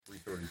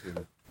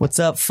What's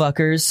up,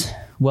 fuckers?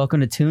 Welcome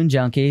to Toon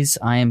Junkies.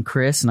 I am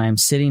Chris, and I am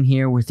sitting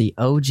here with the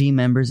OG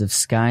members of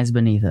Skies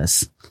Beneath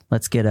Us.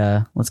 Let's get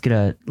a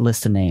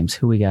list of names.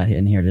 Who we got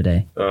in here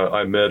today?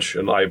 I'm Mitch,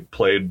 and I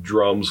played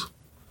drums.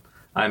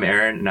 I'm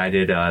Aaron, and I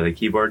did the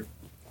keyboard.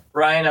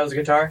 Ryan, I was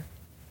guitar.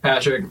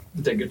 Patrick,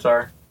 did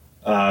guitar.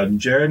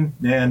 Jared,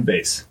 and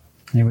bass.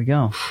 There we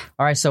go.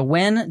 All right, so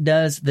when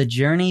does the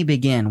journey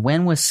begin?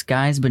 When was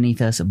Skies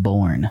Beneath Us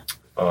born?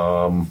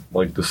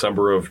 Like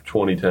December of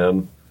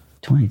 2010.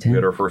 2010. We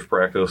had our first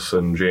practice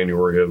in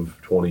January of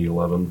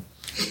 2011.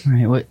 All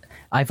right, what?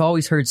 I've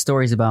always heard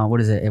stories about,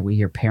 what is it, at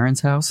your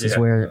parents' house? Is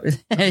where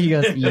he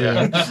goes,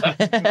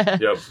 yeah.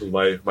 Yep,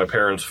 my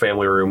parents'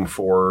 family room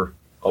for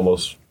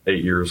almost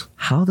 8 years.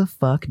 How the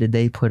fuck did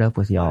they put up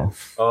with y'all?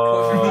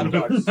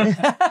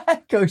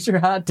 Kosher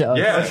hot dogs.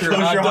 Yeah, Kosher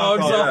hot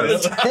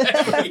dogs.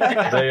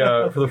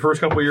 They for the first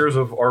couple of years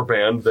of our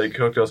band, they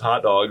cooked us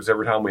hot dogs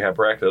every time we had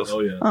practice. Oh,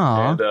 yeah.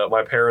 Aw. And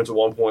my parents at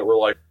one point were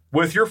like,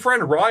 with your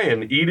friend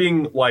Ryan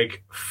eating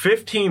like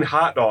 15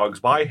 hot dogs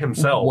by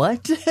himself.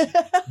 What?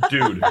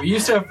 Dude. We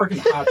used to have freaking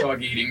hot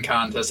dog eating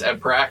contests at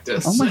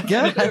practice. Oh my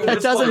god,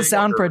 that doesn't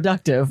sound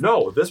productive.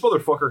 No, this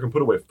motherfucker can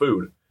put away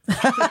food.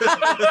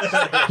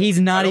 He's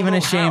not even know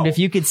ashamed. how. If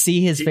you could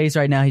see his face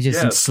right now, he's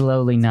just Yes.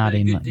 slowly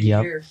nodding. Good to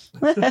Yep. hear.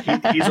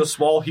 He's a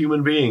small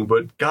human being,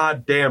 but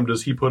goddamn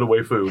does he put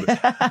away food.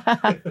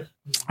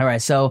 All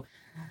right, so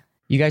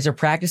you guys are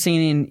practicing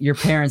in your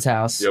parents'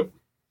 house. Yep.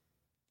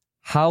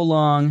 How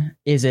long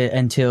is it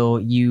until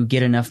you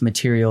get enough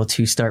material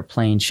to start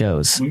playing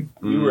shows?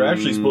 We were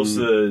actually supposed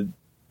to.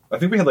 I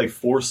think we had like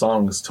 4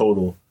 songs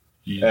total.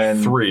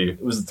 And 3.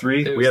 Was it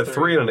 3? We had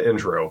 3 in an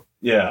intro.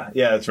 Yeah,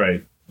 that's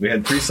right. We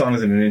had 3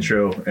 songs in an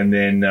intro, and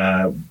then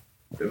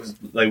it was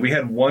like we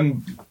had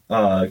one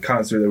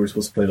concert that we were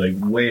supposed to play like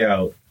way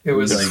out. It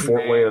was Like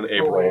Fort Wayne in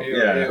April.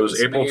 Yeah, It was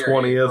April May or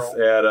 20th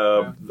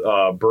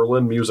April. at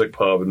Berlin Music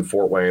Pub in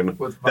Fort Wayne.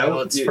 With That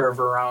was- Violets yeah. for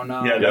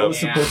Verona. Yeah, that was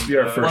supposed to be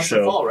our first Once the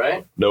show. fall,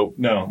 right? Nope.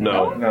 No.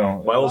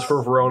 Violets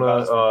for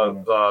Verona. Violets for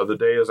Verona. The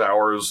Day Is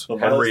Ours. So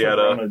Violets for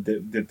Henrietta. Verona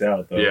dipped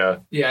out though. Yeah.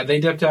 Yeah,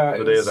 they dipped out.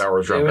 The Day Is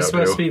Ours dropped It was out,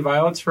 supposed too. to be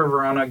Violets for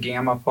Verona,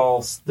 Gamma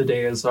Pulse, The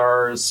Day Is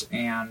Ours,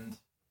 and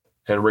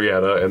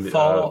Henrietta and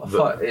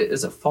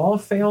is it Fall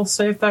Fail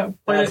Safe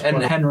that played That's it? And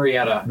funny.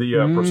 Henrietta.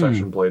 the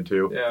procession played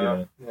too.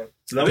 Yeah.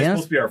 So that was Yeah.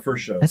 supposed to be our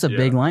first show. That's a Yeah.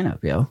 big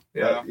lineup, yo.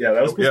 Yeah.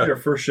 That was supposed to be Yeah. our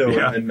first show.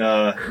 Yeah. And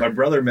my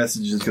brother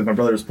messages because my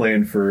brother was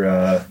playing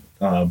for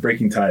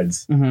Breaking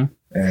Tides, Mm-hmm.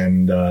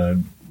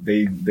 and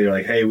they're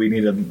like, "Hey, we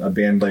need a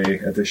band play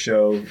at the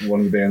show." One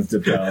of the bands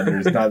dipped out.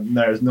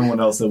 There's no one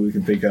else that we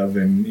can think of,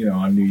 and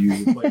I knew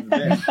you would play the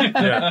band.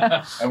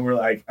 Yeah.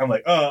 And I'm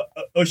like,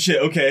 oh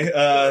shit, okay.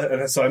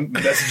 And so I'm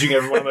messaging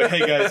everyone. I'm like,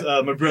 hey guys,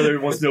 my brother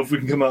wants to know if we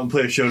can come out and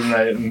play a show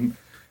tonight, and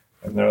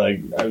they're like,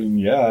 I mean,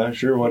 yeah,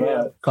 sure, why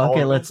not? Fuck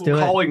it, let's do it.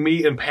 Calling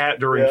me and Pat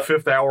during Yeah.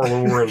 5th hour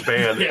when we were in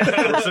band.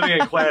 We're sitting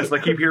in class and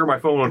I keep hearing my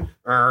phone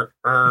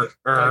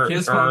Like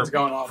his phone's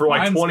going off. for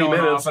like Mine's 20 going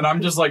minutes. off, and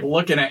I'm just like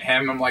looking at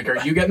him. I'm like, are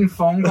you getting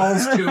phone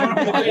calls too? And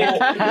I'm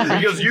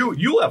like, Because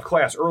you left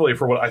class early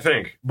for what I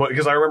think, but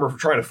because I remember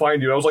trying to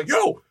find you, I was like,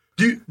 "Yo,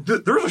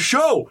 there's a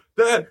show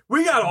that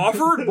we got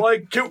offered.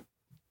 Like,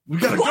 we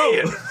gotta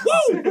go!"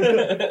 Woo!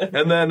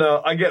 And then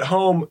I get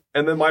home,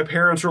 and then my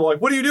parents are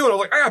like, "What are you doing?" I was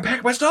like, "I gotta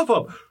pack my stuff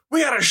up.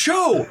 We got a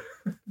show."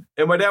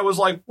 And my dad was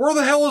like, "Where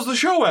the hell is the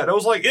show at?" I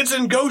was like, "It's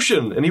in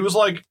Goshen." And he was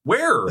like,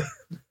 "Where?"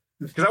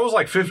 Because I was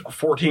like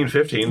 14,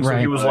 15, so Right.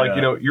 he was Oh, like,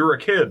 yeah. "You're a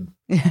kid.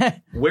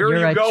 Where You're are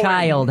you a going?"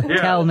 child. Yeah.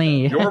 Tell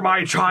me. You're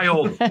my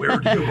child. Where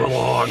do you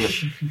belong?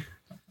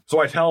 So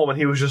I tell him, and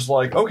he was just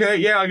like, "Okay,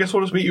 yeah, I guess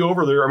we'll just meet you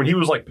over there." I mean, he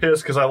was like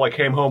pissed because I like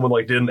came home and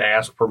like didn't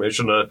ask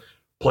permission to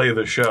play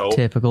the show.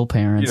 Typical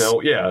parents.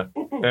 Yeah.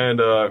 And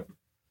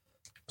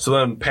so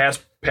then Pat's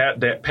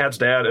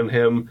dad and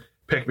him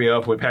picked me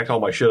up. We packed all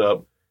my shit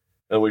up,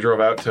 and we drove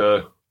out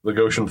to the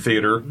Goshen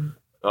Theater.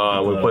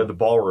 We played the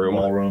ballroom.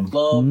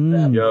 Love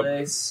that Yep.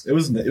 place. It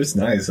was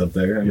nice up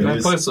there. I mean,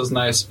 that place was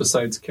nice.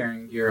 Besides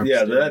carrying gear.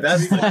 yeah,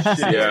 upstairs. that's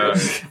Yeah.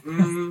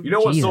 Mm, You know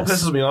what still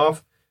Jesus. pisses me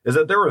off is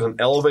that there was an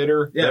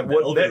elevator yeah. that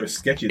Was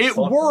sketchy. As it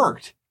fuck,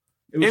 worked.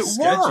 though. It was It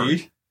sketchy.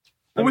 worked.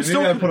 I mean, We maybe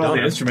still I put all could've the done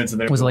it. instruments in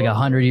there. Was it like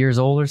 100 years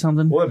old or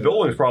something? Well, that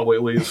building's probably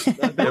at least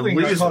That building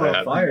at got least caught on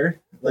that. fire.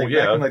 Like Oh,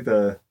 yeah. back in like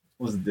the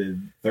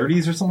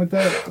 30s or something like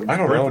that. I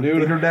don't know,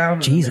 dude. Theater down.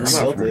 and Jesus. they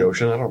I'm not rebuilt from it.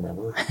 Goshen. I don't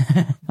remember.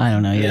 I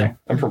don't know either.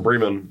 I'm from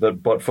Bremen,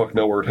 that buttfuck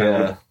nowhere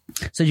town.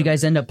 Yeah. So did you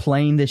guys end up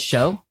playing this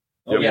show?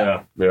 Oh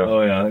yeah. Yeah.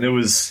 Oh yeah. And it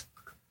was.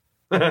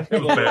 It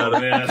was bad.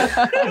 Man.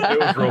 It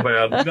was real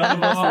bad. None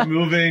of us were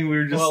moving. We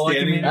were just Well, like,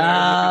 standing I mean- there.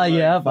 Ah, looking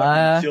yep,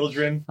 fucking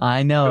children.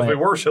 I know Because we it.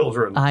 were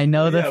children. I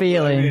know the Yeah, but I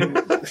feeling. mean,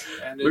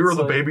 And We were it's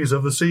the like- babies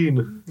of the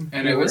scene.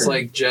 And it was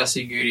like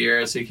Jesse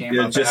Gutierrez who came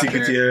yeah, up Jesse after.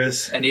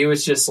 Gutierrez. And he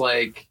was just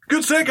like,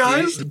 Good set,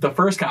 guys. the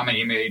first comment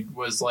he made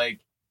was like,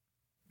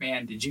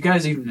 man, did you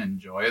guys even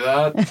enjoy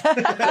that?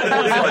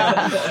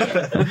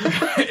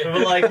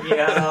 We're like,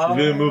 yeah. We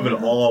didn't move at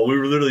all. We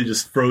were literally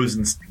just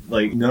frozen.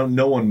 Like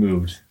no one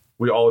moved.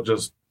 We all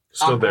just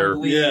stood there.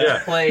 awkwardly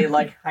Yeah. play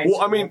like high Well,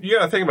 school. I mean, you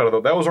gotta think about it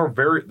though. That was our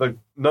very like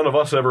none of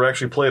us ever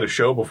actually played a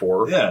show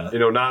before. Yeah. You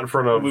know, not in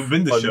front of We've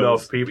been to enough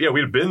shows. people. Yeah,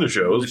 we'd been to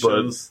shows, but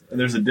and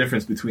there's a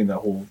difference between that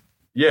whole.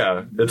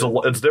 yeah,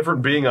 it's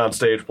different being on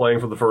stage playing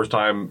for the first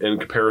time in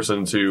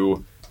comparison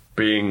to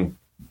being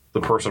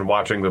the person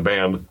watching the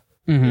band.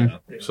 Mhm.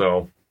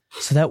 So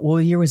So that what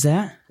year was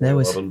that? That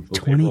was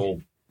 20.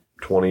 April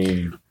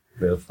 25th.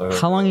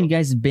 How long have you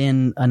guys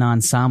been an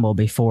ensemble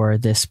before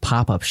this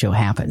pop-up show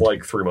happened?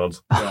 Like 3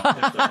 months.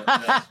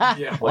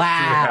 Yeah. Like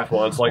 2.5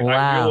 months. Like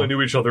Wow. we only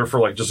knew each other for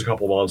like just a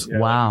couple months.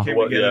 Wow. Came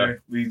What-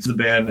 together, we did the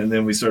band, and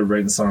then we started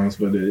writing songs.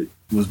 But it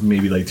was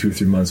maybe like 2 or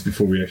 3 months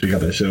before we actually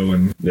got that show.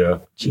 And Yeah.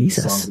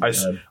 Jesus.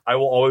 songs we had. I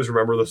will always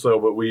remember this though,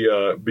 but we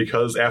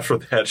because after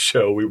that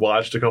show we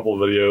watched a couple of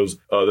videos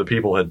that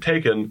people had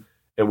taken,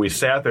 and we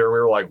sat there and we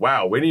were like,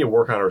 wow, we need to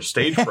work on our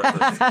stage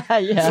presence.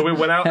 Yeah. So we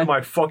went out in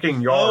my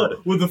fucking yard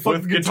with the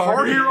fucking with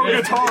Guitar Hero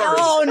guitars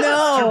Oh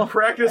no! to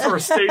practice our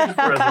stage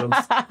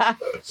presence. And I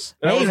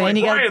Hey, was man, like,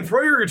 you gotta- Brian,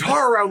 throw your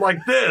guitar around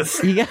like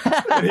this. You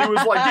got- And he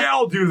was like, yeah,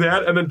 I'll do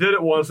that. And then did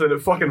it once and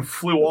it fucking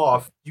flew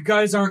off. You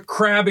guys aren't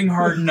crabbing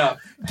hard enough.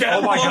 Get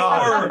Oh my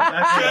lower.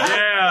 god!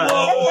 Yeah.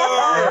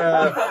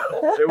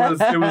 It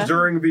was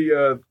during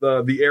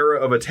the era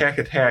of Attack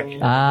Attack.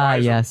 Ah, Rise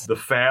of yes. The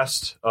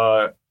fast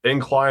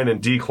incline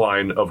and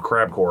decline of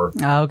crabcore.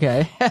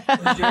 Okay.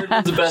 Jared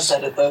was the best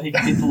at it, though. He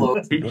could beat the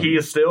low. He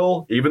is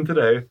still, even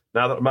today.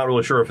 Now that I'm not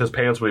really sure if his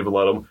pants would even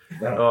let him.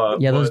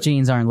 Yeah, those but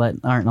jeans aren't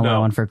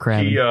allowing for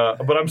crabbing. He,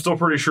 but I'm still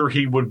pretty sure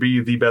he would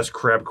be the best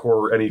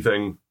crabcore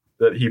anything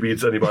that he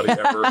beats anybody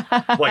ever.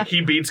 Like he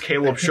beats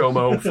Caleb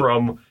Shomo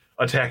from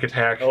Attack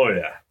Attack. Oh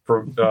yeah.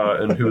 From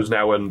and who's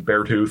now in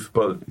Beartooth.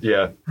 But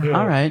yeah.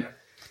 All right.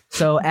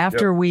 So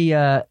after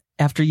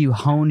after you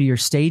honed your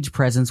stage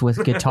presence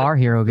with Guitar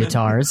Hero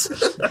guitars,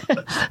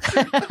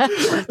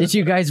 did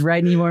you guys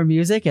write any more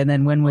music? And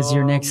then when was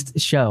your next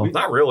show?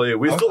 Not really.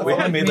 We still We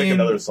had made like mean,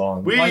 another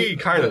song. we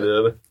kind of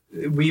did.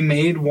 We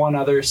made one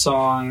other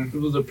song. It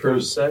was a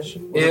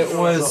procession. It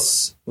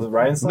was Was it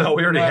Ryan's song? No,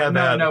 we already had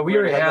that. No, we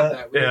already had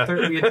that.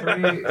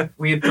 Yeah.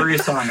 We had three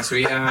songs.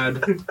 We had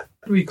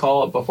what do we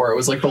call it before? It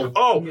was like the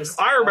Oh, longest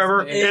I remember.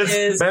 last name. It It's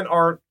is- men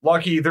aren't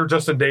lucky; they're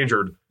just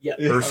endangered, Yeah.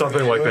 or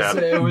something like that.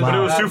 It was But it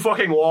was that. too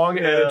fucking long,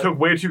 and it took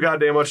way too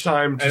goddamn much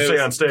time to And it stay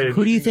was- on stage.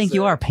 Who do you think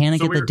you are? Panic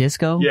So at the we're-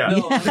 Disco? Yeah.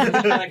 No, I'm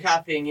kind of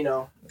copying,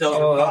 Delta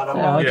Bottom.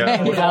 oh, okay.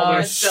 Yeah, with all their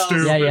Yeah,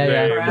 stupid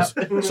yeah.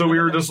 names. So we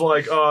were just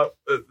like,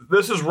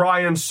 "This is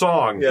Ryan's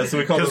song," Yeah, so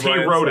we called because it he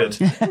Ryan's wrote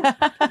song. it.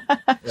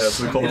 Yeah,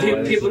 so we called it People,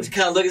 Ryan's people song.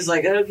 kind of look, it's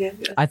like, okay.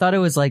 I thought it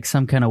was like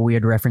some kind of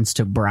weird reference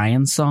to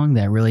Brian's song,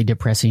 that really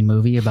depressing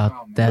movie about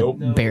Oh, that nope.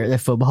 the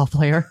football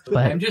player.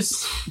 But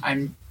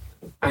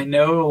I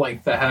know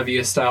like the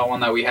heaviest style one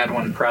that we had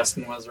when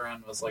Preston was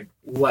around was like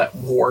Let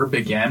War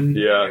Begin.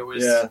 Yeah. It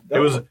was Yeah. It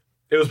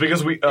was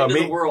because we End of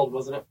me the world,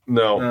 wasn't it?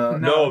 no.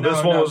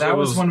 This one was that it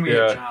was when we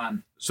yeah. had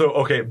John. So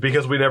okay,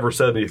 because we never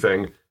said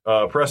anything.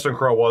 Preston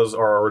Crow was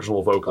our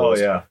original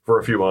vocalist. Oh, yeah. For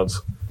a few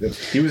months.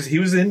 He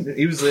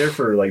was there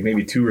for like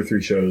maybe 2 or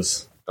 3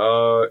 shows.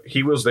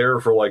 He was there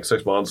for like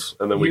 6 months,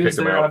 and then we He was kicked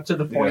him there out up to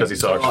the point because he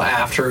sucked. until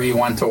after he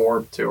went to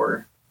Warp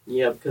Tour.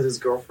 Yeah, because his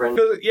girlfriend.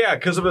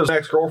 Because of his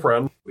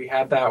ex-girlfriend. We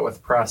had that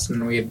with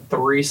Preston. We had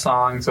 3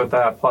 songs with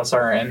that plus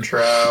our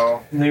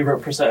intro. And they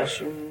wrote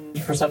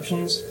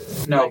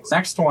Perceptions. No,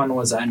 next one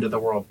was End of the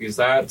World because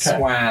that's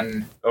Okay.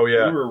 when Oh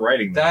yeah. We were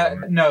writing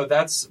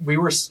we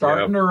were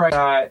starting to write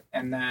that,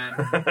 and then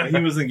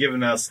He wasn't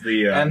giving us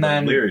the, And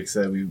then- the lyrics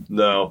that we.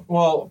 No.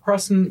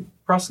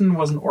 Preston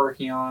wasn't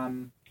working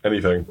on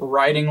Anything.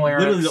 writing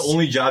lyrics. Literally, the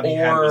only job he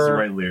had was to or-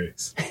 write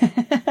lyrics,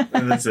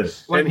 and that's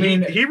it. Like,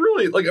 And he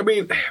really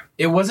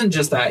it wasn't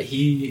just that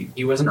he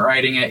wasn't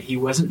writing it. He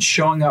wasn't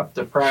showing up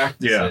to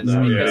practice. Yeah,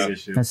 No, was yeah. a big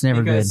issue. that's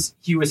never good. Because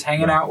he was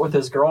hanging out with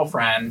his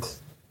girlfriend,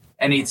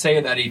 and he'd say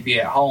that he'd be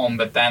at home,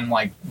 but then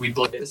like we'd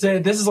look. Say,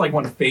 this is like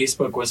when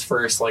Facebook was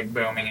first like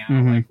booming out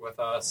Mhm. like with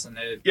us, and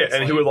it. Yeah, it's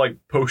and he like- would like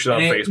post it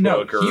on and Facebook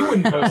no, or he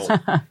wouldn't post.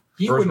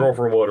 He or his wouldn't,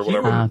 girlfriend would or he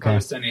whatever. wouldn't Okay.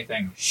 post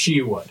anything.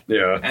 She would,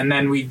 Yeah. and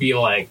then we'd be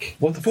like,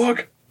 What the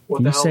fuck? "What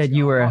the You hell's said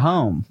you were going at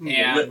on?"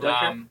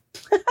 home.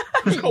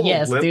 And called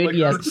Yes, lint dude. liquor?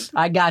 Yes,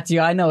 I got you.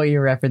 I know what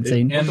you're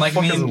referencing. and like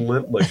Fuck me, is a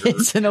lint liquor?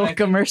 It's an old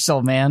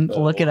commercial, man.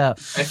 Look it up.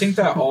 I think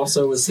that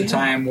also was the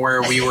time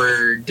where we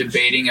were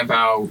debating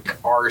about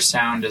our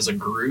sound as a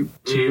group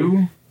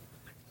too,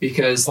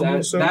 because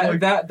Almost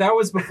sound like- that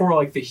was before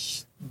like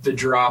the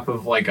drop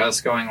of like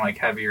us going like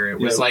heavier. It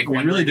was Yeah, like we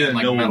when really we were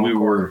didn't doing, know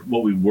like,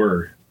 what we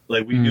were.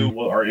 Like we knew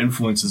what our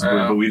influences were,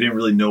 Oh. but we didn't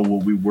really know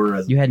what we were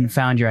as. You hadn't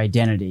found your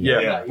identity. Yeah.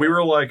 Yeah. We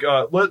were like,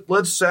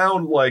 let's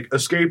sound like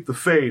Escape the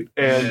Fate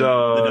and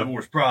the Devil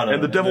Wears Prada,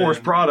 and the Devil Wears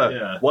Prada.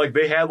 Yeah. Like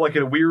they had like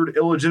a weird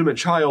illegitimate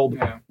child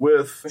Yeah.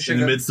 with In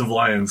the midst of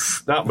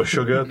lions. not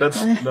Meshuggah.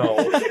 That's no.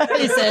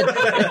 He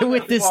said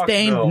with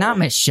disdain, no. not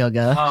Miss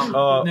Sugar.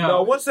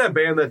 No, what's that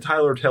band that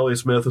Tyler Telly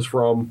Smith is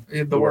from?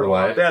 the word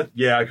alive. That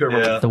I couldn't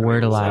remember. Yeah. The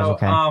word alive. So,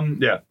 Okay.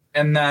 Yeah.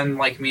 And then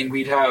like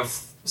we'd have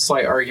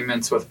slight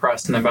arguments with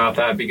Preston about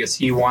that because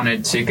he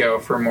wanted to go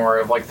for more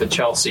of like the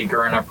Chelsea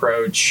Gurn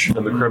approach.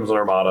 And the Crimson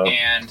Armada.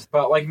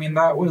 But like, I mean,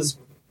 that was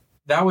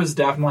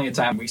definitely a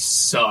time we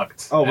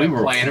sucked. Oh, we at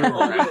were playing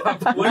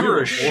around. We were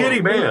a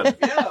shitty band.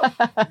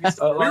 Yeah.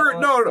 We were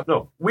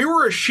no. We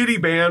were a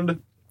shitty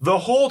band the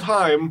whole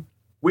time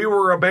we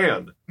were a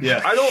band.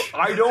 Yeah.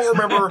 I don't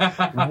remember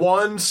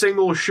one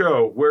single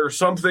show where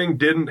something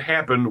didn't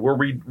happen where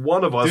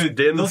one of us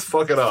didn't those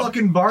fuck it up.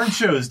 Fucking barn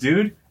shows,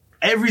 dude.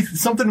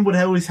 Something would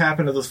always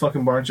happen at those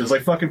fucking barn shows.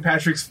 Like fucking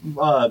Patrick's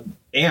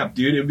amp,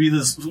 dude. It'd be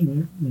this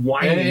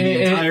whining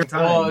the entire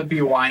time. Well, it'd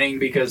be whining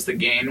because the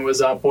gain was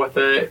up with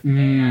it.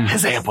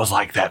 His amp was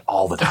like that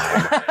all the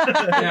time.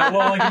 Yeah,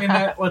 well, like, I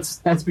mean,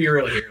 let's be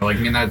real here. Like, I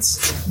mean,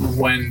 that's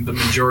when the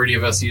majority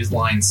of us use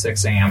line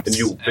 6 amps.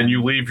 And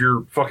you leave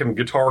your fucking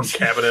guitar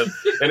cabinet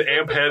and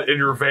amp head in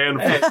your van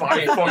for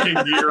 5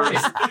 fucking years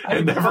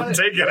and never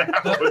take it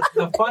out.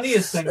 The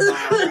funniest thing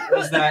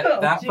was that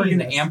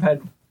freaking amp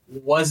head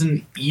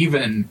wasn't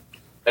even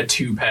a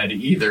tube head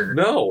either.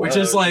 No. Which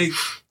is like...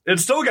 It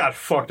still got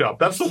fucked up.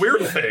 That's the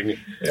weird thing.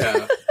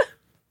 Yeah.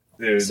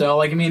 Dude. So,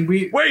 like, I mean,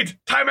 Wait,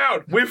 time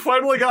out. We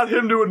finally got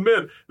him to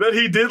admit that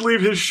he did leave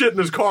his shit in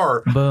his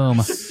car. Boom.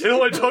 It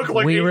only took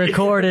like We 8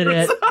 recorded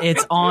it.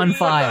 It's on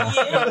file.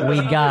 We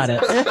got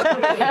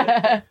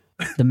it.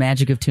 The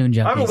magic of Tune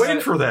I've been Junkies.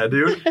 waiting for that,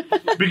 dude.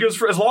 Because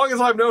for as long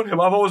as I've known him,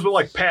 I've always been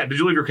like, Pat, did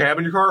you leave your cab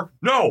in your car?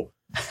 No,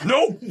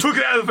 took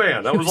it out of the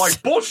van. I was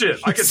like, bullshit.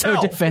 I could so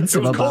tell.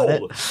 defensive it was about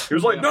cold. He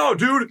was like, no,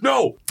 dude,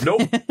 nope.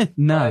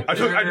 No.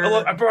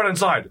 I brought it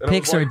inside. And I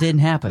was Pixar like, didn't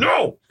happen.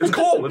 No, it's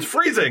cold. It's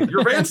freezing.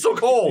 Your van's still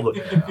cold.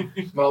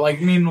 well, like,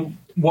 I mean,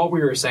 what we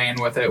were saying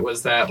with it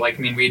was that, like,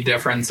 I mean, we had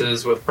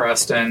differences with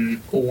Preston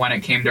when it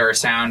came to our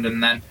sound,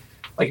 and then,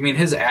 like, I mean,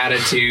 his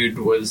attitude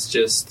was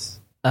just...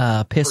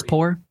 Piss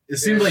poor. It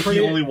seemed like he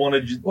only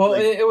wanted. Well,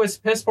 it was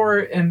piss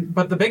poor,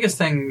 but the biggest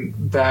thing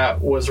that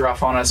was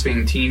rough on us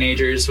being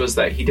teenagers was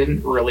that he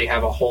didn't really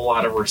have a whole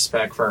lot of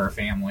respect for our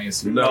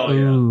families. No.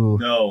 Ooh.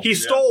 No, He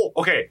stole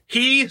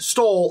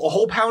a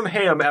whole pound of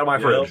ham out of my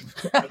fridge.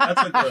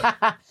 That's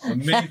like the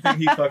main thing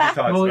he fucking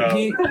talks Well, about.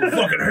 he-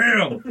 Fucking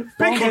ham.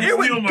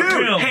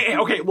 Dude, hey,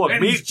 okay, look,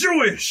 And meat, he's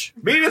Jewish.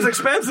 meat is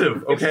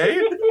expensive,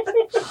 okay?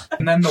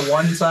 And then the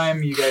one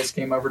time you guys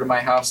came over to my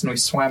house and we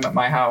swam at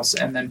my house,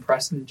 and then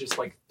Preston just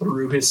like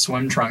threw his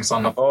swim trunks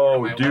on the floor. Oh,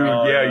 of my dude, living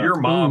room. yeah, your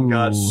mom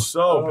got Ooh.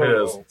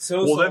 so pissed.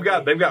 So Well,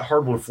 they've got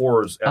hardwood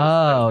floors at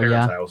Oh, his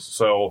parents' yeah. house.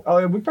 So Oh,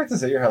 yeah, we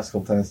practiced at your house a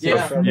couple times. too. Yeah.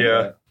 I remember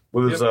yeah, that.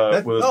 with his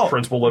Oh,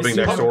 principal living it's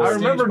next super- door. I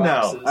remember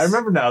now. boxes. I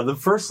remember now. The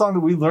first song that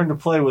we learned to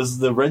play was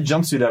the Red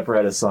Jumpsuit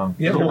Apparatus song.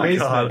 Oh my Basement.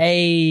 God.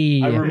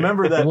 Hey. I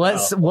remember that.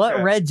 What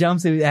now. red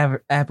jumpsuit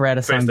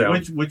apparatus Face song?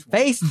 down. Which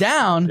Face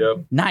down.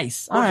 Yep,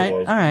 Nice. All right.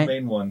 was. All right.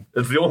 main one?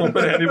 it's the only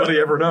one anybody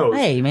ever knows.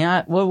 Hey,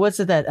 man. What's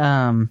it that?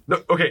 No,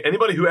 okay,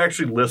 anybody who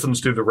actually listens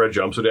to the Red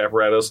Jumpsuit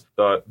Apparatus,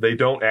 they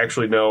don't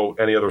actually know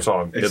any other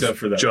song. Except it's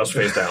for that just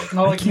one. Face Down.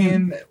 No, like,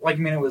 I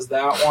mean, it was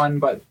that one,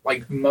 but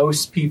like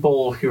most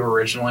people who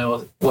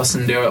originally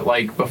listened to it,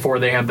 like before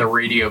they had the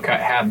radio cut,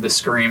 had the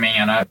screaming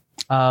in it,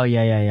 Oh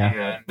yeah.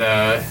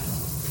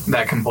 and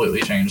that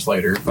completely changed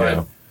later.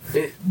 But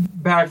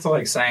back to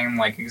like saying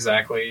like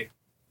exactly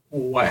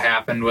what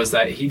happened was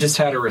that he just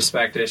had a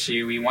respect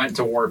issue. We went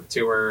to Warped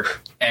Tour,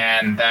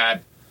 and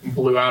that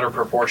blew out of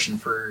proportion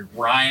for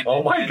Ryan.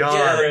 Oh my and God.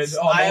 Jared.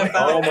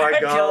 Oh my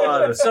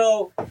God.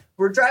 So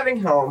we're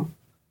driving home,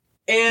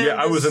 and Yeah,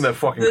 I was in that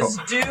fucking this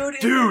car.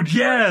 dude.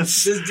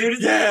 Yes! This dude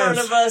is Yes! in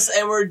front of us,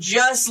 and we're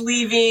just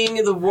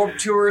leaving the Warped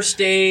Tour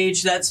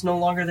stage. That's no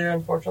longer there,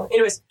 unfortunately.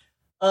 Anyways,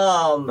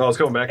 No, it's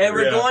coming back. and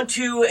we're Yeah. going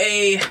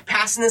to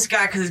passing this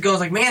guy because he goes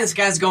like, man, this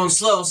guy's going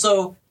slow.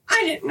 So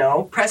I didn't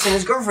know. Preston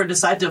and his girlfriend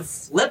decide to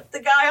flip the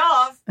guy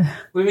off.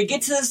 When we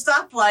get to the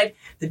stoplight,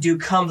 the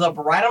dude comes up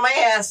right on my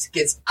ass,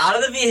 gets out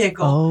of the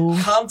vehicle, Oh,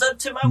 comes up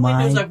to my my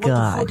window, is like, what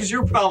God. the fuck is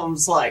your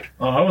problems like?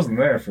 Oh, I wasn't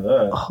there for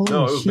that. Holy No,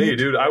 it was shit. me,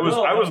 dude. I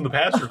was in the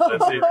passenger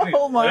seat.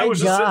 Oh my And I was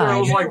just sitting there, I God.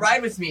 was You like, didn't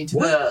ride with me to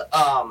what?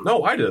 the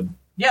no, I did.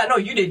 Yeah, no,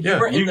 you did. You Yeah,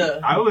 were in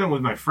the I went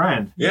with my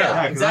friend. Yeah,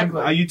 'cause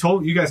exactly.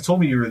 you guys told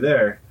me you were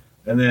there,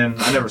 and then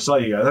I never saw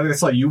you guys. I think I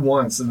saw you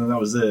once, and then that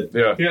was it.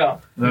 Yeah. Yeah.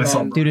 And then I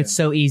saw Dude, it's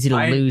so easy to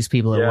lose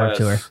people at Warped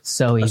Tour.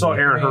 So I easy. saw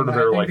Aaron Herder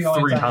there like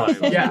 3 times.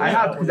 Yeah,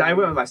 I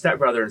went with my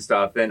stepbrother and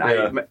stuff, and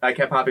Yeah. I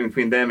kept hopping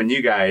between them and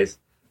you guys.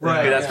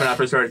 Right. That's when I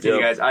first started seeing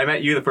you Yep. guys. I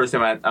met you the first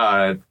time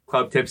at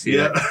Club Tipsy.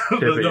 Yeah.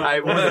 Tippy. I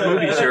wore the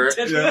movie shirt.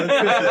 Yeah,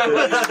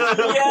 that's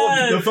good.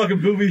 Yes. The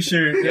fucking booby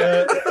shirt.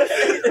 Yeah.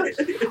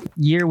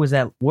 Year was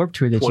that Warped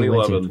Tour that you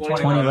went to?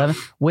 2011.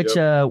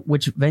 2011.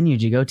 Which venue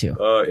did you go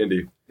to?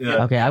 Indy.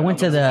 Yeah. Okay, I went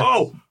to the.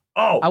 Oh,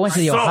 I went to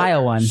the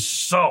Ohio one.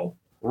 So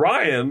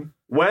Ryan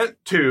went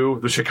to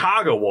the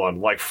Chicago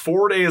one like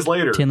 4 days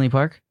later. Tinley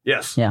Park.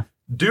 Yes. Yeah.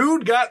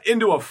 Dude got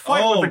into a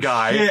fight with a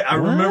guy. Shit, I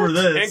remember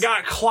this. And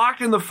got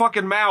clocked in the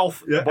fucking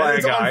mouth by and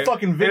it's a guy. on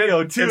fucking video,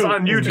 And too. It's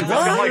on YouTube. It's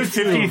got like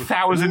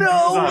 50,000 views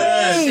on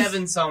it.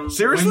 87 something.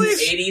 Seriously?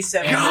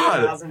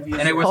 87,000 views.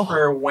 And it was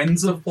for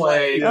Winds of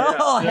Play.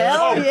 Oh,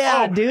 hell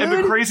yeah, dude. And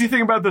the crazy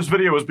thing about this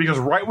video is because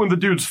right when the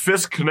dude's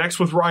fist connects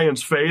with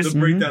Ryan's face, The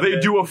breakdown they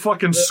bit. do a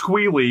fucking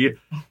squealy,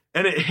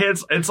 and it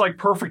hits. It's like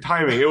perfect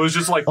timing. It was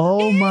just like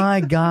Oh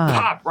my god,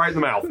 pop right in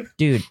the mouth.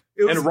 dude.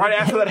 It was- And right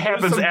after that it was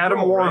happens, some Adam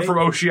girl, Warren right? from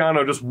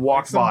Oceano just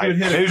walked Some by, dude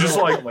hit and a he's just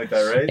girl or like, something like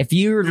that, right? If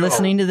you're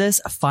listening to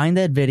this, find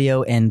that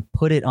video and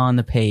put it on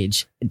the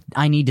page.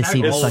 I need to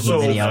see this It's fucking so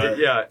video.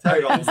 yeah.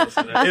 Tag all this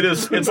in it. It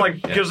is. It's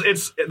like because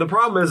it's the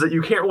problem is that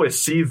you can't really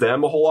see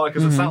them a whole lot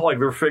because it's not like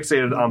they're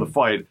fixated on the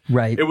fight.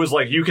 Right. It was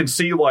like you can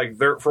see like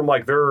they're from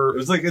like their It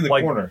was like in the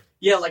like- corner.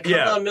 Yeah, like comes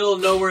Yeah. out in the middle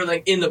of nowhere,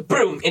 like in the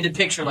boom, into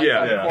picture. Like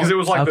yeah because it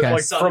was like Okay.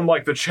 like from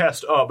like the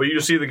chest up, but you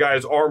just see the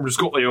guy's arm just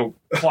go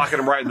clocking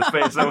him right in the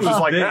face. And I was just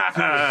like, Big,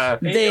 ah.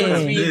 And it was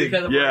Damn. me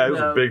because of Yeah, it was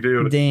a big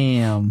dude.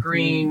 Damn.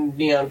 green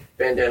neon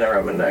bandana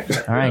around my neck.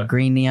 All right,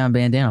 green neon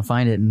bandana.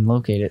 Find it and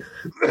locate it.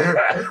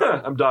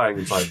 I'm dying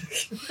inside.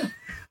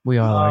 We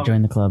all are.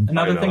 Join the club.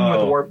 Another thing with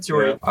Oh, Warped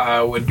Tour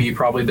would be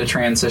probably the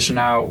transition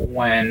out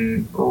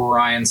when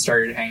Ryan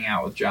started hanging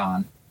out with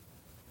John.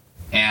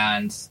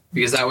 And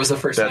because that was the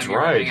first That's time you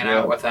were right, hanging yeah.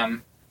 out with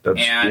him. That's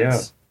And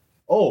yeah.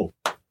 Oh,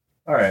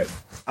 all right.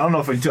 I don't know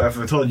if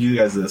I told you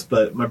guys this,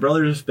 but my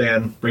brother's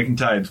band Breaking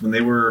Tides, when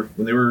they were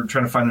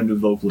trying to find a new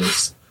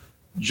vocalist,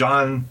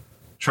 John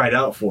tried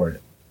out for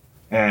it,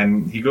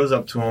 and he goes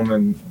up to him.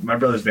 And my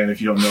brother's band, if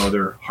you don't know,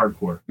 they're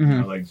hardcore, you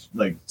know,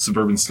 like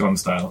Suburban Scum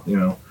style, you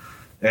know.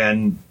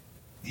 And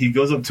he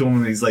goes up to him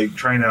and he's like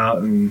trying out,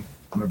 and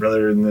my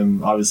brother and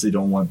them obviously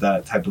don't want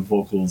that type of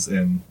vocals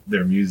in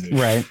their music,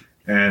 Right.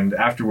 And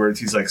afterwards,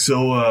 he's like,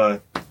 "So,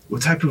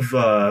 what type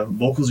of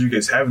vocals are you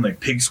guys having? Like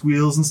pig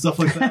squeals and stuff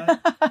like that?"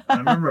 And I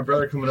remember my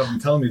brother coming up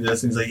and telling me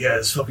this, and he's like, "Yeah,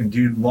 this fucking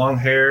dude, long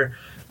hair.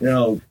 You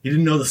know, he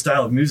didn't know the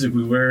style of music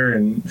we were."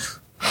 And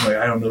I'm like,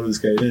 "I don't know who this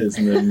guy is."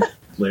 And then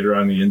later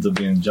on, he ends up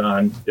being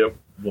John. Yep.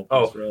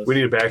 vocals for us. We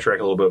need to backtrack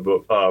a little bit,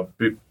 but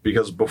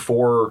because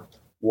before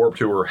Warped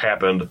Tour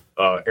happened,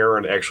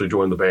 Aaron actually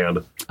joined the band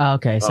Oh,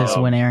 okay, so this is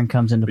when Aaron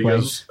comes into play.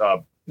 because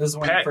this is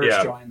when Pat, he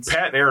first joins.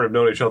 Pat and Aaron have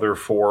known each other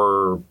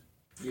for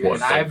what,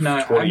 and like I've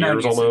known 20 you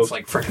years almost. since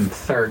like freaking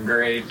third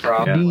grade,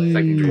 probably. Yeah,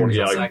 like 20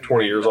 Yeah, like Second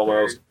 20 years grade,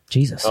 almost.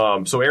 Jesus.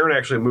 So Aaron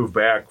actually moved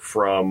back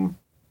from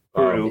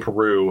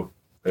Peru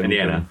and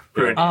Indiana.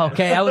 Oh,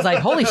 okay. I was like,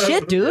 holy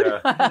shit, dude.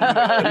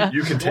 Yeah.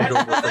 You can take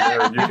over from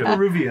there. And you can,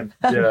 Peruvian.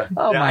 yeah.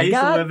 Oh Yeah, my I used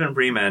to god. live in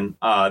Bremen.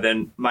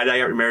 Then my dad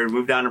got married,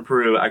 moved down to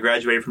Peru. I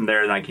graduated from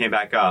there, and I came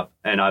back up,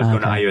 and I was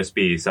going to Okay.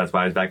 IUSB, so that's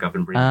why I was back up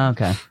in Bremen.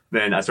 Okay.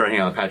 Then I started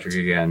hanging out with Patrick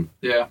again,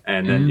 Yeah.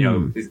 and then he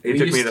We took me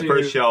to used the to-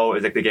 first show. It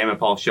was like the Game of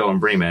Paul show in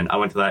Bremen. I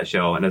went to that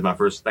show, and it was my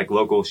first like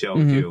local show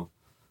too.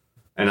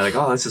 And they're like,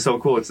 "Oh, this is so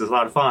cool! This is a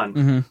lot of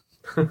fun."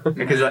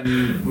 Because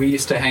And we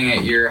used to hang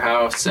at your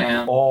house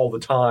and All the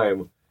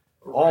time.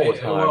 All the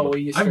time. Well,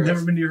 we used I've to,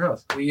 never been to your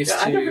house. we used Yeah,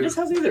 I never been to to his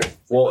house either.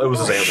 Well, it was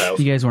his aunt's house.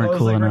 You guys I weren't was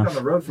cool like right enough.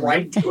 down the road from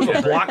Right? It was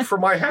a block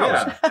from my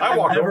house. Yeah. I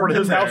walked Never over to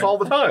his been house there. all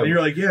the time. And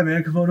you're like, "Yeah,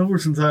 man, come on over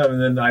sometime." And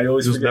then I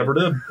always Just forget. never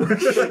did.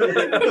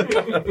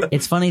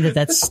 It's funny that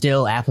that's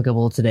still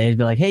applicable today. To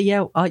be like, hey,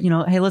 yeah,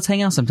 hey, let's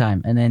hang out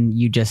sometime, and then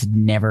you just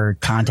never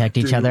contact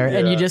each Dude, other,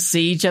 and you yeah. just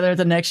see each other at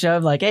the next show.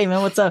 Like, hey,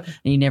 man, what's up? And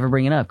you never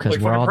bring it up because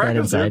Like we're all fucking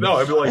dead practice, dude. inside. No,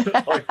 I'd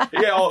be like,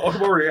 yeah, I'll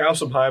come over to your house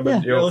sometime.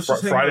 And Yeah. let's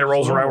just hang Friday out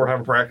rolls tomorrow. around, we're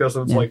having practice,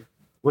 and it's Yeah. like,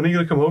 when are you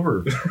gonna come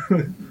over?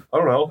 I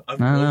don't know. I don't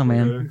know,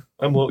 man.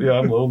 I'm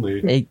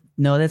lonely. Hey,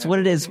 no, that's what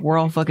it is. We're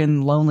all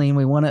fucking lonely, and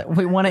we want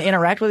to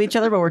interact with each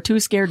other, but we're too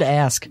scared to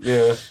ask.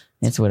 Yeah.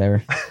 It's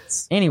whatever.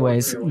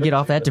 Anyways, get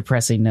off that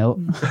depressing note.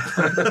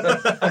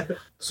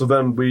 So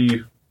then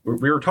we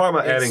were talking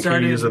about It adding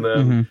started- keys, and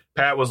then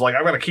Pat was like,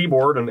 "I've got a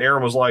keyboard," and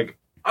Aaron was like,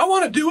 "I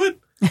want to do it."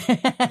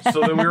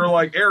 So then we were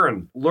like,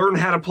 "Aaron, learn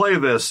how to play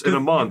this in a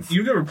month."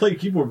 You've never played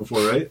keyboard before,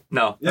 right?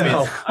 no,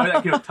 Yeah. I mean,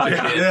 I could have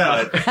touched it.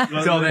 Yeah.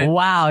 But, so then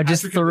Wow,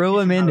 just threw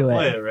him into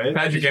Play it. it, right?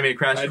 Patrick gave me a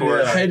crash I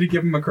course. had to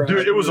give him a crash.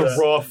 Dude, it was a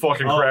rough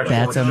fucking crash.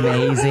 That's course.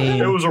 amazing.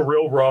 It was a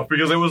real rough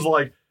because it was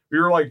like we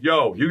were like,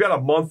 "Yo, you got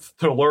a month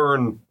to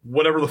learn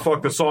whatever the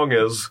fuck the song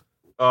is,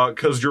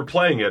 because you're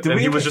playing it." Did And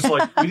we- he was just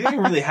like, We didn't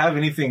really have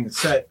anything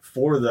set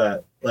for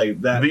that,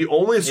 like that. "The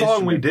only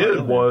song we Instrument did part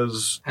of it.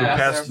 was Past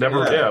Past Never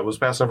Never, Fades. yeah, it was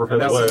Past Never And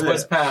Fades that Away." was It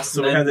was past.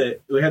 So and then-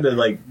 we had to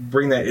like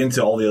bring that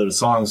into all the other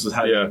songs with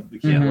how Yeah. the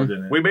keyboard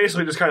in it. We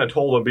basically just kind of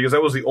told him because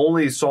that was the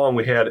only song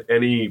we had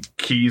any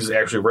keys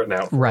actually written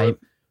out for. Right.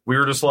 We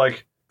were just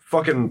like,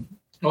 fucking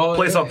well,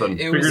 play something.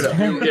 It Figure was, it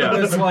out. Yeah.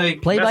 It was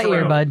like Play by Mess ear,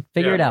 around. bud.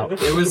 Figure it Yeah. out.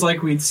 It was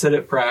like we'd sit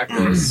at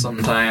practice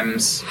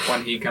sometimes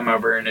when he'd come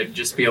over and it'd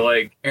just be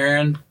like,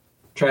 Aaron,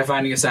 try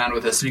finding a sound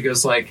with this. And he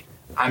goes like,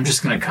 I'm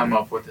just going to come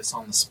up with this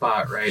on the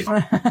spot, right?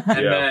 And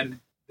Yeah. then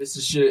this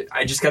is shit.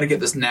 I just got to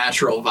get this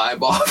natural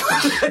vibe off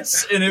of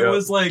this. And it Yeah.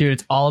 was like, Dude,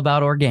 it's all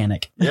about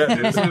organic. yeah,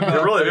 dude,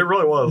 it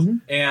really was.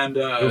 and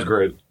It was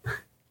great.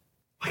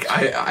 like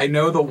I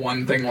know the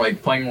one thing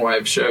like playing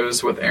live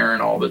shows with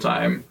Aaron all the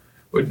time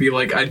would be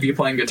like, I'd be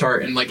playing guitar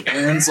and like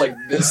Aaron's like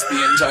this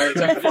the entire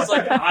time, just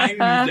like eyeing me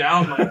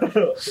down, like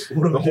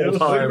the whole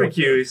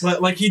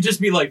time. like he'd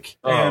just be like,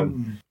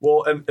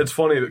 Well, and it's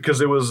funny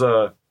because it was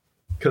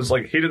because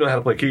like he didn't know how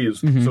to play keys,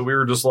 so we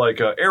were just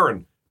like,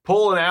 Aaron,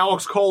 pull an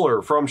Alex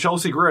Kohler from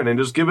Chelsea Grin and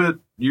just give it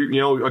you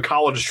know a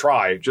college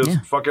try.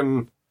 Just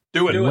fucking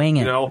do it. Wing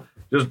it. You know,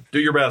 just do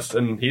your best,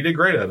 and he did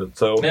great at it.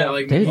 So yeah,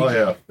 like Dude. Oh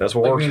yeah. that's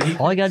what works.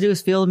 All you gotta do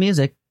is feel the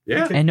music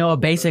Yeah. and know a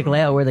basic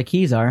layout where the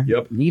keys are.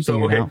 Yep. You So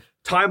figure it out.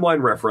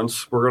 timeline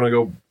reference. We're gonna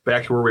go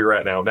back to where we were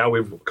at now. Now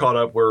we've caught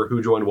up where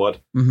who joined what.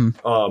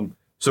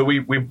 So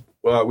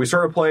we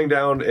started playing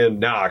down in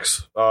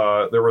Knox.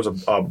 There was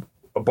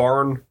a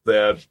barn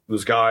that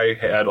this guy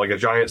had like a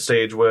giant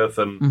stage with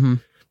and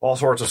all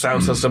sorts of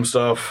sound system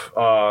stuff.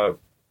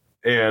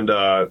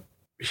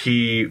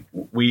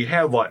 We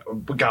had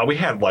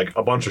like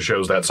a bunch of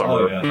shows that summer.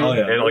 Oh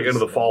yeah. And like into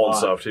the fall and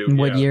stuff too.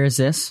 What Yeah. year is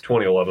this?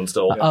 2011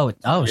 still.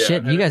 Oh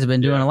shit! You guys have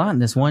been doing a lot in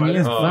this one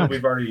year. Fuck.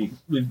 We've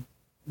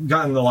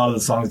gotten a lot of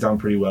the songs down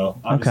pretty well.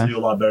 Obviously, Okay. do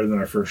a lot better than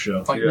our first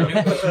show. like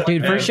Yeah.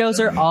 Dude, first shows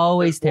are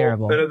always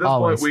terrible. And at this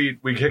Always. point,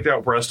 we kicked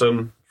out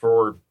Preston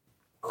for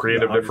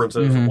creative Yeah,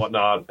 differences and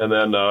whatnot, and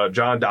then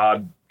John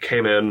Dodd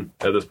came in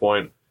at this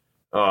point,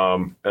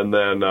 and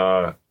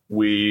then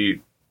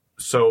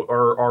so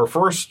our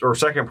first or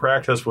second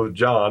practice with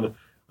John.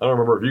 I don't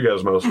remember if you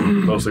guys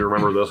mostly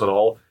remember this at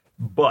all,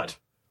 but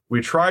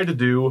we tried to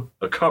do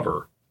a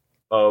cover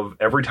of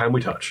Every Time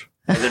We Touch.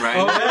 Is it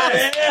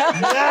right?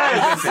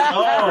 Yes!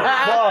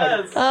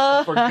 Oh,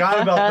 fuck.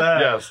 Forgot about that.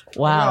 Yes.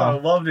 Wow. Oh,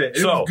 I loved it. It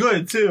So, was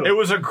good, too. It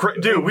was a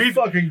great dude. We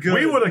fucking good.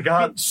 We would have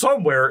got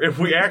somewhere if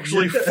we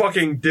actually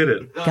fucking did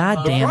it.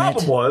 God The damn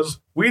problem it. was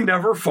we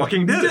never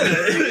fucking did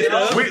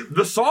it.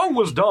 The song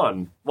was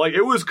done. Like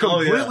it was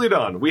completely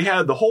done. We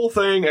had the whole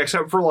thing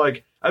except for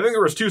like I think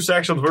there was 2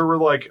 sections where we were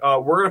like,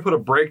 we're gonna put a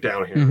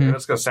breakdown here and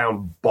it's gonna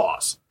sound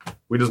boss.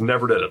 We just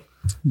never did it.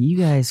 You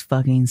guys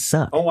fucking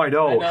suck. Oh, I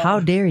know. How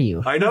dare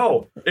you? I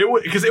know. It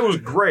was because it was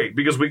great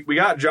because we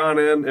got John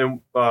in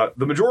and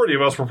the majority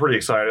of us were pretty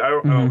excited. I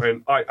don't know,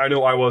 and I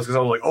know I was because I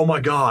was like, oh my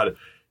god,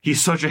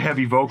 he's such a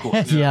heavy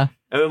vocalist. Yeah.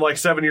 And then like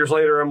 7 years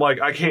later, I'm like,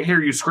 I can't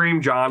hear you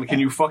scream, John. Can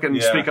you fucking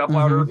speak up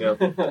louder?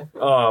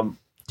 Yep.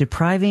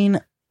 Depriving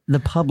the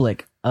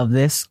public of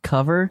this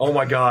cover Oh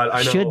my god,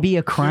 I know. should be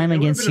a crime It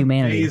would've against been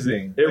humanity.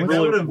 Amazing. It Like,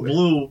 really that would have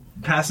blew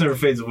Past Never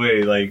Fades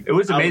Away. Like It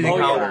was amazing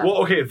how Well,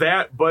 okay,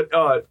 that. But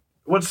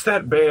what's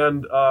that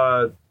band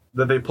that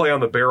they play on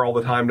the Bear all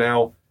the time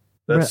now?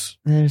 That's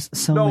There's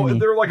so no, many.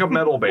 they're like a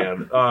metal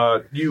band.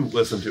 You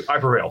listen to I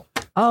Prevail.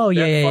 Oh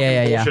yeah, That yeah, fucking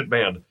yeah, yeah. bullshit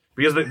band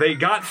because they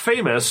got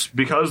famous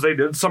because they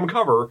did some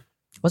cover.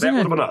 Wasn't That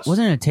it? would've been us.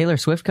 Wasn't it a Taylor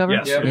Swift cover?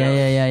 Yes. Yeah,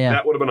 yeah.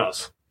 That would have been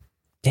us.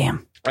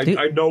 Damn. I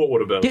Dude. know it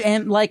would have been. Dude,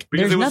 and like,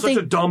 because there's it was nothing.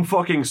 such a dumb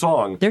fucking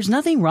song. There's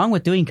nothing wrong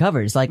with doing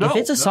covers. Like, if No,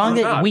 it's a song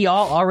no, that not. we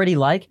all already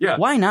like, Yeah.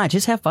 why not?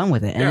 Just have fun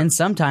with it. And Yeah. then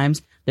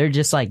sometimes they're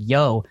just like,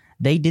 yo,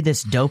 they did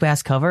this dope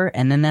ass cover,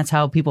 and then that's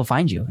how people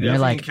find you. And you're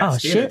like, oh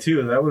shit.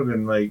 too. That would have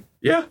been like,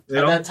 Yeah. you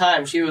At know, that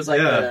time, she was like,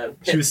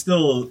 she was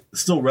still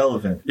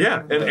relevant.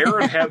 Yeah, and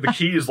Aaron had the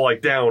keys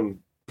like down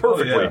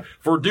perfectly Oh, yeah.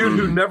 for a dude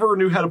who never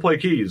knew how to play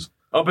keys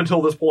up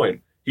until this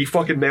point. He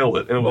fucking nailed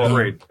it, and it was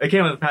great. it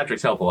came with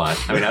Patrick's help a lot.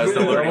 I mean, I was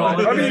still learning.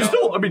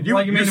 I mean, you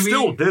Like, I mean,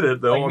 still did it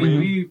though. like, I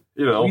mean,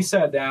 you know, we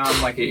sat down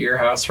like at your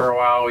house for a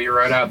while. We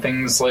wrote out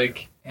things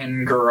like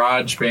in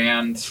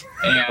GarageBand,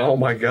 and oh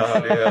my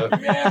god, yeah.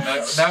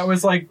 man, that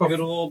was like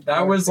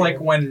that was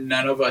like when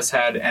none of us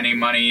had any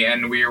money,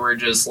 and we were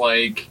just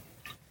like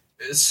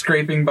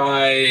scraping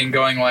by and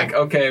going like,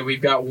 okay, we've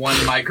got one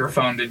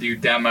microphone to do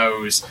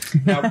demos.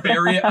 Now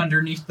bury it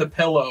underneath the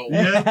pillow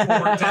 4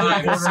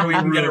 times so we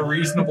can get a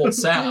reasonable Oh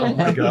sound.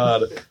 my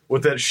god,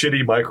 with that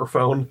shitty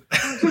microphone,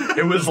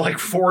 it was like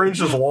 4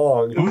 inches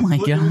long. Oh my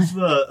It god. was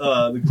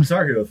the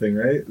Guitar Hero thing,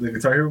 right? The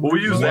Guitar Hero. Well,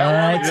 we used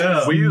that one. What?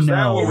 Yeah. We used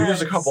that No. one. We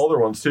used a couple other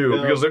ones too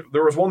Yeah. because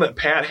there was one that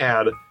Pat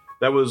had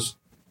that was.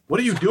 What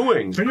are you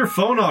doing? Turn your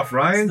phone off,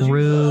 Ryan.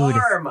 Rude.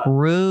 Alarm.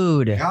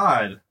 Rude.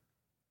 God,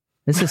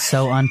 This is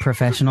so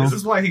unprofessional. this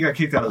is why he got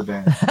kicked out of the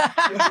band.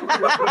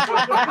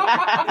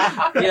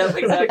 Yeah,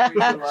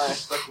 exactly.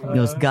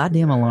 Those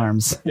goddamn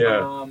alarms.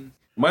 Yeah.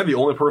 Am I the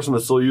only person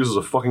that still uses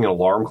a fucking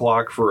alarm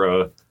clock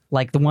for a?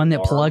 Like the one that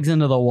Alarm. plugs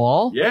into the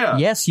wall? Yeah.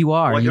 Yes, you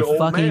are. Like you an old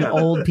fucking man.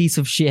 old piece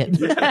of shit.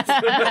 You know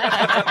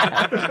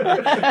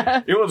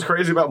what's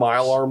crazy about my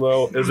alarm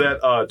though is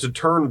that to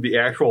turn the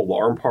actual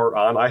alarm part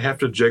on, I have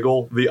to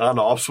jiggle the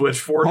on-off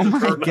switch for it Oh to my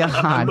turn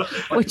god. on.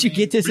 Would you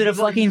get this at a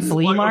fucking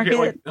flea Like, market?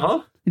 okay,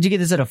 huh? Did you get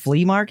this at a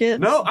flea market?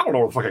 No, I don't know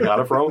where the fuck I got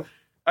it from.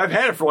 I've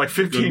had it for like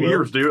 15 Goodwill.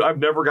 years, dude. I've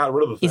never gotten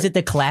rid of the thing. Is it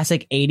the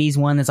classic 80s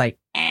one that's like,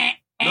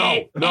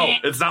 No,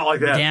 it's not like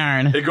that.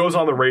 darn? It goes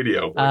on the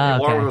radio. Like, Ah,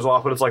 the alarm okay. goes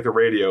off, but it's like the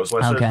radio. So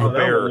I said Okay. to the Oh, that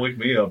bear. will wake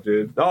me up,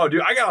 dude. Oh,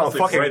 dude, I got on I'll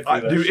sleep fucking. right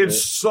through that Dude, shit.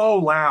 it's so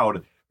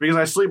loud because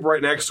I sleep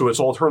right next to it,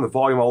 so I'll turn the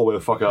volume all the way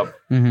the fuck up,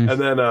 Mhm.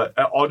 and then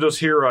I'll just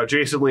hear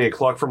Jason Lee and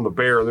Cluck from the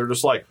Bear, and they're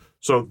just like,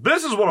 "So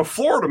this is what a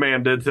Florida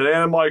man did today,"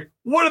 and I'm like,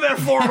 "What did that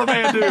Florida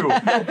man do?"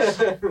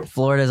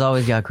 Florida's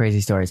always got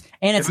crazy stories.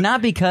 And it's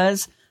not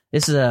because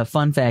This is a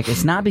fun fact.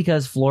 It's not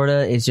because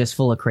Florida is just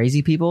full of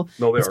crazy people.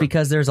 No, they It's are.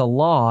 because there's a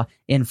law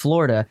in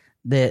Florida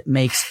that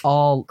makes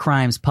all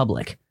crimes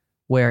public,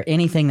 where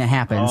anything that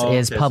happens Oh,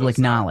 is okay, so public it's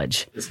not-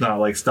 knowledge. It's not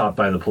like stopped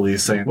by the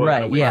police saying,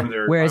 Right, we yeah. were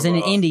there, Whereas in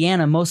blah, blah.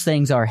 Indiana, most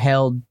things are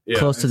held Yeah,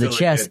 close to the Until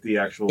they chest. get the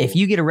actual, If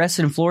you get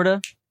arrested in Florida,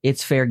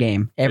 it's fair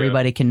game.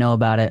 Everybody can know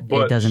about it.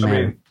 But It doesn't matter.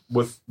 I mean,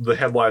 with the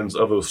headlines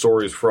of those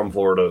stories from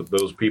Florida,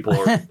 those people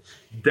are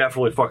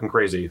definitely fucking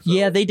crazy. So,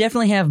 Yeah, they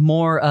definitely have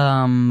more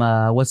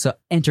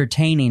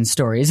entertaining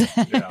stories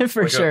yeah,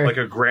 for like sure. like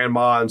a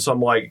grandma and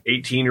some like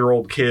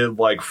 18-year-old kid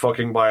like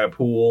fucking by a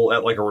pool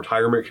at like a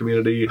retirement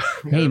community.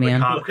 Hey, and man.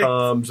 the cop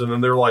comes and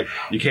then they're like,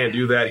 "You can't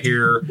do that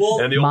here."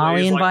 Well, and the old Molly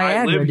lady's and like, "I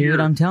Viagra, live dude.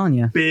 here, I'm telling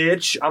you.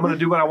 bitch. I'm gonna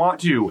do what I want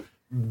to,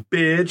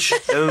 bitch."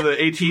 And then the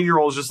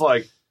 18-year-old is just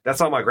like, "That's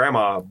not my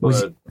grandma,"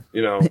 but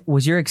you know.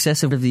 Was your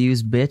excessive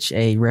use "bitch"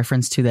 a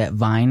reference to that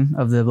Vine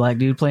of the black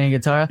dude playing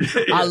guitar?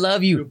 I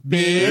love you,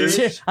 bitch.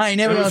 Bitch. I ain't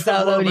never gonna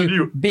stop loving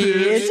you,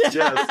 bitch.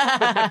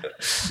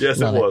 Yes, yes,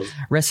 Love it it. was.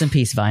 Rest in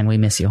peace, Vine. We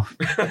miss you.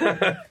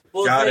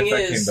 Well, God, the thing if that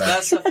is, came back.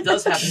 that stuff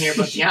does happen here,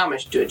 but the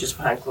Amish do it just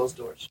behind closed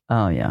doors.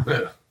 Oh yeah,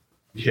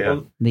 Yeah,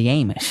 the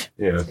Amish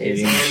yeah.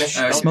 Is the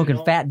Amish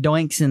smoking fat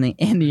doinks in the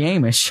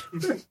Amish.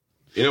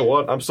 You know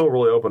what? I'm still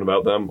really open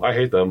about them. I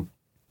hate them.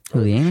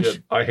 Who, the Amish?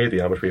 Shit, I hate the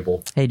Amish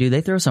people. Hey, dude,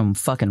 they throw some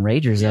fucking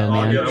ragers though,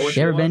 man. yeah, I went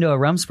you ever to been to a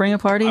Rumspringa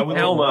party? I went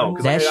Hell to no. one-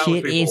 'cause I That hate Amish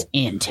shit people. is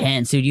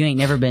intense, dude. You ain't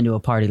never been to a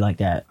party like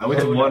that. I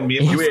went to one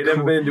meeting. You ain't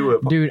never been to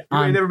a Dude, You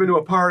ain't never been to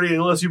a party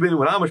unless you've been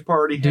to an Amish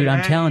party. Dude, I'm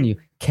Hey. telling you,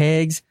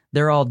 kegs,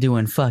 they're all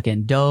doing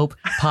fucking dope,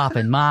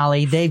 popping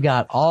Molly. They've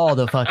got all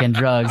the fucking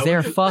drugs.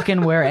 They're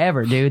fucking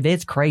wherever, dude.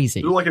 It's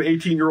crazy. They're like an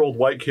 18-year-old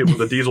white kid with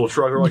a diesel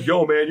truck. They're like,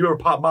 "Yo, man, you ever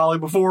pop Molly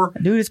before?"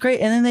 Dude, it's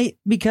great. And then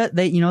because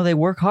they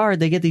work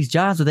hard, they get these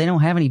jobs, but they don't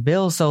have any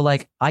bills. So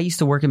like, I used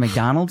to work at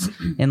McDonald's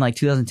in like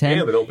 2010.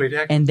 Yeah, they don't pay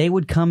taxes. And they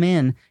would come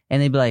in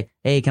and they'd be like,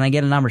 "Hey, can I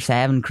get a number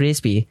 7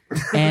 crispy?"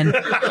 And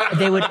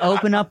they would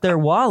open up their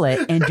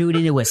wallet and dude,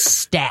 it was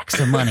stacks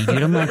of money,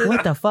 dude. I'm like,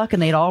 what the fuck?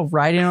 And they'd all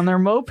ride in on their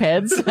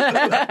mopeds.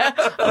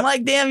 I'm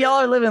like, damn, y'all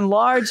are living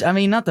large. I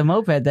mean, not the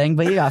moped thing,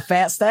 but you got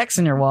fat stacks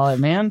in your wallet,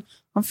 man.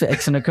 I'm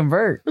fixing to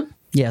convert.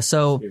 Yeah,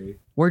 so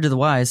word to the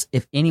wise,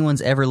 if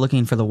anyone's ever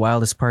looking for the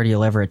wildest party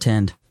you'll ever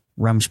attend,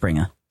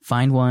 Rumspringa.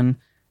 Find one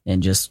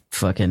and just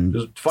fucking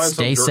Just find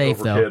stay some safe,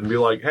 dirt though. kid and be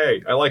like,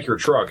 "Hey, I like your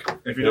truck."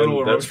 If you don't know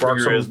what that's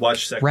Rumspringa is,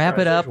 watch Sex Wrap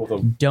it up. with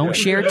them. Don't Yeah.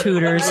 share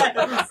tutors.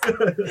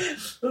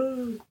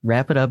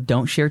 Wrap it up.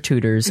 Don't share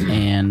tutors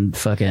and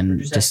fucking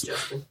Just ask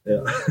just Justin.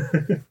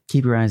 Yeah.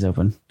 keep your eyes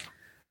open.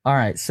 All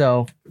right.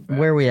 So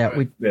where are we at?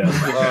 We Yeah.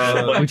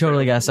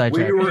 totally got We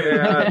sidetracked. were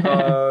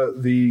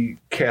at the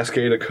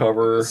Cascada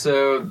cover.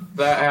 So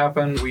that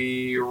happened.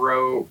 We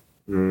wrote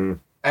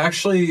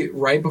actually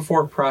right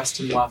before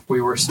Preston left.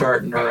 We were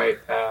starting to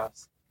write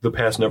past. The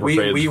past never We-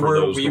 fades we for were-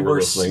 those we who were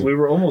listening. We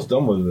were almost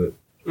done with it.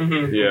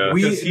 Mm-hmm.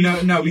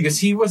 Yeah. Because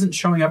he wasn't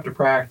showing up to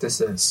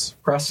practices.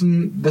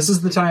 Preston, this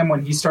is the time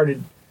when he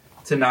started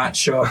to not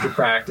show up to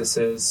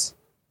practices,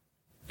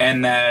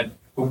 and that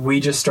we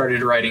just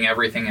started writing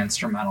everything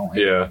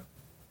instrumentally Yeah.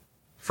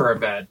 for a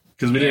bit.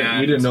 Because we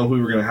And- didn't know who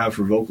we were going to have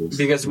for vocals.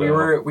 Because we No.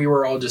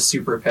 were all just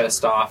super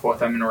pissed off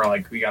with him, and we're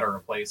like, we got to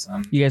replace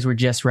him. You guys were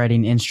just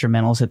writing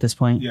instrumentals at this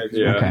point, Yeah, 'cause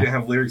Yeah. we didn't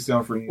have lyrics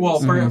down for. Well,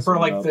 for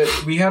like the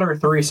we had our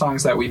 3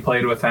 songs that we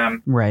played with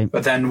him, right?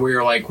 but then we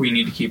were like, we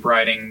need to keep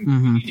writing,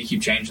 Mhm. we need to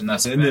keep changing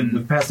this. and then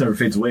the past never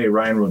fades away.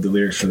 Ryan wrote the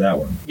lyrics for that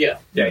one. Yeah.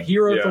 yeah, he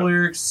wrote Yeah. the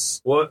lyrics.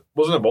 What?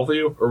 Wasn't it both of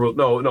you? Or was,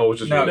 no, it was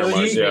just No, you. Never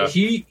mind. he Yeah.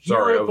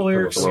 Sorry, I wrote the was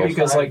lyrics thinking of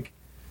because like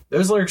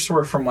those lyrics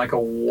were from like a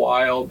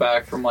while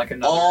back from like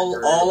another.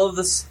 All of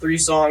the 3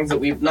 songs that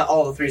we've not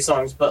all the 3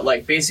 songs, but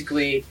like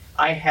basically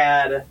I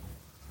had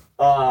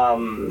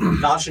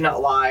Thou Shalt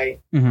Not Lie,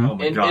 Mm-hmm. Oh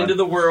my god! Into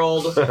the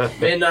World,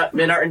 Men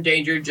Aren't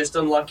Endangered, Just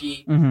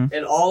Unlucky, Mm-hmm.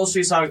 and all those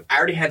 3 songs I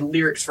already had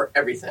lyrics for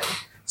everything.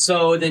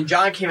 So then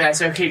John came in, I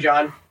said, "Okay,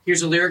 John,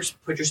 here's the lyrics,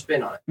 put your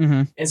spin on it."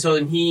 Mm-hmm. And so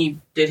then he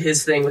did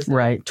his thing with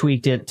Right.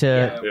 Tweaked it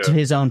to Yeah. to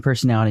his own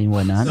personality and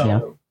whatnot. So, Yeah.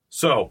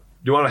 So,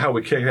 do you want to know how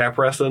we kicked that,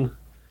 Preston?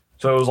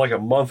 So it was like a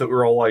month that we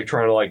were all like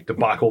trying to like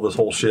debacle this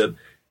whole shit.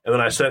 And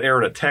then I sent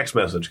Aaron a text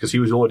message because he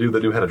was the only dude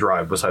that knew how to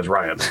drive besides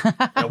Ryan.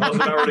 I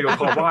wasn't ever to go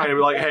call Ryan and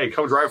be like, "Hey,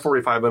 come drive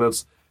 45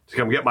 minutes to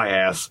come get my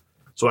ass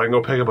so I can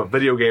go pick up a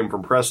video game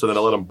from Preston that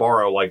I let him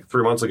borrow like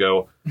 3 months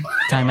ago,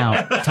 Time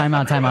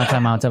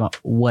out.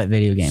 What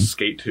video game?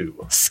 Skate 2.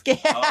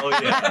 Oh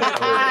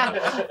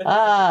yeah.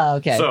 Ah,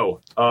 okay. So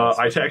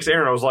I text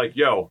Aaron. I was like,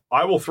 "Yo,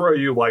 I will throw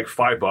you like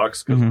 $5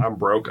 because Mhm. I'm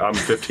broke. I'm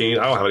 15.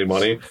 I don't have any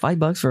money." It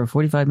 $5 for a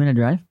 45-minute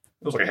drive?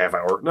 was like a half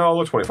hour. No, it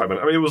was 25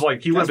 minutes. I mean, it was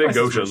like he lived in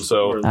Goshen,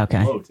 so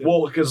Okay.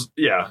 well, because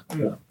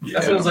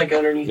that feels like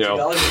underneath Yeah.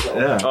 $2 ago.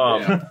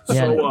 Yeah.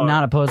 Yeah, so,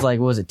 not opposed like,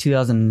 what was it,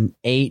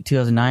 2008,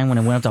 2009 when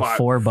it went up to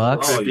 $4?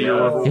 Oh,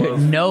 yeah.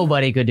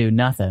 Nobody could do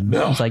nothing.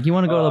 No. It's like, you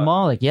want to go to the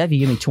mall? Like, yeah, if you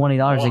give me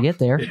 $20 to get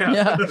there.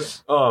 Yeah.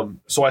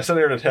 So I sent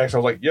Aaron a text. I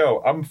was like,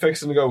 "Yo, I'm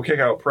fixing to go kick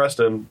out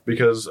Preston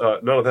because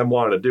none of them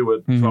wanted to do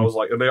it." So I Mhm. was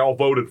like, and they all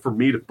voted for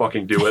me to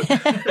fucking do it.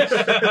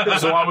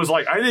 So I was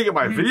like, I need to get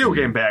my video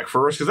game back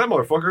first because that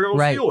motherfucker go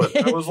Right. steal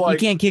it. I was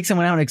like, you can't kick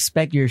someone out and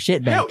expect your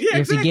shit back. hell yeah, you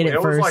have to get it I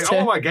was first. like, I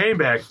want my game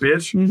back,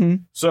 bitch. hmm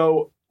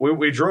So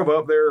we drove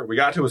up there. We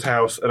got to his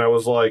house, and I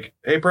was like,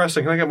 "Hey,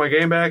 Preston, can I get my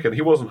game back?" And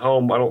he wasn't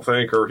home, I don't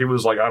think, or he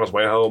was like on his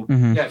way home.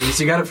 hmm Yeah, because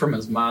he got it from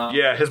his mom.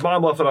 Yeah, his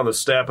mom left it on the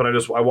step, and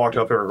I walked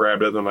up there and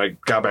grabbed it. And then I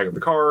got back in the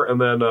car, and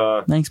then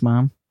Thanks,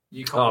 Mom.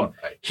 You call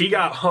he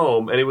got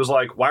home, and he was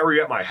like, "Why were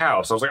you at my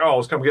house?" I was like, "Oh, I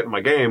was come getting my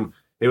game." And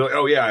he was like,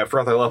 "Oh yeah, I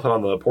forgot I left it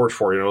on the porch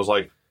for you." And I was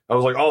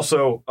like,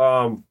 "Also,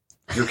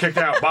 you're kicked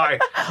out. Bye."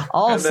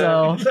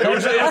 Also, And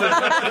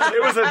then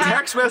it was a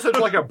text message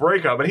like a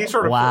breakup, and he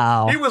started.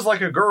 Wow. He was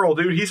like a girl,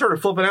 dude. He started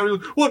flipping out. He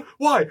was like,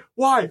 "What?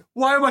 Why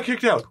am I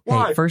kicked out?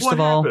 Why? hey, first what of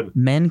all, happened?"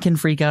 men can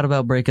freak out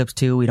about breakups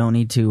too. We don't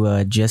need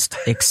to just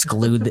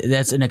exclude.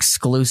 That's an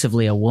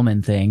exclusively a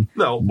woman thing.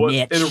 No, but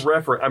Mitch. in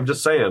reference, I'm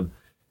just saying.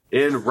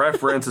 In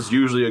reference, it's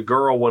usually a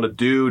girl. When a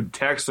dude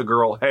texts a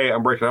girl, "Hey,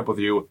 I'm breaking up with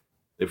you,"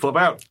 they flip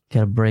out.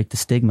 Gotta break the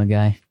stigma,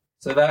 guy.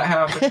 So that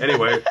happened.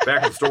 Anyway,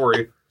 back to the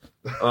story.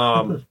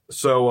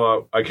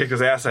 So I kicked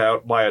his ass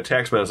out by a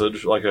text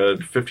message, like a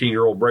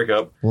 15-year-old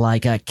breakup.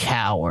 Like a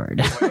coward.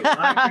 Just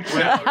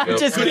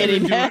Couldn't kidding.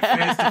 even do it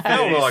face to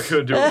Hell no, I face.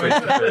 couldn't do it face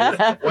to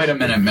face. Wait a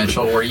minute,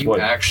 Mitchell. Were you What?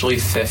 actually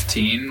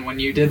 15 when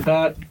you did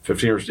that?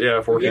 15 or, 14,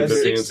 Yeah,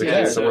 15, 16,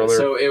 16, somewhere there.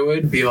 So it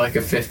would be like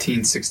a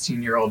 15,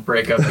 16-year-old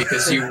breakup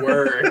because you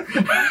were.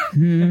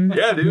 Hmm,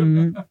 Yeah,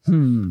 dude.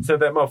 hmm. Sent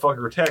that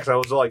motherfucker a text. I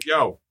was like,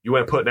 "Yo, you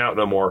ain't putting out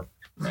no more.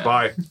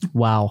 Bye."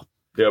 Wow.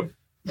 Yep.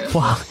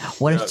 Wow.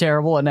 What a Yeah.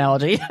 terrible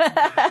analogy.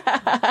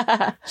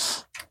 Bye,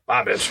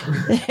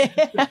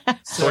 bitch.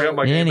 So I got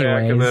my game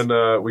back, and Anyways.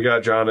 then we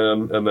got John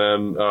in, and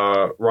then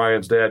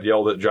Ryan's dad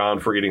yelled at John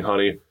for eating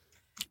honey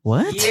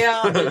What?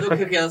 Yeah,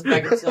 okay, let's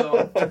back up.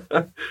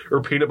 So,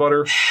 or peanut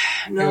butter.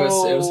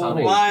 no, It was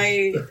honey.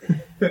 why?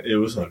 It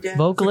was like,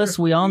 Vocalists,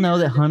 we all know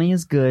that honey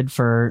is good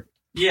for.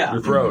 Yeah.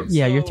 Your throat.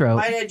 Yeah, your throat.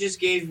 My dad just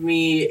gave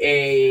me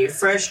a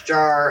fresh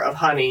jar of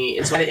honey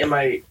and so I had it in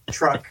my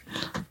truck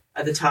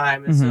at the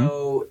time. And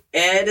so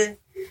Ed,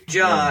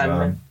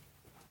 John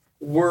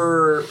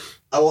were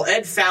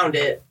Ed found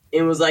it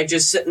and was like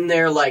just sitting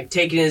there like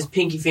taking his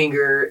pinky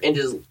finger and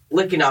just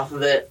licking off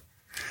of it.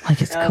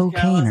 Like it's And I was kinda-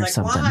 I cocaine or was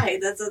something. Why?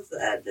 That's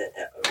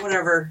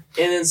whatever.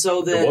 And then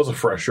so It then was a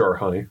fresh jar of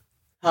honey.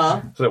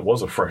 huh? So it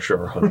was a fresh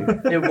jar of honey.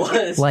 It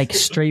was Like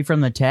straight from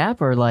the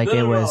tap or like No, it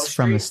no, no, was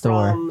from the straight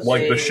store? from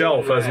Like the a-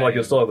 shelf, as in like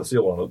it still had the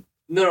seal on it.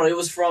 No, it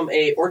was from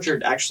a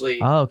orchard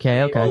actually. Oh, okay,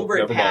 A okay. blueberry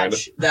Never mind.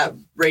 patch that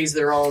raised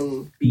their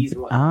own bees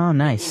and whatnot. Oh,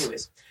 nice.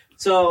 Anyways,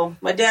 so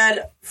my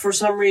dad, for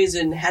some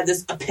reason, had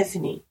this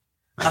epiphany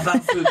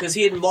about food because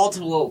he had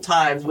multiple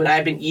times when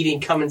I've been eating,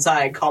 come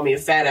inside and call me a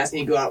fat ass, and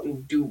he'd go out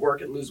and do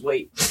work and lose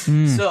weight.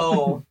 Mm,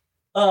 So,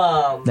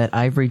 that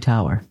ivory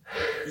tower.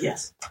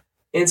 yes.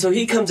 And so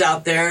he comes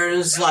out there and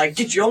is like,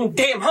 "Get your own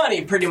damn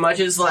honey." Pretty much,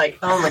 it's like,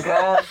 oh my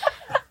god.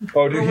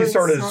 Oh, dude, he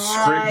started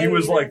Inside. screaming. He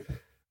was like,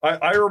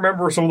 I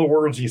remember some of the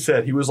words he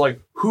said. He was like,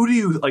 "Who do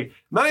you like?"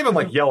 Not even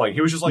like yelling.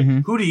 He was just like,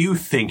 Mhm. "Who do you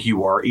think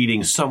you are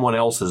eating someone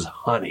else's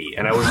honey?"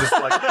 And I was just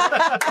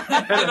like,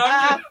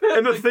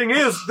 and the thing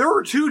is, there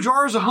were 2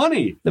 jars of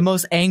honey, The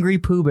most angry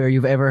Pooh Bear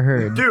you've ever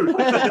heard. dude.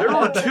 There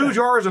were 2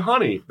 jars of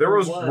honey. There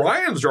was What?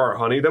 Ryan's jar of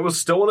honey that was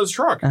still in his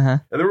truck, Uh-huh.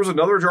 and there was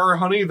another jar of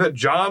honey that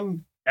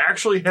John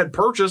actually had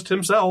purchased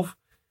himself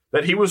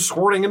that he was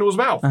squirting into his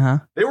mouth. Uh-huh.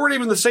 They weren't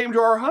even the same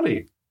jar of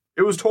honey.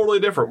 It was totally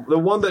different. The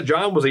one that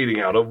John was eating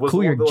out of was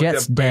Cool the your one that, like,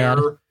 jets, that bear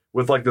Dad.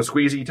 with like the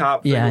squeezy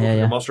top thing Yeah, with yeah, like,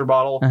 yeah. the mustard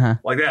bottle, Uh-huh.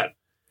 like that.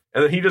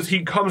 And then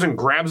he comes and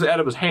grabs it out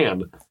of his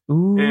hand,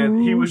 Ooh.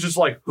 and he was just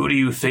like, "Who do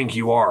you think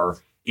you are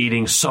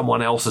eating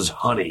someone else's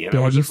honey?" And I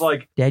Dad, was you just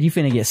like, Dad, you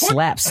finna get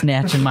slapped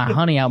snatching my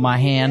honey out my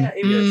hand.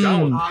 Yeah, it was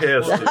John Mm. was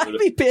pissed, I'd dude.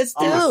 be pissed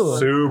He was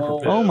too. super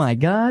pissed. Oh my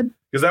god.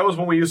 Because that was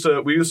when we used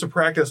to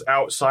practice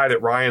outside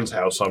at Ryan's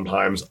house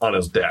sometimes on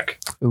his deck.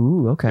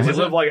 Ooh, okay. 'Cause he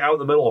lived like out in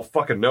the middle of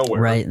fucking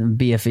nowhere. Right,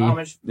 BFE.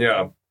 Amish.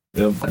 Yeah.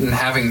 And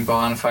having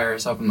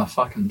bonfires up in the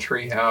fucking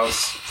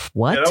treehouse.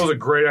 What? Yeah, that was a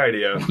great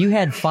idea. You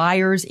had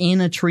fires in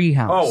a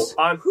treehouse.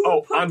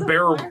 On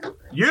Bear.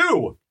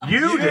 You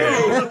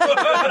did.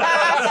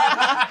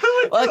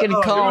 Fucking It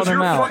was calling your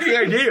him out. fucking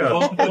idea.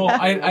 Well,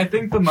 I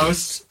think the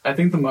most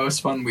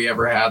fun we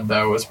ever had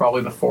though was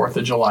probably the 4th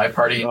of July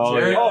party. Oh,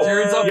 Jared, yeah.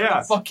 Jared's up Yeah. in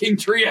the fucking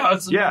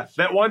treehouse. Yeah,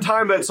 that one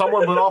time that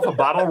someone lit off a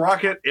bottle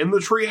rocket in the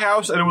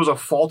treehouse, and it was a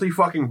faulty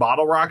fucking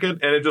bottle rocket,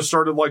 and it just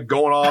started like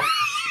going off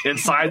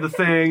inside the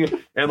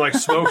thing, and like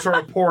smoke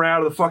started pouring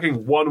out of the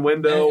fucking one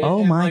window.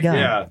 Oh my Like, god.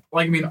 Yeah,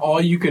 Like, I mean,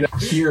 all you could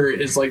hear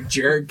is like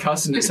Jared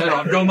cussing his head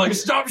off, going like,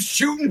 "Stop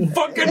shooting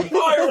fucking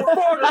fire!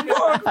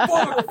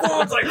 Fuck!"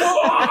 It's like,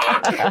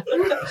 "Fuck!"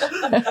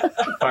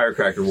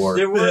 Firecracker war.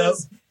 There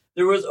was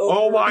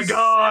Oh over my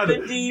God.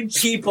 70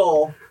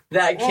 people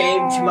that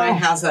came to my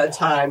house at a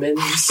time, and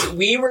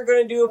we were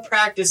going to do a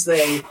practice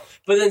thing,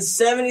 but then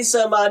 70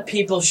 some odd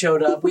people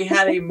showed up. We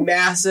had a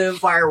massive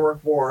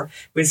firework war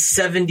with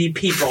 70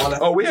 people on a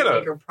Oh, we had a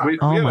acre we, property.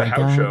 we had Oh a my house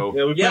God. show.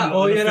 Yeah, we Yeah. put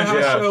Oh, an yeah, the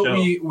official house show.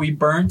 show. We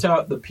burnt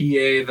out the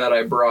PA that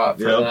I brought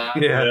for Yep.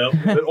 that. Yeah,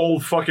 Yep. that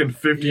old fucking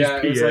 50s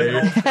Yeah, it was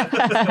PA.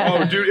 like-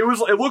 Oh, dude,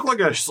 it looked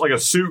like a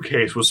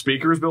suitcase with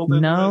speakers built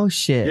in. No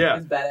shit. Yeah, It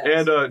was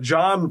badass. and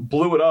John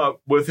blew it up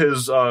with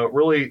his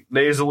really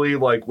nasally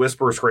like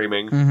whisper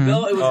screaming. Mhm.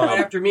 No, it was right Um,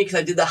 after me because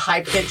I did the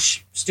high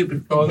pitch,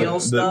 stupid Oh, inhale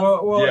stuff.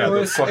 Well, yeah, it the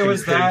was, fucking it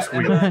was pig that.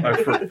 squeal.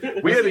 and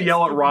then- We had to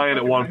yell at Ryan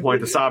at one point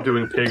to stop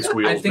doing pig I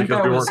squeals think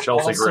because that we was weren't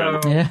Chelsea also,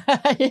 Grin.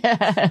 Yeah.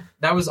 yeah.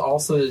 that was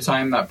also the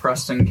time that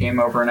Preston came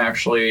over and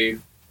actually.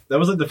 That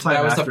was like the time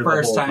That was the after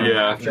first whole time thing.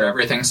 Yeah. after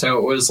everything. So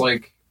it was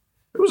like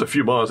It was a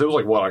few months. It was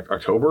like what,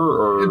 October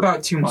or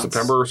about 2 months.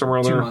 September or somewhere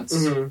around 2 there. months.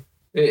 Mhm.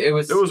 It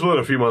was. It was within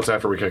a few months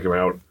after we kicked him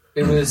out.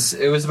 It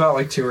was about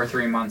like 2 or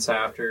 3 months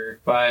after,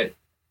 but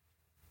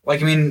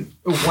like I mean,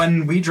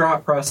 when we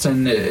dropped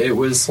Preston, it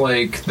was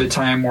like the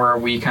time where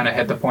we kind of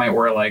hit the point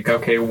where like,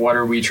 okay, what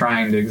are we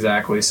trying to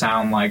exactly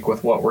sound like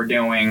with what we're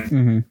doing?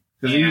 hmm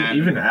Because And-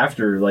 even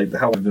after like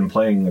how we've been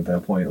playing at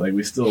that point, like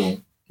we're still a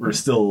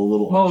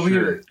little Well,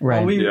 unsure.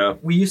 Right.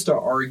 we used to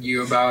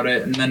argue about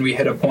it, and then we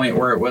hit a point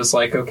where it was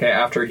like, okay,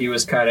 after he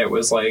was cut, it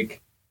was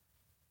like,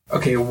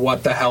 okay,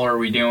 what the hell are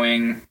we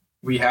doing?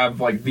 We have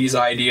like these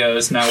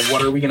ideas now.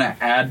 What are we gonna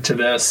add to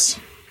this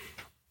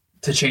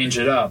to change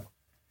it up?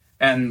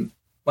 And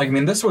like, I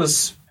mean, this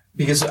was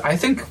because I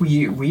think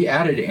we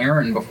added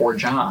Aaron before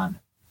John.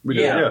 We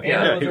did, Yeah,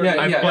 yeah.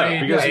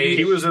 Because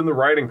he was in the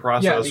writing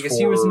process. Yeah, because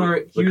for he was in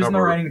the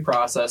cover. writing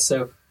process.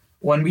 So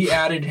when we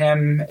added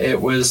him, it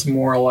was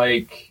more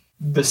like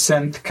the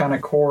synth kind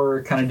of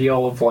core kind of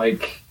deal of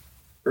like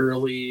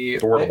early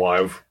The Word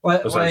Alive,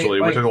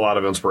 essentially. We took a lot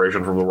of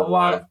inspiration from the Word a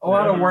lot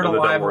Alive. of Word And the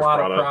Alive, a Devil lot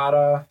Wears of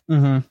Prada,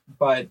 hmm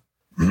but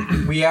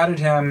we added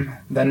him.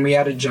 Then we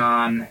added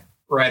John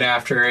right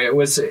after. It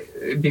was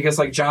because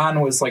like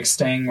John was like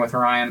staying with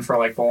Ryan for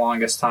like the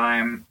longest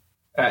time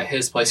at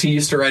his place. He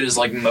used to ride his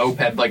like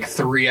moped like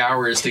 3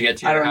 hours to get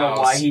to I your don't house.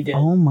 know why he did.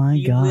 Oh my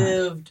He god.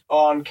 lived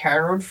on County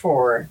Road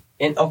 4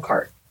 in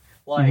Elkhart.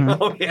 Like, Mhm.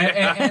 Oh, yeah.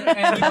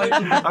 And, like, I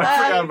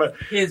forgot about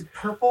his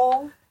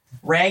purple,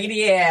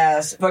 raggedy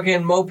ass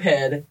fucking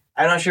moped.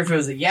 I'm not sure if it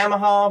was a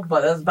Yamaha,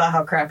 but that's about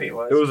how crappy it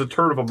was. it was a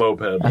turd of a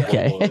moped.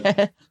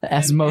 Okay.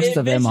 As most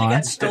of them eventually are.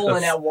 got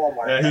stolen at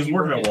Walmart. Yeah, he was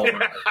working at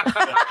Walmart.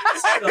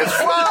 His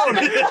phone.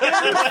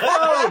 His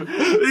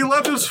phone. He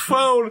left his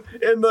phone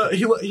in the.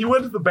 He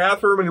went to the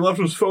bathroom and he left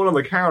his phone on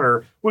the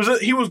counter.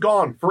 He was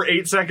gone for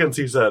 8 seconds.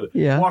 He said.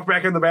 Yeah. Walked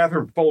back in the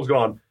bathroom. Phone was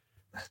gone.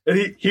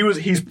 And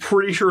he's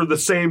pretty sure the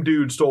same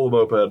dude stole the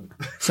moped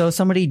So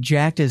somebody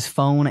jacked his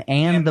phone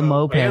and the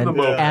moped and the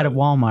moped. at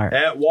Walmart.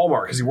 at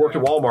Walmart because he worked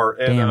at Walmart.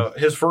 And Damn.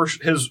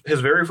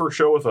 his very first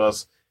show with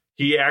us,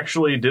 he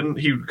actually didn't.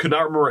 He could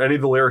not remember any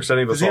of the lyrics to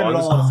any of the 'Cause he had it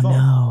songs. all on Oh his phone.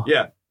 no.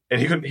 Yeah,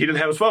 and he didn't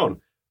have his phone.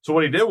 So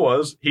what he did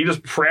was he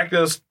just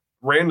practiced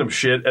random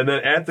shit, and then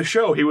at the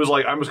show he was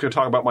like, "I'm just going to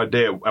talk about my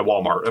day at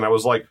Walmart." And I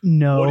was like,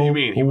 No "What do you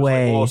mean?" He was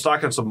way. like, "Well, I was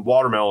stocking some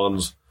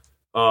watermelons."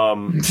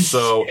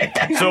 So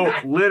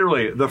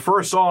literally the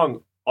first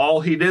song,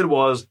 all he did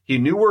was he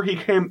knew where he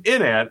came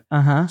in at,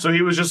 Uh-huh. so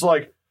he was just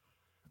like,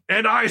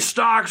 "And I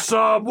stocked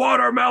some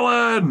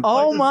watermelon."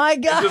 Oh Like, my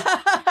god.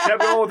 kept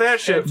going with that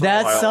shit. For a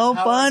That's while. so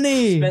How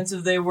funny.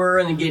 expensive they were,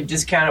 and they get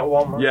discount at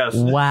Walmart. Yes.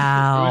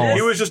 Wow.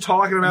 He was just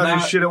talking about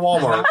his shit at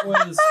Walmart. That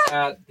was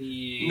at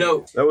the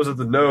No, That was at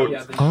the note.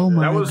 Yeah, the Oh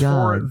my That was for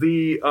god.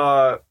 the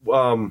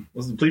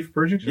Was it the plea for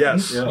purging? show?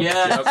 Yes. Yeah.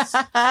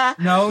 yeah,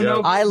 no,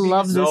 Yeah. I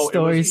love this No,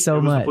 story it was, so it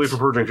was much. the Plea for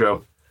Purging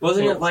show.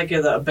 wasn't it like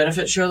a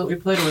benefit show that we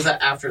played, or was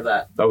that after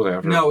that? That was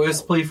after. No, it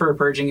was Plea for a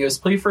Purging. It was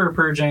Plea for a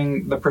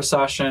Purging, the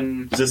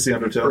Procession, Is this the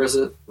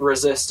Undertale?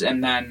 Resist,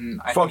 and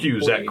then Fuck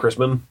you, Zach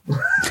Chrisman.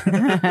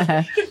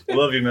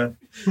 Love you, man.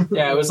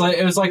 Yeah, it was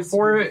like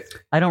four.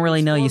 I don't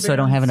really know you, so I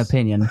don't have an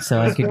opinion. So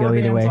I could go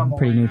either way. I'm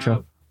pretty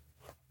neutral.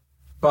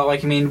 But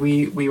like, I mean,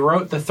 we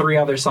wrote the 3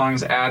 other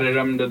songs, added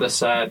them to the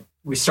set.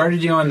 We started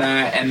doing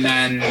that, and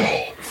then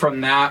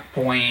from that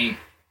point,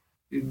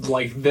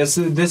 like this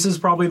is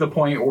probably the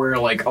point where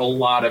like a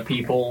lot of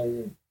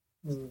people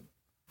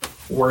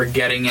were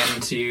getting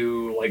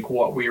into like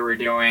what we were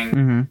doing.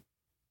 hmm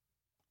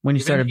When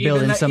you started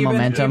building some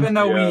momentum.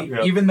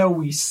 Even though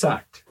we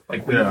sucked,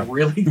 like we Yeah.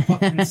 really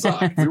fucking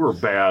sucked. We were I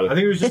bad. think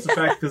it was just the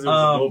fact because it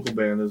was a local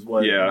band is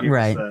what. Yeah.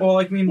 Right. Well,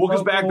 like I mean, Well,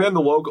 because back then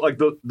the local, like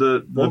the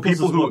Locals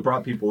people is who what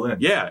brought people in.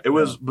 yeah, it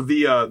was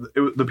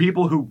the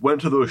people who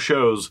went to those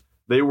shows.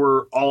 They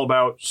were all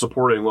about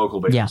supporting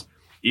local bands, Yeah.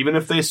 even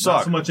if they Not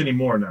suck. so much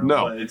anymore now.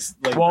 No. but it's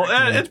like Well,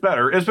 back then. it's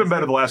better. It's been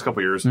better the last couple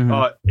of years.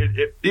 Mhm.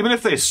 Even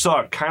if they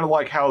suck, kind of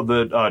like how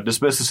the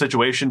Dismiss the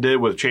Situation did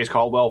with Chase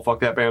Caldwell. Fuck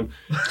that band.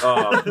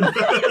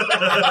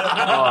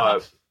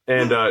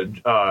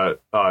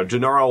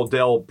 Gennaro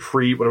Del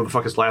Pre, whatever the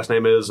fuck his last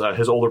name is,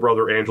 his older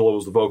brother Angelo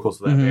was the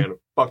vocalist of that Mhm. band.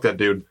 Fuck that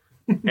dude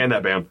and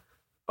that band.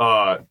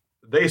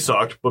 They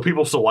sucked, but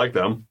people still liked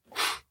them.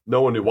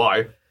 No one knew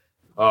why.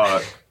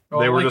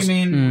 They were just,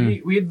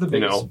 we had the you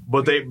biggest. know,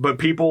 but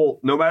people,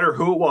 no matter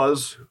who it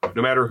was,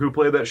 no matter who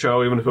played that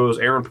show, even if it was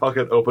Aaron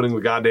Puckett opening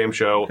the goddamn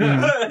show,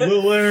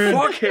 Little Aaron.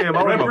 fuck him.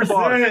 I don't give a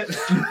fuck.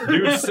 Represent.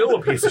 Dude's still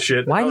a piece of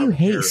shit. Why do you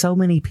hate so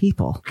many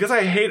people? Because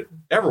I hate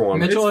everyone.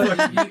 Mitchell, you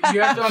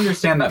have to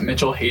understand that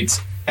Mitchell hates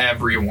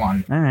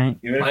everyone. All right.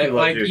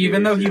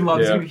 Even though he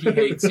loves Yeah. you, he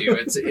hates you.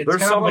 It's There's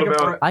kind of something like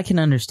about- I can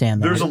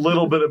understand that. There's a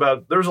little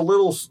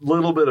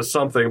bit of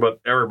something about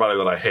everybody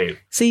that I hate.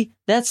 See,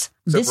 that's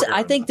this. for I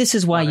Aaron. think this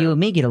is why you and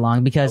me get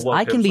along because I love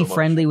I can him be so much.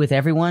 friendly with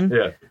everyone,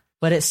 Yeah.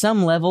 but at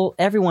some level,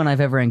 everyone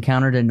I've ever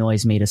encountered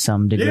annoys me to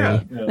some degree.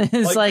 Yeah.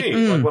 It's like,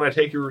 me, like when I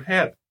take your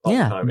hat all the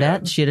yeah, time.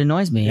 that shit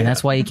annoys me, and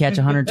that's why you catch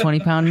a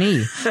 120-pound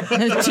knee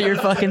to your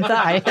fucking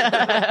thigh.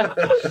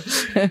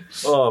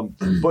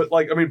 But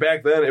like, I mean,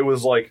 back then it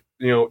was like,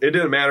 you know, it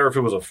didn't matter if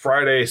it was a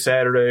Friday,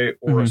 Saturday,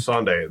 or a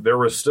Sunday. There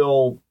was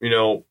still, you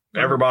know,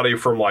 everybody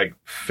from like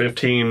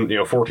 15, you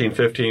know, 14,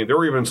 15. There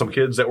were even some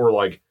kids that were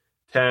like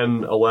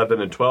 10,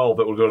 11, and 12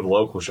 that would go to the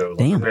local shows.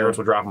 Like Damn. their parents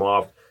would drop them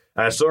off.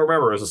 And I still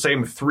remember it was the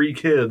same 3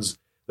 kids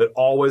that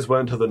always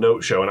went to the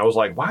note show. And I was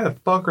like, why the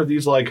fuck are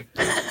these like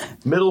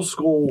middle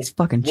school These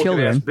fucking looking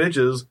children. ass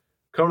bitches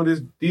coming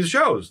to these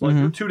shows? Like,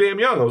 they're too damn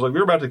young. I was like, we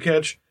were about to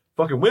catch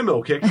fucking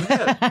windmill kick in the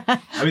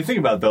head. I mean, think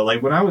about it though.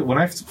 Like when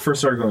I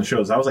first started going to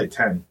shows, I was like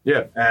 10,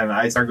 Yeah. and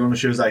I started going to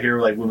shows out here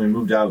like when we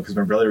moved out because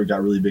my brother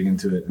got really big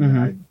into it, and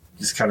I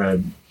just kind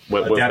of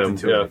Went with adapted him.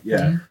 to Yeah. it.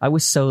 Yeah. I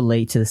was so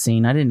late to the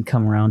scene. I didn't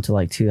come around till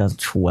like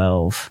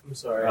 2012. I'm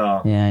sorry.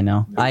 Yeah, I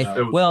know. It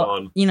was well,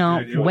 fun. you know,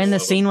 Dude, it was when the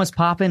fun. scene was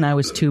popping, I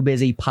was too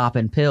busy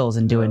popping pills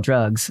and doing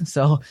drugs.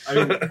 So I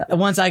mean,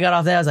 once I got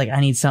off that, I was like, I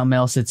need something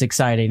else that's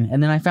exciting.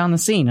 And then I found the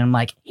scene, and I'm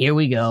like, here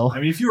we go. I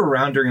mean, if you were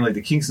around during like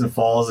the Kingston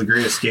Falls, the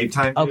Great Escape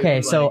time. Okay,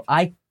 dude, so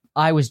like,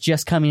 I was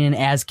just coming in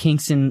as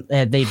Kingston.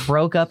 They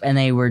broke up, and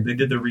they they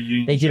did the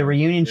reunion. did a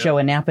reunion show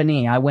in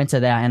Napanee. I went to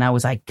that, and I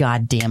was like,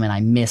 God damn it, I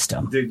missed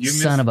them. Dude, you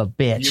Son missed- of a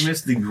bitch. You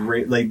missed the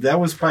great. Like that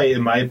was probably,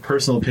 in my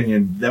personal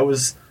opinion, that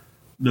was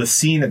the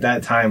scene at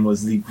that time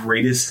was the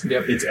greatest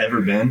it's ever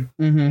been,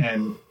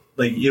 and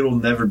like it will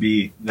never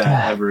be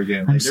that ever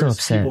again. Like, I'm so there's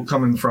upset. people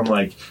coming from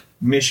like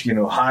Michigan,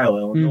 Ohio,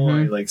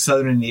 Illinois, like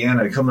Southern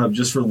Indiana, coming up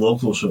just for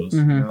local shows,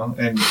 you know,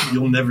 and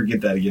you'll never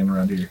get that again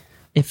around here.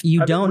 If you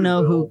I think don't we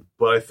know will, who,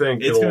 but I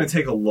think It's going to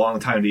take a long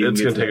time to even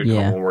It's get going to to take a that.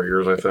 Yeah. couple more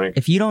years, I think.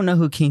 if you don't know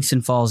who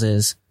Kingston Falls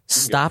is,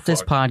 stop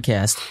this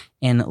podcast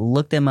and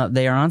look them up.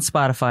 They are on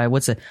Spotify.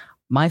 What's it?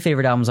 My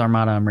favorite album is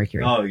Armada on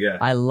Mercury. Oh yeah,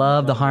 I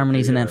love the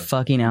harmonies in that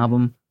fucking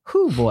album.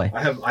 Whew, boy.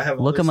 I have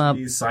Look all 'em their up.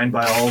 CDs signed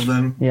by all of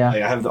them. Yeah.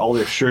 Like, I have all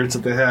their shirts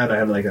that they had. I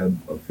had like a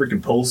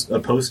freaking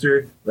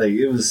poster. Like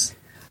it was.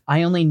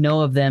 I only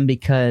know of them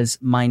because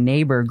my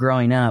neighbor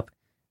growing up,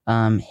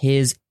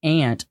 his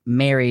aunt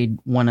married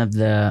one of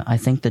I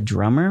think the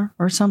drummer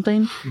or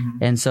something,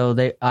 and so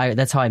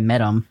that's how I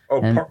met him.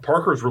 Oh, And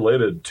Parker's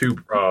related to,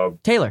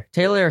 Taylor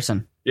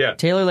Larison. yeah,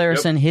 Taylor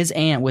Larison, his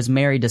aunt was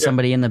married to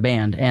somebody in the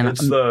band, and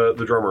it's the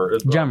drummer.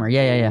 It's, drummer,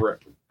 yeah.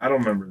 I don't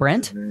remember.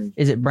 Brent? his name.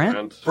 Is it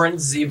Brent? Brent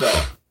Zebo.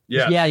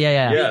 Yeah. Yeah.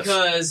 Yes.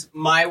 Because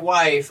my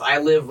wife, I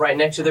live right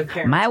next to their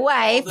parents. My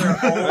wife.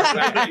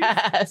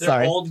 Their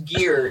Sorry. old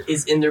gear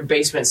is in their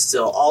basement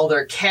still. All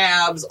their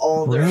cabs,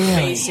 all their Really?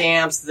 bass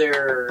amps,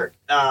 their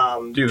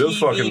Dude, those PV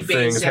fucking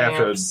things bass have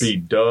to amps. be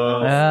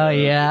done. Oh No,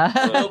 yeah.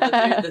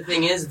 but the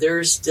thing is,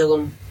 they're still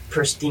in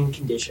pristine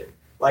condition.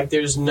 Like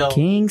there's no.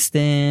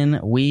 Kingston,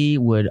 we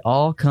would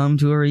all come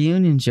to a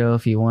reunion show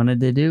if you wanted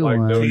to do Like,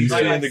 one. no He's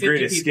shit. in Like the 50 Great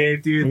people.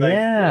 Escape, dude. Like,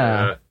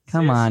 Yeah.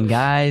 Come on,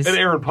 guys. And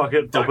Aaron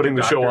Puckett opening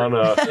the show on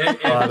If an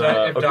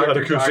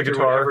Dr. acoustic Doctor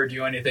guitar. would ever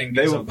do anything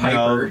They because won't. of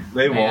Piper, No,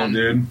 they man. won't,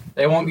 dude.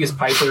 They won't because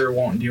Piper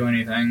won't do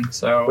anything.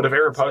 So, But if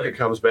Aaron Puckett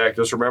comes back,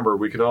 just remember,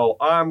 we can all,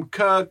 I'm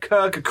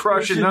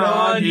crushing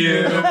on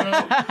you.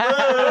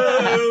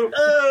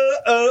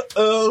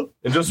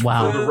 And just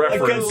Wow. for the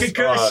reference,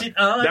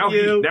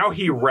 now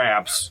he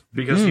raps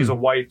because he's a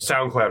white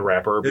SoundCloud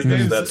rapper His because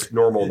name's- that's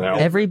normal now.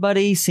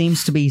 Everybody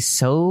seems to be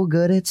so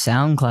good at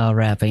SoundCloud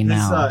rapping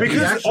now. Because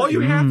He actually- all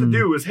you have to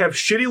do is have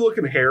shitty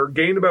looking hair,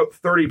 gain about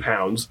 30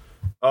 pounds,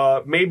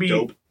 maybe,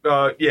 Dope.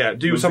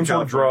 do Move some to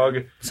sort of California.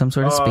 drug, Some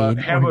sort of speed.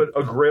 have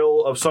a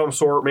grill of some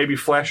sort, maybe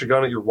flash a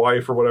gun at your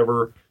wife or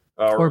whatever,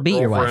 Or beat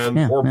your wife. girlfriend,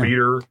 Yeah, or yeah. beat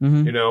her,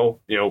 Mhm.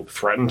 you know,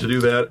 threaten to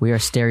do that. We are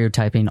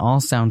stereotyping all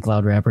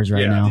SoundCloud rappers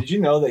right Yeah. now. Did you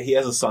know that he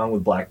has a song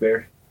with Black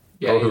Bear?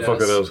 yeah, Oh, he who the fuck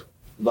does. it is?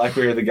 Black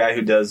Bear, the guy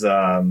who does.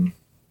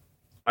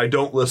 I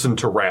don't listen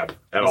to rap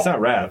at It's all.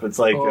 not rap. It's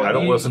like I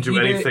don't listen to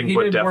anything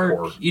but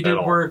deathcore He at did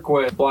all. work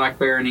with Black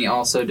Bear, and he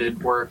also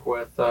did work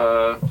with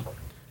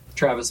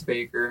Travis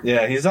Baker.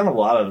 Yeah, he's done a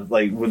lot of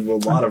with a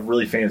lot of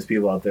really famous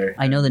people out there.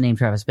 I know the name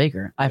Travis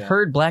Baker. I've Yeah.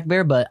 heard Black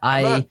Bear, but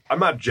I'm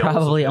not jealous.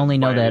 probably of him only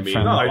know by that any means.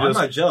 from- No, I I'm just,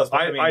 not jealous.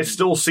 But I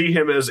still see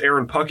him as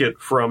Aaron Puckett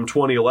from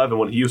 2011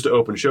 when he used to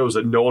open shows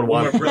that no one my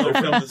wanted. brother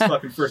filmed his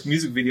fucking first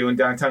music video in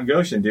downtown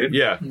Goshen, dude.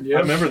 Yeah, I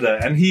remember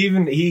that, and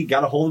he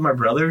got a hold of my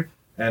brother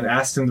and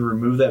asked him to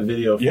remove that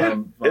video.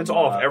 From it's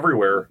off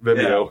everywhere.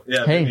 Video.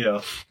 Yeah, Hey.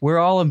 Vimeo. we're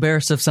all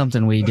embarrassed of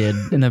something we did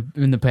in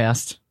the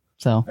past.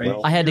 So Well,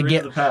 I had to you're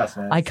get. in the past,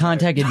 man. I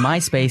contacted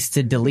MySpace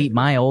to delete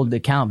my old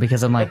account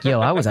because I'm like, yo,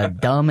 I was a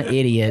dumb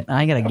idiot.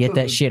 I gotta get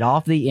that shit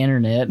off the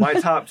internet. My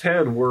top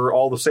 10 were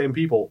all the same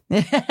people.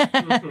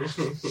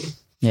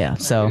 Yeah.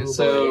 So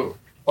So,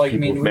 like, I People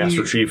mean, with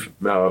Master we, Chief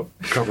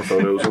cover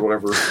photos or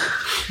whatever.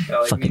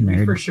 like, Fucking we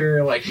nerd. for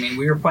sure, like, I mean,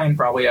 we were playing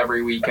probably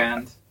every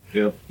weekend.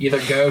 Yep. Either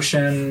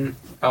Goshen,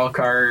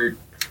 Elkhart,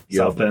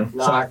 South Bend. South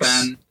Knox.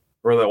 Bend.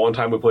 Remember that one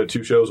time we played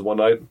 2 shows in one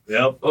night?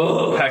 Yep.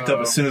 Oh. Packed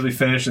up as soon as we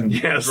finished and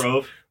Yes.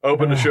 drove.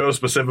 Opened a show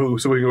specifically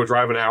so we can go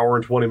drive an hour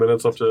and 20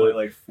 minutes up Play to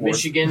like four.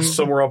 Michigan.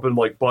 somewhere up in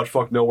like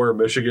buttfuck nowhere,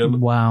 Michigan.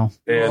 wow.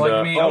 And Well,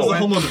 like me, That was the Oh,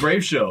 home of the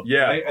Brave show.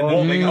 yeah, right? And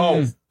well,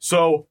 then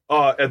so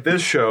at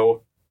this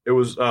show, it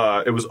was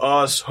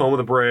us, Home of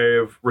the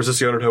Brave,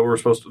 Resist the Undertow. We were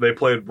supposed to. They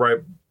played right,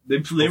 they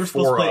were supposed to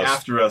before play us.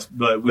 after us,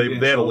 but we They- didn't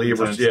they had to show up leave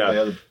in us, time, so yeah. they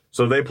had to-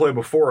 so they played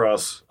before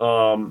us.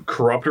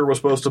 Corruptor was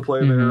supposed to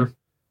play there,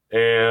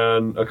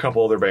 and a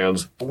couple other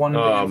bands. One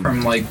band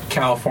from, like,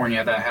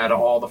 California that had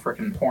all the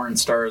freaking porn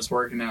stars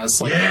working as,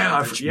 like, I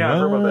heard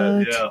about that.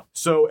 What? Yeah.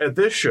 So at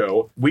this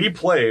show, we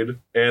played,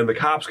 and the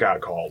cops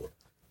got called.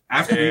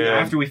 After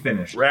And- we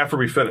finished. After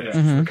we finished,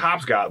 Mhm. the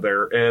cops got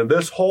there, and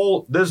this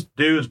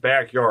dude's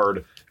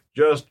backyard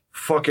just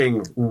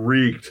fucking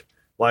reeked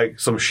like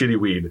some shitty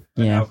weed.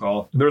 Yeah.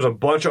 Alcohol. There's a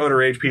bunch of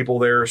underage people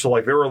there, so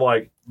like they were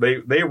like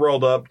they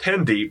rolled up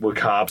 10 deep with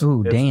cops.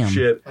 Ooh, and damn.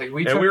 shit. Like,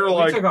 we And took, we were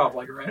like, took off,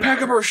 like, right Pack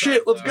after up our that.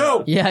 shit, let's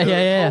go. Yeah, And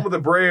yeah, yeah. Home of the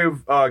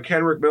Brave,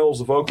 Kendrick Mills,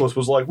 the vocalist,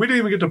 was like, we didn't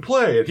even get to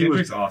play, and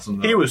Kendrick's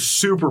awesome, though. he was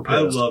super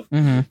I pissed. love Mhm.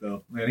 Kendrick,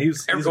 though. Man,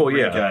 he's a Oh, great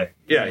yeah. guy.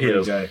 Yeah, He's a he great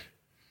is. guy.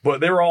 But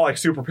they were all like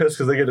super pissed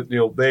because they get they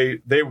drove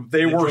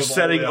were all the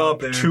setting way out up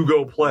there. to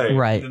go play.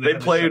 Right. And They had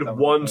to played shut down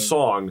the one thing.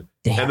 song,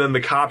 Damn. and then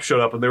the cops showed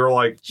up, and they were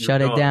like,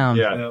 Shut "You're it done." down.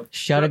 Yeah. Yeah.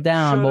 Shut it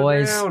down, Shut it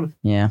boys. down.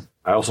 Yeah.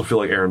 I also feel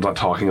like Aaron's not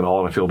talking at all,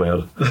 and I feel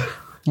bad.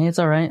 Hey, it's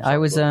all right. I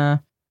was I've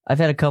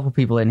had a couple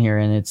people in here,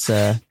 and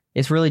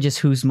it's really just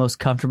who's most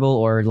comfortable,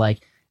 or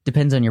like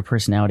depends on your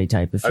personality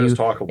type. If I just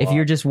talk a lot. if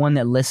you're just one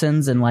that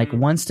listens and like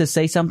wants to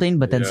say something,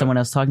 but then Yeah. someone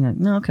else talking, like,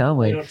 no, okay, I'll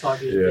We wait. don't talk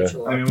to Yeah. you, bitch, a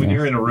lot. I mean, when Yeah.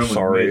 you're in a room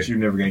Sorry. with Mitch, you're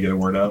never going to get a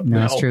word out. No,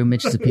 that's No. true.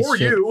 Mitch is a piece or of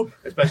shit. you,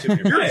 Especially if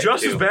you're you're mad,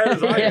 just too. as bad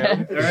as I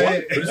am. All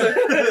right.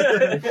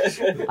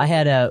 I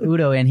had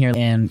Udo in here,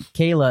 and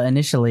Kayla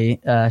initially,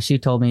 she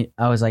told me,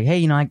 I was like,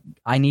 hey,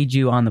 I need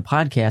you on the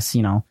podcast,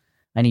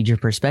 I need your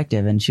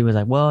perspective. And she was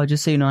like, well,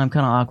 just so you know, I'm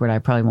kind of awkward. I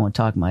probably won't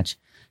talk much.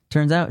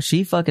 Turns out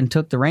she fucking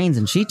took the reins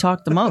and she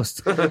talked the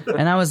most.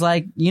 And I was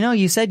like,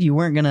 you said you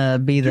weren't going to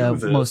be the Do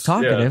this, most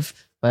talkative,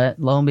 but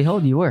lo and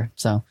behold, you were.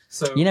 So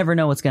So, you never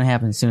know what's going to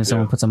happen as soon as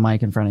someone Yeah. puts a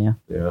mic in front of you.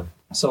 Yeah.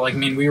 So, like, I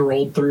mean, we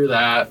rolled through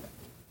that,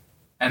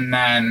 and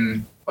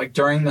then, like,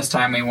 during this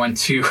time, we went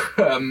to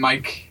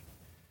Mike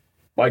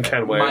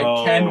Kenway.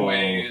 Oh,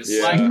 Kenway's.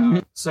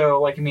 yeah.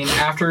 So, like, I mean,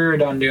 after we were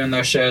done doing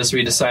those shows,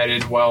 we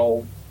decided,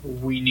 well,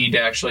 we need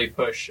to actually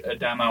push a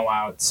demo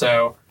out.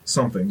 So,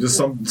 Something. Just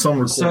some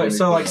recording.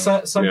 so like,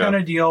 some Yeah. kind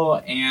of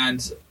deal,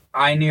 and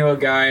I knew a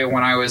guy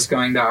when I was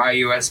going to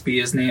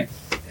IUSB.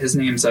 His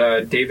name's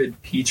David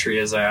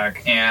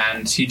Petriazak,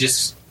 and he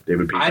just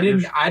David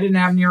Peters. I didn't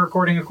have any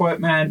recording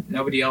equipment.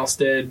 Nobody else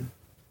did.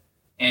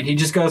 And he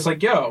just goes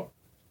like, yo,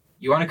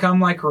 you want to come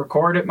like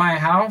record at my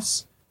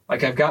house?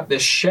 Like, I've got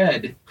this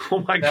shed. Oh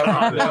my That-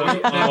 god.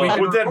 that we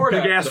can With that record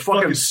big at. ass The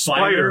fucking fucking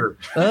spider.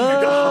 It was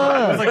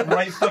Oh, like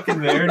right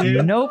fucking there,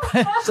 dude. nope.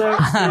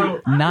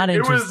 So Not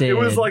interested. It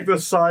was like the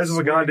size of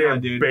a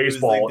goddamn Dude, it was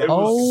baseball. like- It was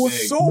Oh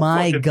so my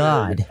fucking big.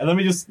 God. and let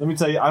me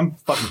tell you, I'm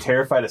fucking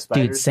terrified of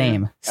spiders. Dude, same.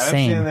 And I'm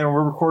standing Same. there and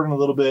we're recording a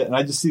little bit, and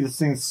I just see this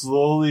thing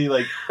slowly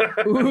like.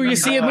 Ooh, you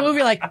see a movie,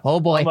 you're like, oh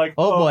boy, I'm like,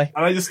 oh boy.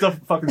 and I just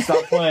fucking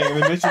stop playing,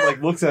 and then Mitchell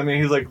like looks at me,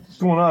 and he's like, "What's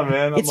going on,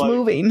 man?" It's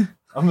moving.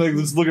 I'm like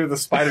just looking at the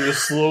spider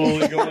just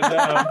slowly going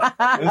down.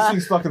 And this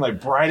thing's fucking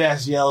like bright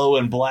ass yellow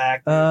and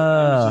black.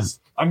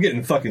 I'm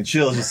getting fucking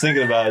chills just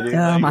thinking about it, dude. Oh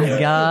Like, my yeah.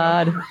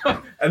 God.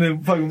 And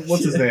then fucking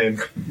what's his name?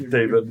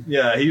 David.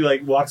 Yeah, he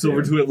like walks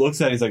over to it,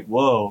 looks at it, he's like,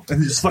 "Whoa,"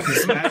 and he just fucking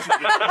smashes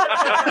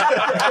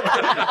it.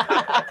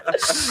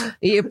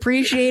 He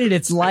appreciated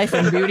its life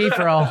and beauty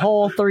for a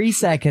whole 3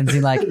 seconds.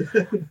 He's like,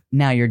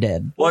 now you're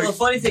dead. Well, Like- the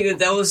funny thing is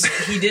that was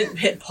he didn't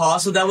hit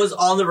pause, so that was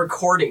on the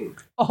recording.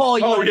 Oh,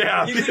 you, Oh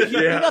yeah. You you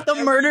yeah. got the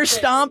murder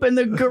stomp in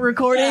the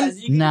recording? Yes,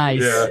 you can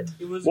Nice. Yeah.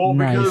 It was Well,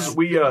 Nice. because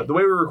we the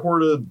way we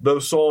recorded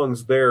those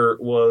songs there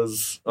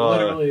was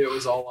Literally, it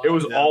was all. it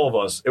was Yeah. all of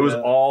us. It was Yeah.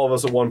 all of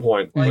us at one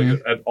point,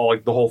 Mhm. at all,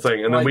 like the whole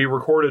thing, and then Like- we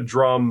recorded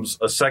drums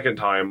a second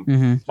time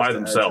hmm by to add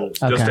themselves,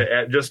 to it. just Okay. to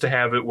add, just to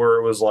have it where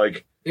it was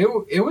like It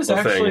was A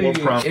thing, actually.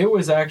 little prompt. It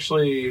was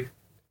actually.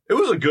 it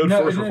was a good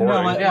first recording.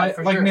 like, Yeah, like,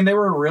 for like, sure. I mean, they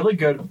were really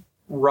good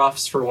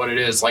roughs for what it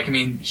is. Like, I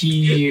mean,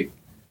 he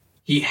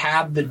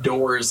had the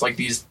doors, like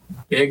these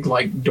big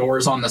like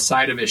doors on the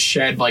side of his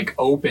shed, like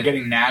open,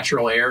 getting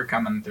natural air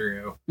coming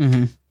through.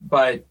 hmm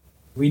But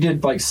we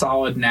did like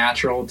solid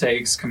natural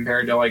takes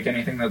compared to like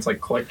anything that's like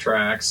click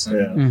tracks. And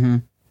Yeah. hmm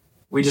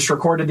we just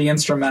recorded the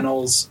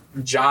instrumentals.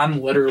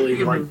 John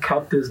literally like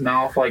cupped his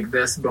mouth like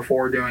this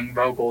before doing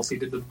vocals. He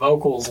did the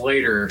vocals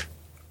later.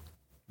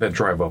 That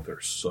drive up there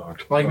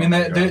sucked. Like, I mean, Oh,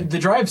 my the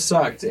drive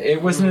sucked.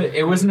 It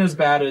wasn't as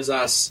bad as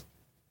us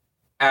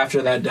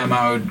after that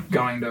demo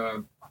going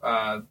to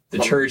the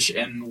church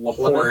in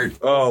LaPorte.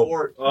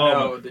 God.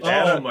 No, the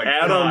Adam, my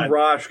Adam God.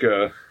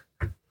 Rochka,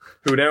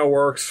 who now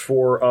works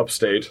for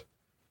Upstate.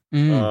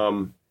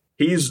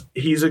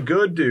 He's a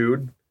good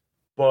dude,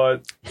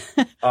 but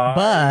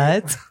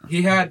But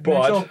He had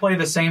But- Mitchell play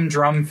the same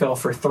drum fill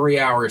for 3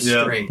 hours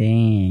Yeah. straight.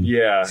 dang,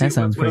 yeah, that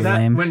sounds when pretty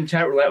lame. when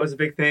chat roulette was a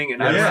big thing,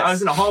 and Yes. I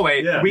was in a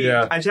hallway. Yeah.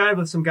 Yeah. I chatted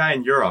with some guy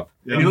in Europe,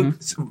 Yeah. and he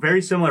looked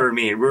very similar to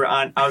me.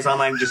 And I was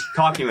online just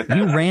talking with him.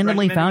 You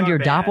randomly Recommending found our your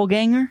band.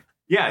 doppelganger?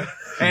 Yeah.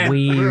 And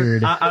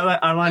Weird. I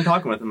online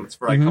talking with him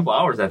for like a couple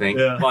hours, I think.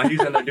 Yeah. While he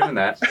was in there doing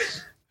that.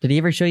 Did he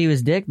ever show you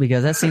his dick?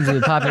 Because that seems to be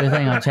a popular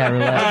thing on chat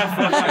roulette.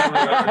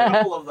 a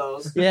couple of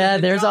those. Yeah,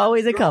 there's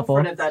always a couple.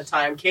 Girlfriend at that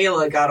time,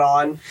 Kayla, got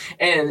on,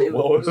 and it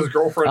well, it's his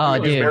girlfriend Oh,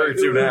 who he's dude. married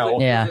to now.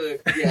 Yeah.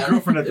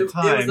 Girlfriend at the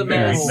time. It was the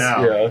married Yes.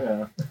 now.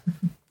 Yeah.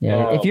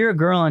 Yeah, if you're a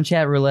girl on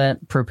chat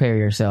roulette, prepare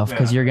yourself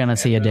because you're gonna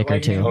see a dick or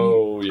Like, two.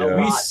 Oh We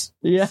yeah.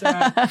 Yeah.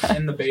 sat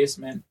in the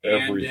basement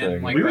and Everything.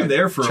 in like We were the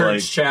there for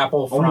church like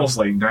chapel. From, almost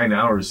like 9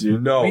 hours,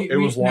 dude. No, We- it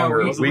was we- no,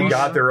 longer. we- we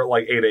got there at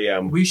like 8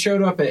 a.m. we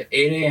showed up at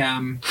 8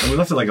 a.m. And we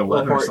left at like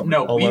 11 or Report- something.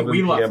 no, 11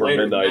 we left p.m. or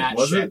later than midnight. that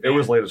Was shit, It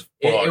was man. late as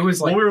fuck. It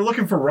was like Well, we were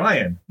looking for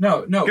Ryan.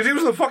 no, Because he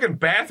was in the fucking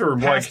bathroom.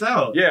 Passed like,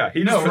 out. Yeah,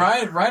 he no.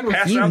 just Ryan was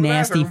passed You out in the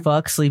nasty bathroom.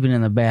 fuck sleeping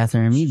in the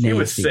bathroom. You nasty. He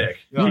was sick.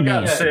 You He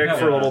got nasty. sick Yeah,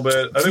 for a little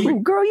bit. I think Ooh,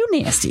 girl, you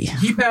nasty.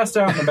 he passed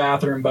out in the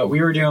bathroom, but we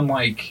were doing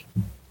like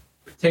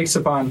takes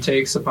upon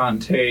takes upon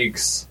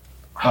takes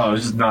Oh, it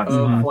was just not.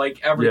 of like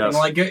everything. Yes.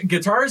 Like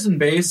guitars and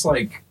bass,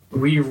 like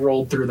we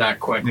rolled through that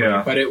quickly.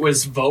 Yeah. But it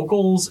was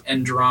vocals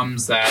and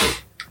drums that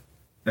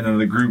And then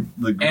the group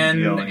and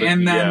yelling.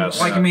 then Yes.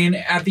 like I mean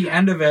at the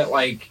end of it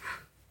like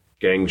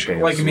gang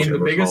chants. like I mean the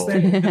whichever biggest call.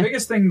 thing the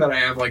biggest thing that I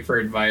have like for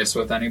advice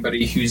with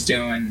anybody who's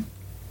doing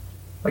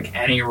like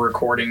any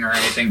recording or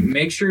anything,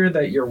 make sure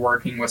that you're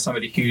working with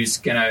somebody who's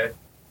gonna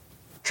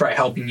try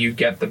helping you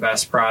get the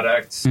best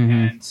product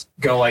and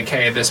go like,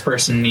 hey, this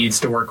person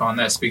needs to work on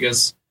this,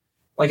 because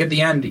like at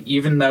the end,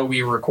 even though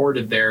we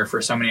recorded there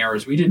for so many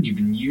hours, we didn't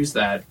even use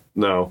that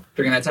No.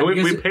 during that time. We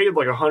because paid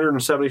like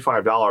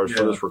 $175 for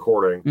Yeah. this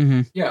recording.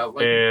 Mm-hmm. yeah,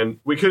 like, And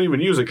we couldn't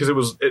even use it because it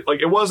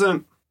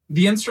wasn't.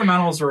 the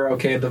instrumentals were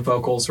okay, the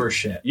vocals were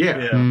shit. Yeah.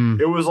 Yeah.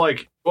 Mm. It was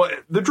like, well,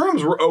 the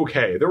drums were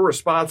okay. There were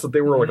spots that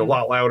they were like a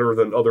lot louder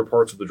than other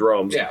parts of the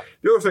drums. Yeah.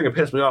 The other thing that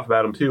pissed me off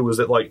about him too was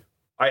that like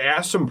I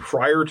asked him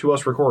prior to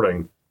us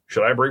recording,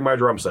 should I bring my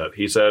drum set?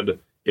 He said,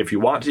 if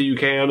you want to, you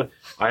can.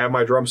 I have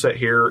my drum set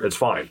here. It's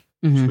fine.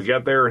 Mhm. So we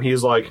get there and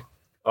he's like,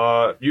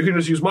 you can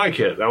just use my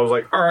kit. And I was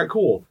like, all right,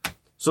 cool.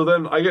 So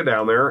then I get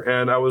down there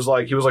and he was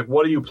like,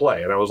 what do you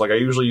play? And I was like, I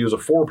usually use a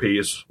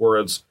 4-piece where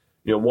it's,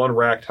 one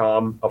rack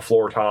tom, a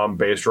floor tom,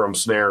 bass drum,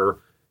 snare, and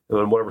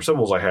then whatever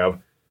cymbals I have.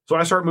 So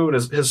I start moving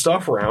his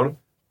stuff around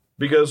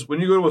because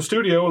when you go to a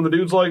studio and the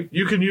dude's like,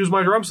 you can use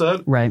my drum set,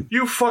 Right.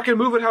 you fucking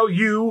move it how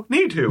you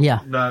need to. Yeah.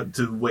 Not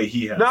to the way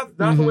he had. Not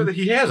the way that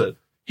he has it.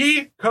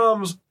 He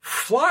comes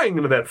flying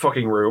into that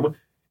fucking room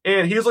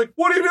and he's like,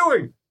 what are you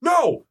doing?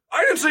 No,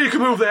 I didn't say you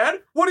could move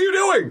that. What are you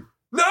doing?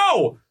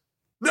 No.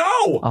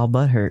 All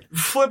but hurt.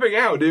 Flipping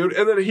out, dude.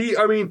 And then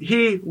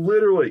he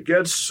literally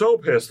gets so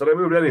pissed that I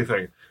moved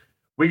anything.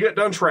 We get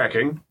done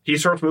tracking. He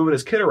starts moving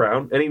his kit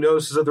around and he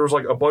notices that there was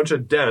like a bunch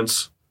of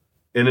dents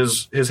in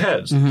his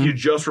heads. Mhm. He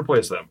just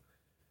replaced them.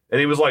 And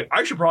he was like,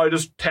 I should probably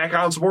just tack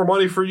on some more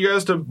money for you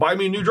guys to buy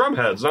me new drum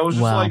heads. And I was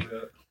just Wow. like,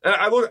 and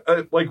I look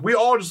like we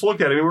all just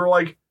looked at him and we were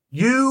like,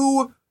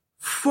 you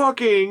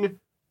fucking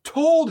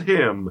told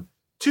him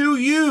to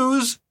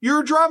use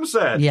your drum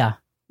set Yeah.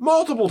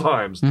 multiple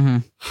times. hmm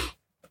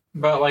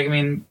But like I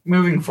mean,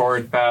 moving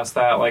forward past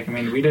that, like I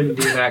mean, we didn't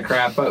do that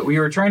crap, but we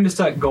were trying to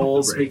set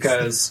goals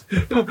because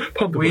Pump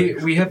the we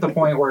brakes. hit the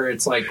point where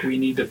it's like we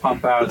need to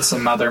pump out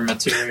some other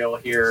material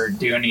here,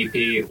 do an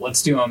EP,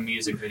 let's do a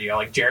music video.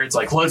 Like Jared's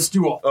like, let's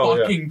do a Oh,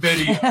 yeah. fucking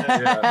video.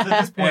 Yeah. At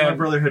this point, my And-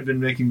 brother had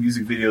been making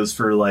music videos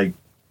for like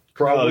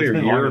Probably it's a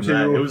been year longer or than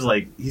that. two. It was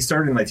like he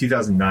started in like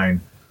 2009.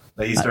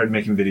 Like he started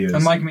making videos.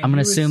 And like I mean, I'm gonna he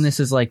was- assume this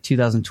is like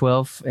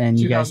 2012, and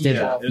you guys did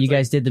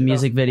 2012. the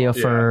music video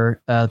for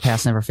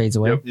 "Past Never Fades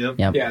Away." Yep.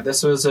 Yep. Yeah,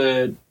 this was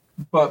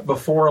but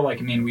before, like,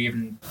 I mean, we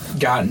even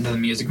got into the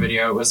music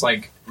video, it was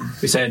like,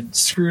 we said,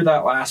 screw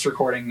that last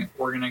recording,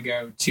 we're going to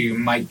go to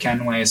Mike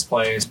Kenway's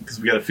place, Because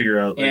we got to figure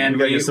out. and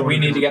gotta get someone we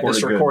who need can to get this record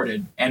it good.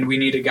 recorded, and we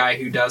need a guy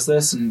who does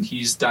this, and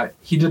he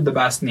did the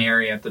best in the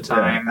area at the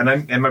time.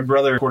 Yeah. And my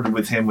brother recorded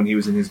with him when he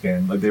was in his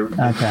band. Like they were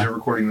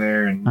recording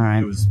there, and All right.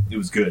 it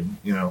was good.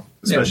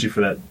 Especially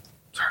for that.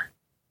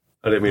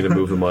 I didn't mean to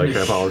move the mic. I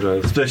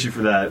apologize. Especially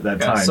for that Yeah,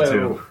 time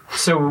too.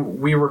 So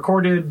we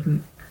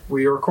recorded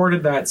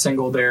that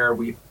single there.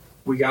 We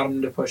got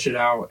him to push it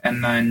out,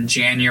 and then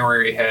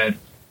January hit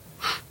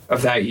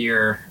of that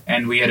year,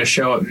 and we had a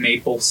show at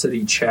Maple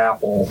City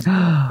Chapel.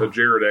 That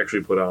Jared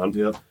actually put on.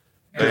 Yep.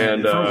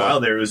 And for a while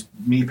there, it was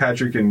me,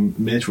 Patrick, and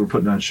Mitch were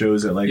putting on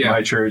shows at like Yeah.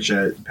 my church,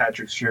 at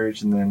Patrick's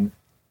church, and then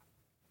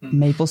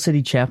Maple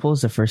City Chapel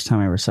is the first time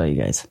I ever saw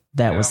you guys.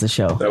 That was the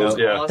show. That was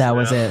That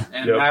was it.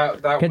 And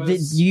Yep. that 'Cause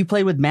was... you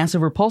played with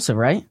Massive Repulsive,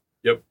 right?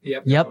 Yep,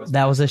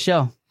 That was a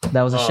show.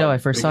 That was a show I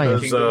first saw you.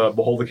 Because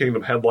Behold the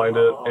Kingdom headlined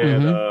it,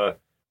 and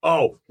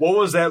what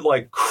was that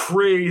like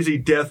crazy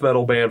death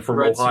metal band from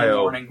Red Sea Ohio?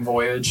 Morning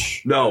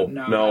Voyage. No.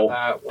 not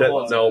that. What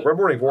was No, it? Red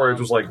Morning Voyage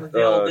was like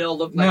They'll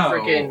look like no.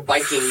 freaking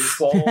Vikings.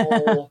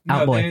 fall.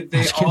 No,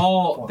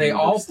 Outboy. they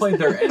all played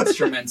their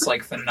instruments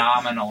like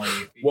phenomenally.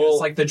 Because, Well-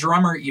 like the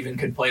drummer even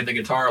could play the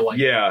guitar like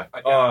Yeah,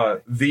 a guy.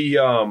 the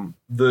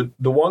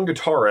one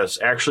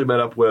guitarist actually met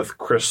up with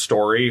Chris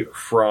Story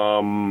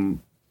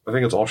from I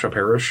think it's All Shall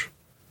Perish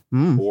I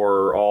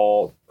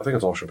think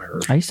it's All Shall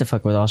Perish. I used to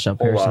fuck with All Shall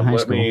Perish Hold in on, high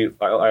let school. me.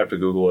 I have to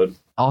Google it.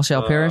 All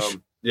Shall Perish?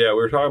 Yeah, we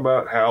were talking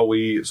about how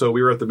we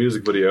were at the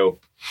music video.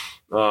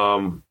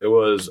 It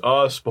was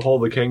us,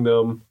 Behold the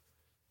Kingdom,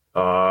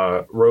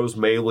 Rose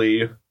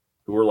Maylie,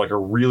 who were like a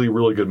really,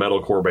 really good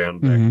metalcore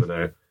band back in the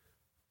day.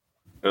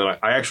 And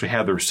I actually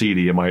had their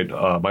CD in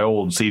my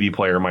old CD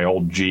player, my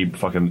old Jeep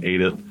fucking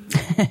ate it.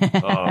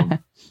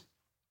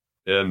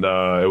 And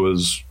it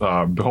was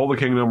Behold the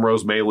Kingdom,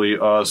 Rose Maylie,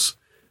 us,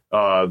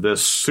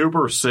 this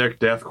super sick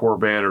deathcore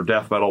band or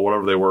death metal,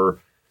 whatever they were.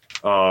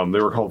 They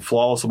were called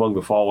Flawless Among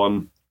the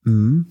Fallen.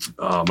 And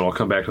I'll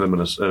come back to them in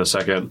a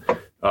second.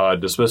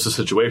 Dismiss the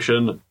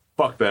Situation.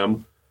 Fuck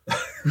them.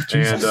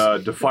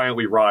 And Defiant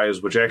We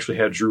Rise, which actually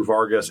had Drew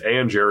Vargas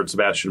and Jared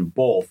Sebastian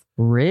both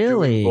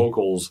Really? doing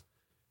vocals.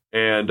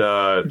 And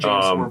James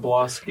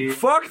Warblowski.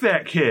 fuck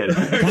that kid.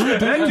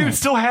 That dude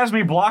still has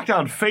me blocked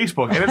on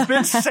Facebook, and it's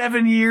been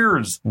 7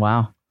 years.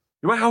 Wow.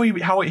 You know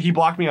how he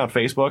blocked me on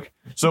Facebook?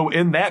 So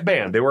in that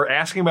band, they were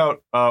asking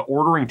about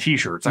ordering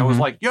T-shirts. I was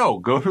like, yo,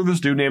 go through this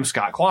dude named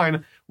Scott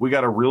Klein. We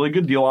got a really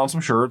good deal on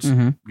some shirts.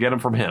 Get them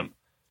from him.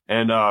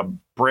 And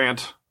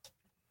Brant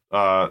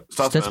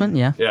Stutzman?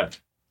 Yeah. Yeah.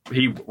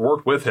 He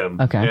worked with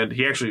him. Okay. And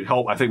he actually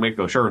helped, I think, make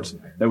those shirts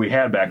that we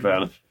had back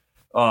then.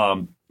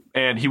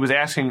 And he was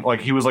asking,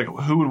 he was like,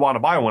 who would want to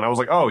buy one? I was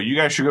like, oh, you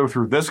guys should go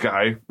through this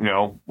guy,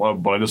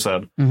 what I just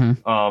said.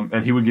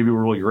 And he would give you a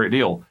really great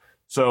deal.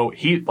 So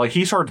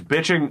he starts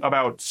bitching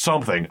about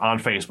something on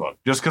Facebook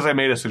just because I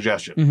made a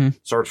suggestion.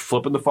 Starts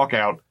flipping the fuck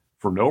out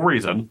for no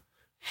reason.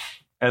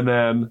 And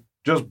then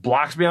just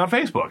blocks me on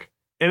Facebook.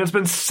 And it's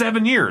been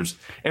 7 years.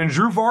 And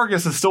Drew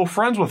Vargas is still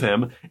friends with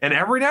him. And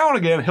every now and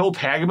again, he'll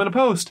tag him in a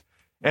post.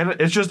 And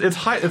it's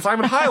not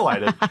even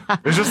highlighted.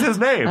 It's just his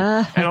name.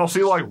 And I'll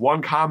see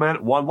one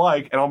comment, one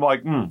like, and I'm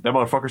like, that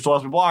motherfucker still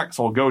has me blocked.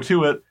 So I'll go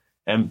to it,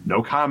 and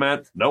no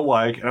comment, no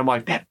like, and I'm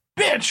like, that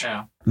bitch.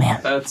 Yeah,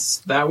 man,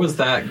 that was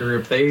that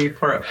group. They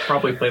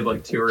probably played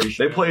 2 or 3 shows.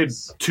 They played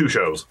 2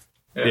 shows.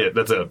 Yeah,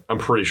 that's it. I'm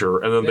pretty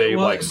sure. And then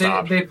they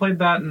stopped. They played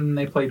that, and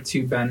they played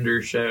 2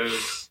 Bender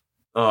shows.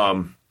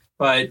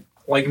 But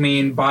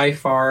by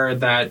far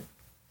that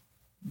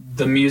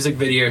the music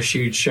video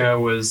shoot show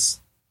was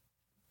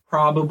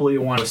probably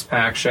one of the most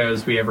packed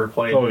shows we ever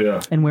played. Oh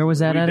yeah. And where was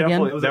that at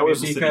again? That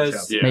was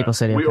because Maple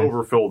City. We Okay.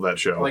 overfilled that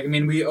show.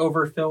 we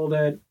overfilled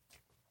it.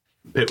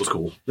 It was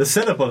cool. The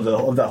setup of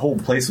that whole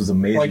place was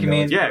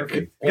amazing. Yeah,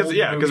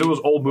 because it was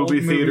old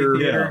movie theater.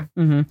 Yeah.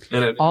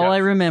 And All I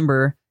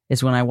remember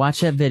is when I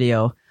watched that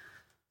video,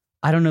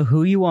 I don't know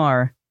who you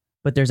are,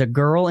 but there's a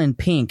girl in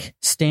pink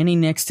standing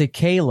next to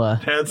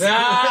Kayla.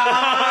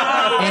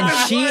 And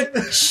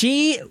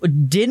she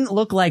didn't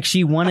look like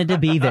she wanted to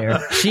be there.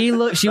 She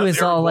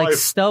was all Aaron's wife.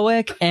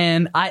 stoic,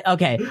 and I'm not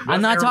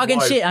Aaron's talking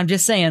wife. shit. I'm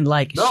just saying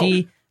No.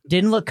 she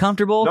didn't look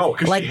comfortable. No,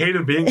 because she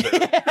hated being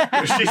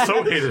there. She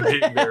so hated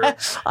being there.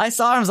 I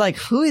saw her. I was like,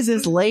 who is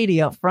this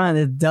lady up front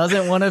that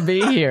doesn't want to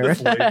be here?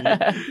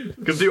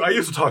 Because dude, I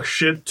used to talk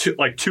shit to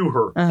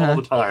her all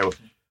the time.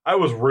 I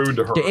was rude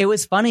to her. It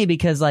was funny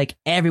because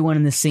everyone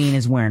in the scene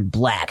is wearing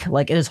black.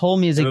 This whole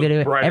music And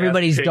video, bright-ass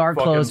everybody's pink dark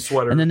fucking clothes,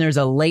 sweater. and then there's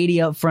a lady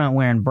up front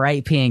wearing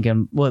bright pink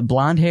and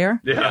blonde hair.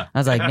 Yeah. I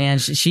was like, man,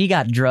 she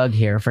got drugged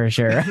here for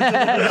sure.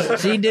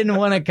 She didn't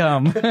want to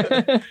come.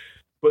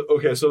 But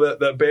okay, so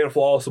that band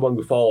Flawless Among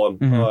the Fallen,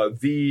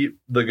 the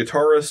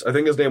guitarist, I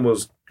think his name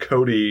was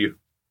Cody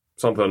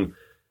something.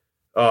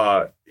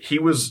 He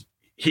was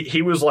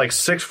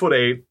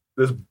 6'8",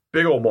 this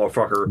big old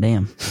motherfucker.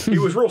 Damn. He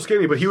was real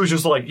skinny, but he was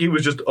just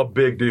a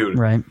big dude.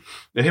 Right.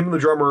 And him and the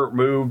drummer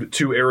moved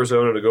to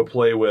Arizona to go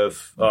play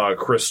with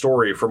Chris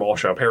Story from All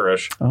Shall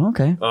Perish. Oh,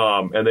 okay.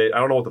 And I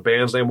don't know what the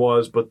band's name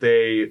was, but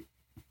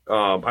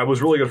I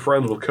was really good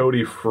friends with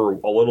Cody for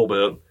a little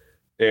bit,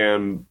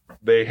 and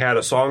they had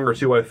a song or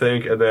two, I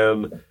think, and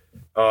then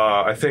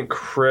I think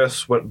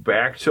Chris went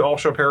back to All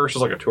Shall Perish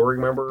as a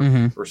touring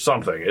member or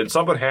something. And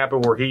something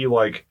happened where he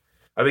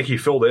I think he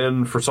filled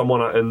in for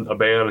someone in a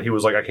band, and he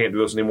was like, I can't do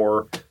this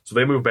anymore. So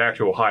they moved back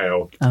to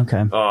Ohio. Okay.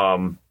 I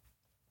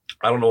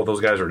don't know what those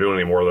guys are doing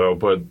anymore, though.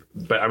 But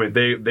I mean,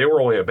 they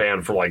were only a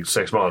band for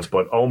 6 months,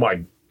 but oh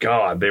my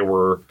God, they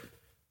were.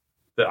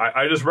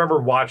 I just remember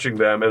watching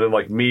them, and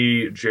then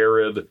me,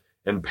 Jared,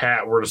 and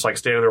Pat were just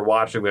standing there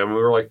watching them, and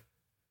we were like,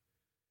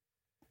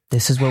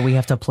 This is what we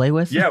have to play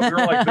with. Yeah, we were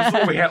like, this is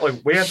what we had. Like,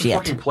 we had to Shit.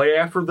 fucking play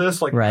after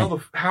this. Like, Right.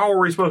 how are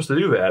we supposed to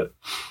do that?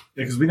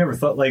 Because we never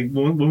thought, like,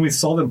 when we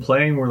saw them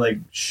playing, we're like,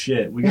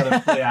 shit, we gotta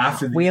play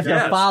after these We have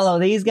guys. to follow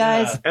these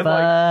guys. Yeah. And,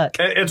 Fuck.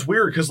 And it's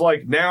weird because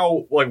like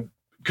now, like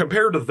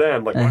compared to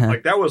then, like Uh-huh.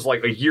 like that was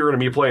like a year into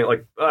me playing,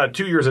 like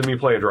 2 years into me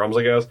playing drums.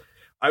 I guess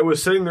I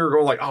was sitting there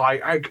going like, oh,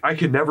 I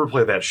could never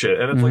play that shit,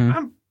 and it's Mhm. like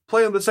I'm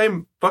playing the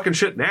same fucking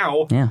shit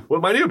now Yeah.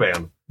 with my new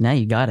band. Now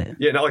you got it.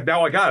 Yeah,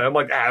 now I got it. I'm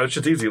like, it's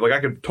just easy. Like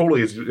I could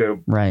totally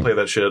Right. play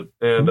that shit.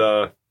 And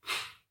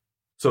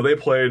so they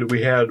played.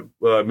 We had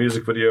a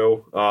music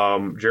video.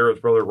 Jared's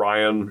brother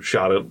Ryan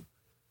shot it.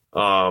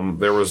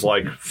 There was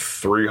like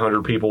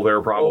 300 people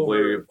there,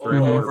 probably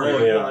 300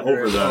 people.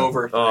 Over that.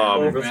 Over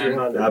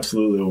 $300. man.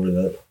 Absolutely over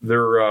that.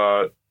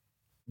 There,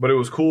 but it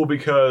was cool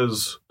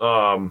because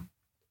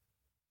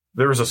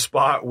there was a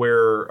spot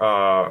where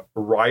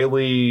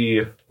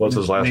Riley, what's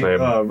his last name?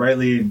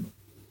 Riley.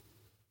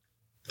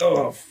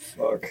 Oh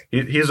fuck.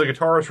 He's a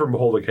guitarist from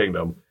Behold the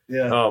Kingdom.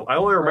 Yeah. I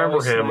only remember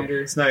him.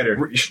 Snyder.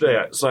 Snyder.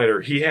 Yeah,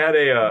 Snyder. He had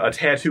a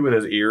tattoo in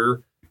his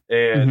ear,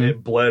 and Mhm.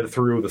 it bled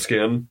through the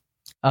skin,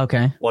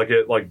 Okay.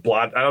 like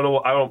blot. I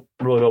don't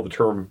really know the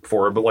term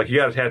for it, but like he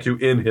had a tattoo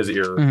in his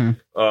ear Mhm.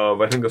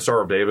 of I think the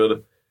Star of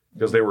David,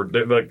 because they were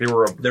They're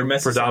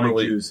Messianic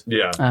predominantly Jews.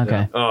 yeah.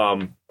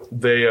 Okay.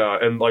 They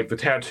and like the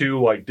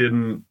tattoo like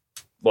didn't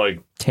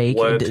like Take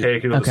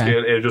take into the okay. skin,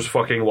 and it just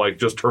fucking like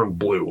just turned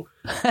blue.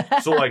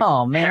 So like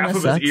oh man, half that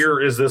of sucks. his ear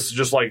is this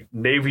just like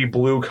navy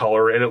blue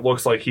color, and it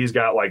looks like he's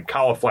got like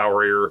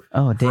cauliflower ear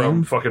Oh from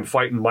damn. fucking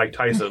fighting Mike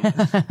Tyson.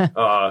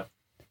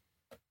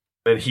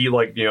 And he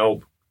like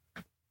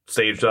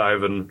stage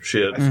dive and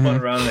shit. I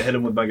spun around and I hit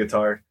him with my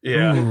guitar.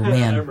 Yeah. Ooh, I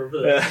man. remember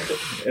Yeah.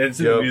 that. And it's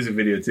in Yep. the music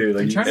video too.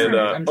 Like I'm trying, And,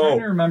 I'm trying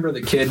to remember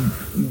the kid,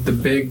 the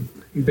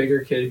bigger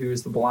kid who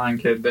was the blind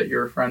kid that you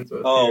were friends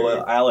with.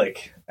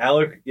 Alec.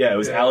 Yeah, it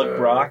was Yeah. Alec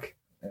Brock.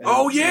 And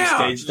Oh, he yeah.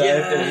 stage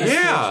dive.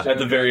 Yeah. At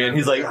the very end,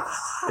 he's like,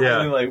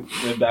 Yeah. and like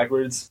went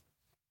backwards.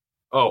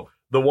 Oh,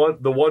 the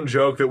one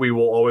joke that we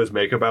will always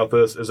make about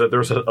this is that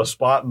there's a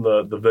spot in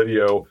the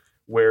video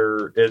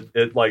where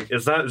it like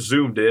it's not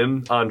zoomed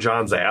in on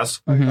John's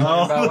ass, Mhm.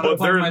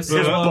 but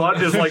his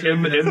butt is like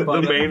in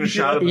the main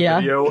shot of the Yeah.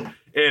 video, and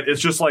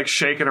it's just like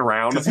shaking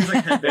around.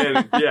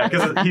 And yeah,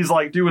 because he's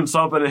like doing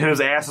something and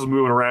his ass is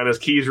moving around, his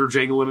keys are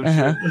jingling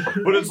and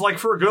shit. But it's like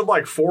for a good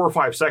like 4 or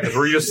 5 seconds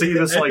where you just see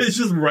this like it's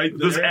just right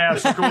there. this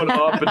ass going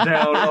up and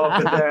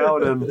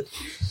down, and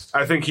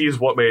I think he's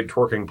what made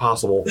twerking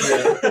possible.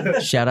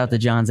 Shout out to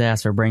John's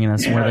ass for bringing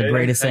us one of the Yeah,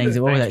 greatest things.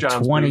 What was thanks, that?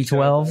 John's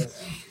 2012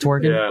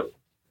 twerking.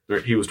 Yeah,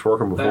 he was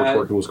twerking before That-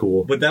 twerking was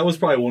cool. But that was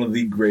probably one of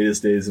the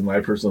greatest days, in my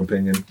personal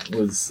opinion.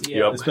 Was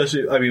Yep.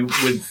 especially, I mean,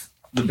 with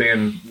the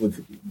band,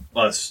 with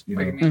us, you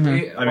know. Like,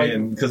 Mhm. I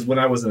mean, because when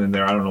I wasn't in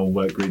there, I don't know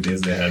what great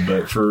days they had,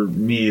 but for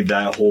me,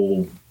 that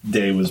whole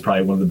day was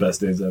probably one of the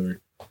best days ever.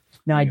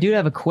 Now I do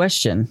have a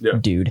question, Yeah.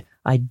 dude.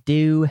 I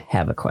do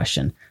have a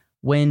question.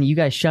 When you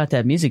guys shot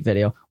that music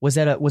video, was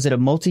it a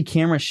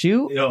multi-camera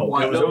shoot? You know,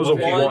 One- it was, It was a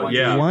One- one,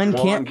 yeah, One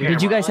cam.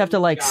 Did you guys have to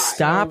like Yeah,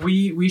 stop? so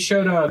we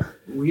showed up.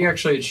 We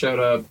actually had showed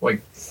up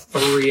like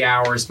 3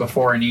 hours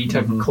before, and he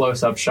took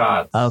close-up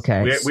shots.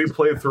 Okay. We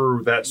played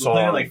through that We played it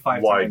song like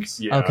 5 like times.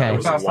 yeah, Okay. it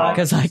was a About lot,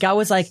 Because like I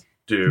was like,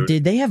 dude.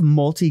 did they have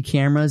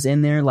multi-cameras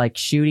in there like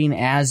shooting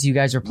as you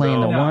guys are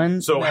playing No. the No.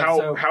 one? So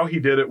Yeah, how he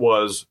did it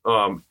was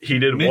he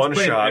did Mitch one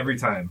played shot every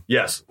time.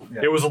 Yes,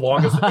 Yeah. it was the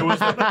longest.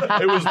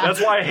 It was.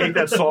 That's why I hate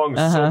that song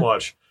so Uh-huh.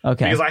 much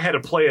Okay. because I had to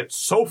play it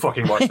so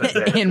fucking much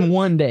that day In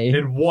one day.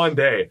 in one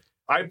day.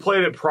 I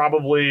played it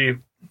probably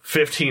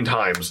 15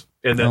 times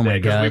in that Oh my day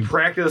because we God.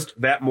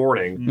 practiced that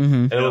morning hmm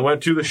and then we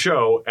went to the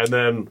show and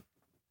then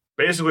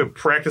basically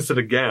practiced it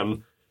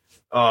again.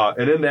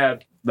 And in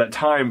that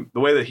time, the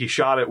way that he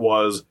shot it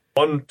was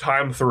one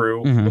time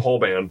through Mhm. the whole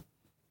band,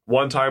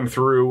 one time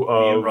through Me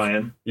and of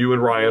Ryan. you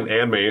and Ryan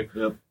and me,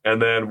 Yep.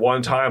 and then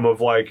one time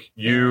of like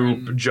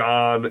you,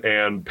 John,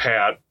 and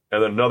Pat,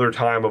 and then another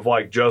time of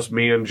like just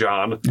me and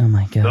John, Oh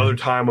my god. another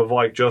time of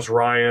like just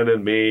Ryan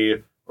and me,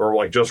 or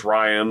like just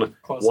Ryan.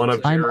 Close One up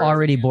of to- I'm Jared.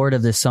 already bored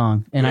of this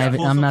song, and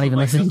Yeah, I'm not even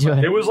listening to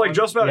it. It was like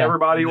just about Yeah.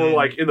 everybody, or And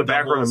like in the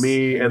background of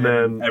me, and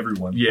then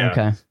everyone. yeah,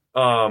 Okay.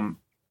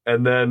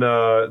 and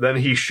then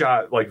he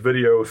shot like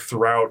video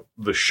throughout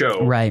the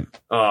show, Right.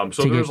 So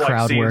To there's get like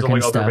crowd scenes work of like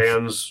and other stuff.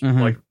 bands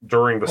Mhm. like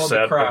during the Well,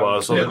 set the crowd. of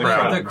us, of Yeah, the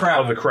crowd, of the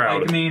crowd.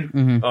 crowd. Like, I mean,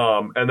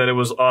 hmm And then it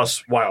was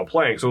us while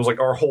playing. So it was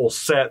like our whole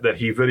set that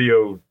he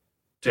videotaped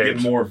To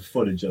get more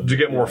footage of it. to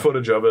get more Yeah.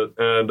 footage of it.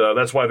 And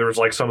that's why there's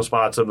like some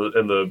spots in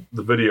the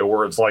video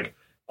where it's like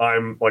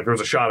I'm like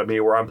there's a shot of me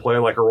where I'm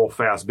playing like a real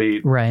fast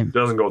beat. Right. It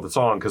doesn't go with the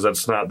song because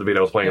that's not the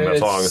video I was playing in that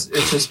song.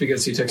 it's just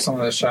because he took some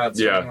of the shots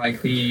Yeah. from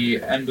like the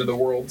end of the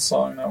world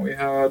song that we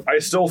had. I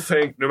still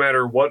think no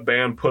matter what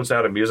band puts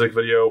out a music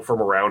video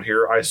from around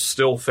here, I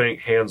still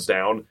think hands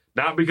down,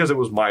 not because it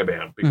was my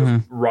band, because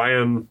Mhm.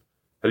 Ryan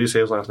How do you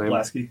say his last name?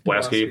 Blasky.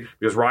 Blasky.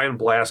 Because Ryan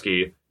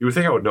Blasky, you would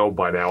think I would know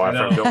by now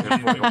after I've known him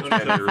for almost 10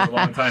 for a years.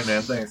 long time,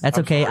 man. Thanks. That's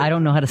okay. I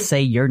don't know how to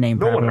say your name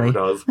No one ever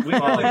properly. does. We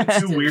got like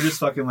the two weirdest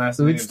fucking last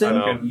names.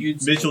 Udston? Fucking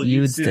Udston. Mitchell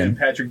Udston and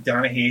Patrick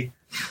Donahue.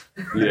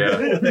 Yeah.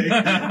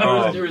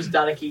 There was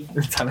Donahue.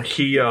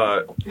 He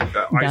I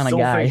Down a still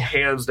guy. think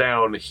hands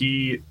down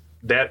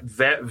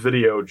that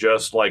video,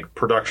 just like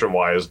production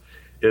wise,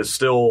 is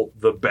still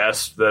the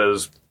best that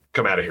has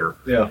come out of here.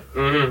 Yeah.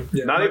 Mm-hmm.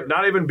 Yeah,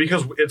 Not even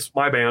because it's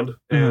my band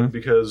and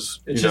because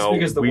it's you just know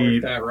because the we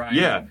work that Ryan.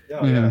 yeah.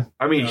 Oh, yeah.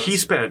 I mean, Yes. he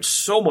spent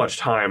so much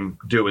time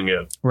doing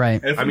it.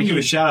 Right. And if I we mean, give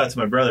he- a shout out to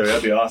my brother,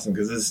 that'd be awesome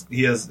because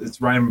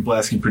it's Ryan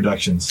Blasky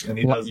Productions, and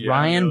he does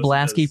Ryan videos,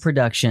 Blasky he does-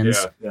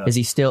 Productions. Yeah. Is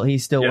he still?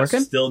 He's still Yes.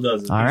 working. Still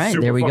does it. All right,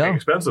 Super there we fucking go.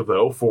 expensive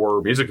though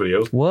for music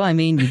videos. Well, I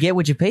mean, you get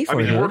what you pay for. I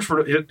mean, he dude. works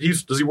for. Does he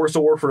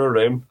still work for Notre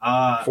Dame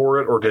for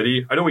it, or did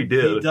he? I know he He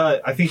did.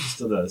 does. I think he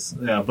still does.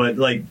 Yeah, but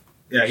like,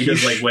 yeah, he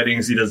does like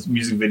weddings. He does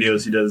music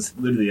videos. He does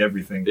literally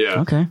everything.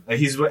 Yeah. Okay.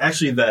 He's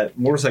actually that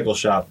motorcycle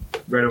shop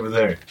right over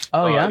there.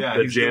 Oh yeah.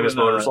 The he's Janus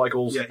doing,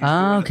 motorcycles. Yeah, he's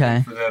Oh, doing okay.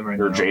 it for them right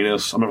Or now.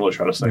 Janus. I'm not really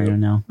trying to I say don't it.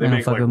 know. They I don't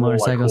make fuck like with little, like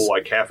motorcycles. cool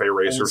like cafe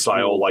racer Old style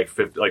school.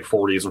 like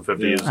 40s and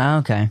 50s, Ah,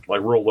 okay.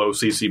 like real low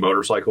CC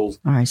motorcycles.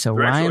 All right. So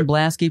They're Ryan actually-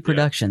 Blasky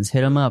Productions,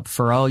 hit him up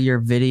for all your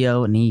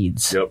video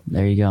needs. Yep.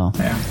 There you go.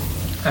 Yeah.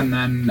 And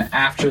then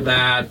after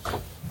that,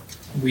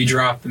 we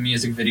dropped the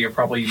music video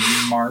probably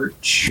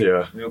March.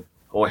 Yeah. Yep.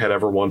 Only had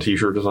ever one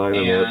T-shirt design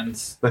in And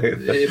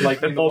it, like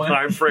the whole one-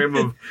 time frame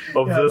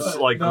of Yeah, this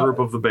like the- group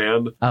of the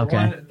band,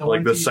 Okay.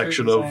 like this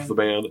section of the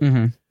band.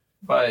 Mm-hmm.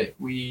 But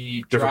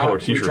we Different color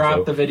dropped, t-shirts, dropped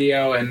though. the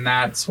video, and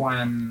that's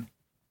when,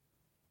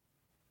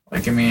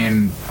 like, I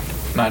mean,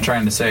 not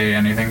trying to say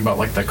anything, but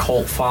like the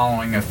cult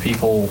following of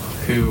people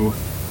who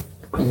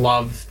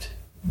loved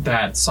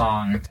that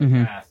song to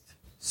Mhm. death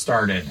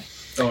started.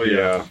 Oh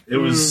Yeah. It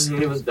was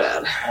It was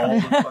bad. all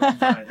the fucking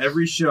time.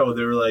 Every show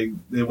they were like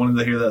they wanted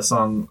to hear that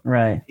song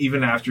Right.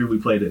 even after we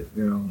played it.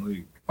 You know,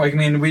 like Like, I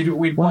mean, we'd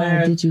Why play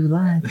it. did you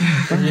lie?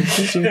 Why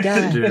did you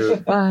die?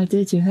 Dude. Why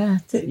did you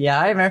have to? Yeah,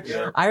 I remember.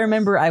 Yeah. I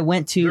remember. I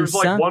went to There's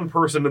like some. one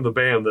person in the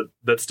band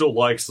that still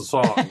likes the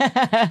song.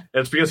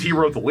 It's because he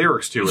wrote the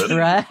lyrics to it.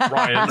 Right.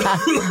 Ryan.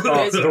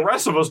 The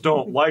rest of us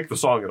don't like the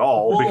song at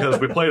all because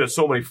we played it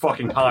so many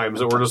fucking times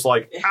that we're just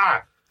like,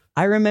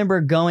 I remember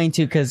going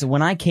to because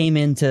when I came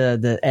into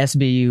the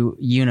SBU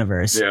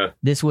universe, yeah,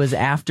 this was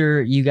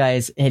after you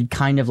guys had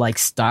kind of like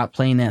stopped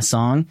playing that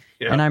song,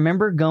 yeah. and I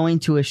remember going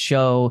to a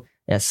show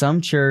at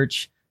some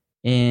church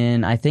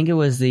in I think it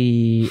was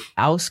the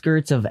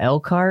outskirts of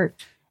Elkhart,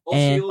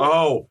 And-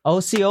 Oh,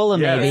 Osceola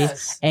Yes. maybe,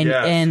 Yes. and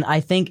Yes. and I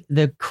think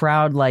the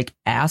crowd like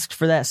asked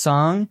for that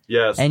song,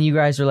 yes. and you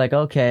guys were like,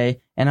 okay.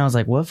 And I was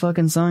like, what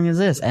fucking song is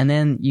this? And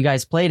then you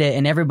guys played it,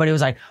 and everybody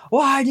was like,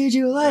 why did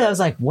you play it? I was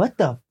like, what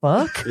the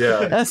fuck?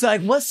 Yeah. I was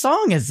like, what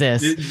song is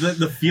this?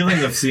 The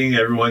feeling of seeing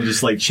everyone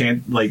just like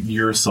chant like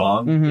your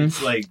song, Mhm.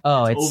 it's like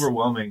Oh, it's it's-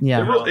 overwhelming. yeah.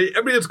 It really-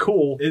 I mean, it's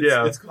cool.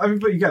 yeah. It's, I mean,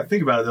 but you got to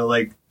think about it though.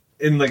 Like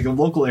in like a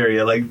local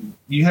area, like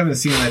you haven't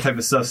seen that type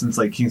of stuff since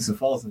like Kingston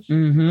Falls and shit.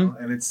 You Mhm. know?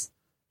 And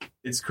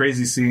it's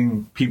crazy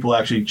seeing people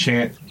actually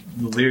chant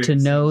the lyrics To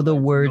know the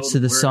like, words to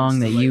the song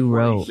that to, like, you wanna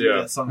wrote. hear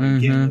Yeah. that song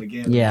again Mhm. and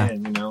again and Yeah.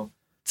 again, you know.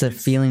 It's a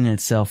feeling in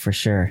itself for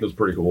sure. It was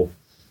pretty cool.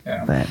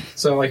 Yeah. But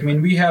So, like, I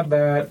mean, we had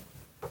that.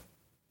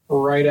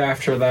 Right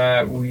after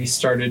that, we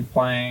started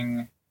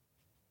playing.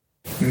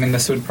 I mean,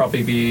 this would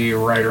probably be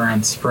right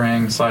around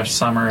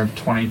spring/summer of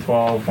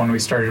 2012 when we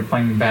started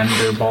playing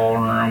Bender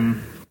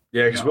Ballroom.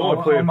 Yeah, because we only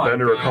Oh- played oh my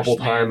Bender a gosh, couple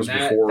man. times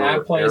That- before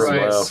that place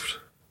Aaron was- left.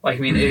 Like, I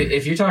mean,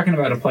 if you're talking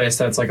about a place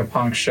that's like a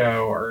punk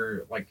show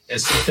or like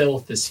as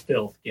filth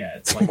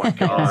gets, like, Oh my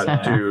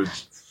god, dude!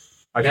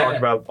 I Yeah. talked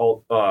about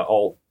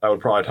I would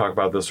probably talk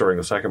about this during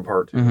the second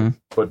part, mhm.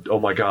 but oh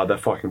my god, that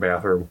fucking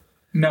bathroom!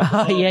 No,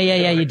 Oh, yeah,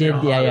 you did.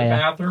 Yeah, yeah, The yeah.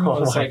 bathroom Oh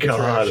was my like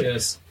God.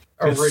 atrocious.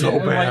 It's so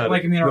bad.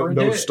 Like, I mean,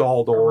 no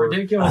stall a door.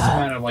 ridiculous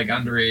amount of like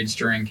underage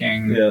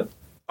drinking. Yeah.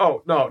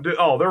 Oh no!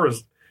 There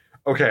was.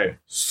 Okay,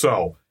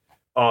 so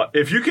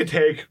if you could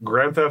take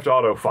Grand Theft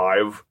Auto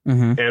 5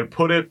 Mhm. and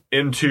put it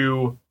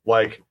into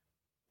like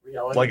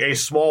a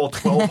small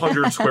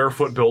 1,200 square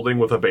foot building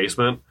with a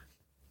basement,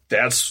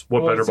 that's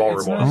what Well, Bender it's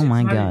Ballroom not- was. Oh my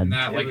it's not God. even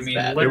that. It Like, I was mean,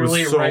 bad. It was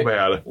literally so right,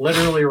 bad.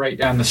 literally right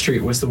down the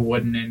street was the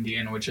Wooden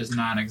Indian, which is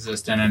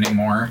non-existent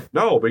anymore.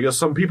 No, because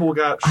some people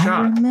got I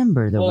shot.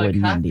 remember the Well, like,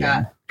 Wooden Cop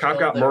Indian. Cop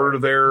got there.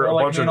 murdered there. Well, A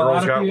like, bunch I of mean, a lot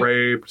girls of got people-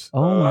 raped.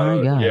 Oh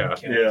my God. Yeah,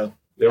 Yeah.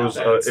 it was.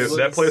 that's-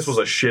 That place was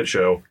a shit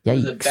show. It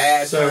was a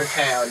bad So-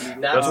 town. You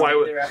not That's why.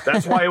 stay there.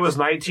 That's why it was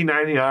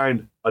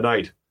 $19.99 a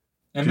night.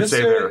 And You this,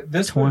 stay there.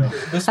 this Twen- would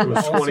this It would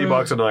was also,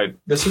 $20 a night.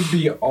 This would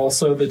be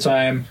also the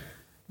time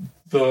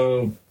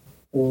the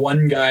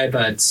one guy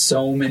that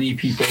so many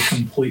people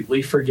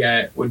completely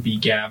forget would be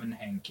Gavin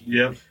Hankey.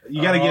 Yep.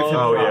 You got to give him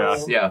Oh,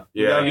 props. Yeah.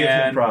 You got to give him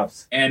And-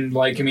 props. And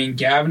like, I mean,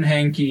 Gavin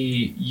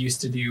Hankey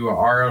used to do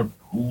our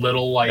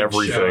little like show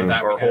Everything.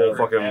 that Our we whole had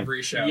for fucking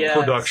every show. Yeah.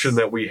 Production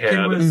that we It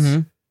had. was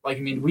Mhm. like, I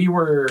mean, we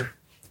were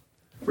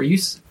Were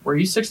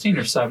you 16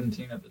 or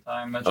 17 at the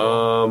time, Mitchell?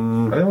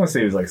 I don't want to say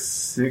he was like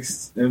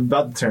 6,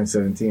 about to turn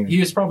 17. He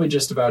was probably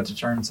just about to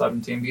turn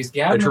 17 because I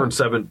Gavin. turned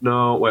 7.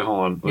 No, wait, hold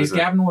on. Because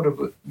Gavin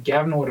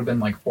would have been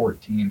like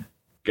 14.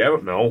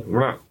 Gavin, no, we're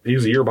not.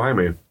 He's a year behind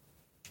me.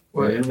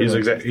 What?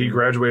 He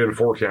graduated in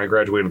 14. I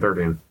graduated in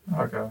 13.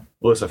 Okay.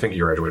 Listen, I think he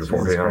graduated in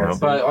 14. I don't know.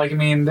 But like, I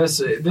mean, this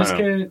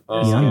kid,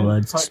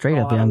 Youngbloods, put straight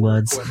a up lot of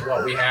work Youngbloods. with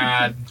what we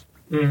had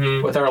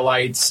Mm-hmm. with our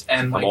lights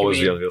and like I'm always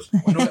I the mean,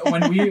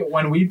 youngest.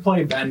 when we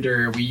play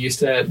Bender, we used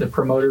to the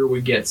promoter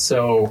would get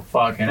so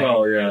fucking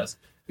angry at us.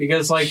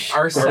 Because like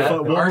our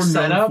setup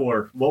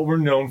What we're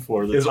known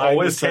for Is time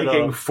always to set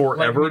taking up.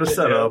 forever to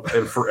set up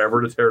and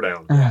forever to tear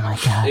down. Oh my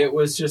god. it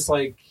was just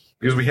like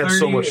Because we had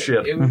so much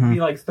shit. It would be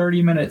like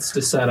 30 minutes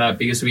to set up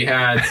because we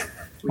had.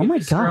 Oh my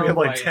God. We had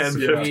like 10,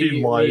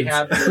 15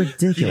 lights.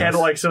 Ridiculous. He had to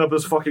like set up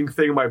this fucking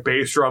thing in my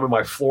bass drum and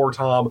my floor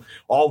tom,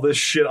 all this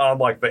shit on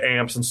like the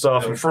amps and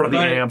stuff in front of the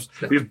But- amps,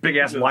 these big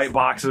ass light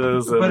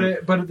boxes. And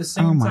But at the Oh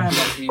same my time,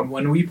 I mean,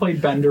 when we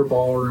played Bender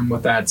Ballroom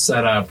with that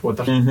setup, with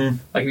the like,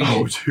 I mean,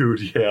 oh,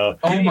 dude, yeah.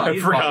 oh my I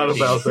forgot God.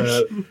 about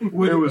that. It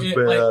was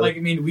bad. Like, I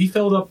mean, we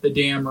filled up the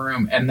damn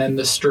room, and then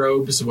the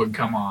strobes would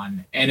come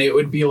on, and it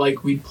would be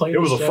like we'd play. It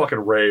was the a show.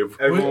 fucking rave.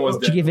 Everyone was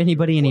Did you give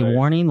anybody any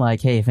warning?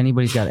 Like, hey, if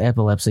anybody's got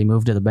epilepsy,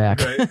 move to the back.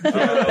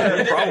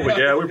 Probably,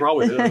 yeah, we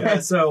probably did. Yeah,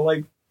 so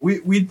like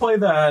we'd play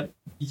that.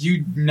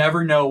 You'd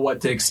never know what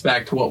to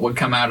expect, what would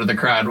come out of the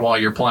crowd while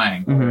you're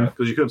playing,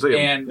 Because you couldn't see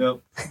him.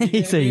 and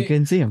He said you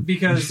couldn't see him.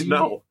 because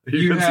No, you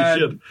you couldn't had see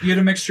shit. you had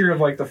a mixture of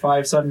like the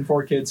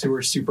 574 kids who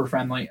were super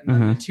friendly, and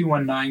then the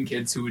 219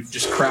 kids who would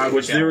just crowd.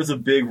 Which together. there was a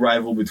big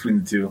rival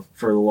between the two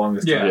for the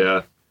longest Yeah. time.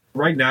 Yeah.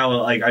 Right now,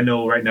 like I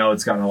know, right now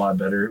it's gotten a lot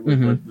better with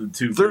the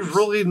two. There's groups.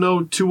 really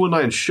no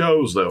 219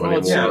 shows, though, Well,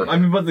 it's- anymore. Yeah, I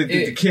mean, but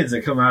the kids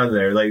that come out of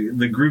there, like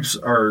the groups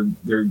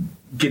they're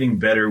getting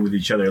better with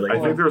each other. Like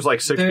I think there's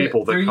like 6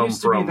 people that come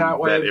used to be from that,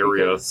 way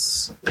area.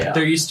 because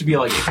There used to be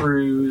like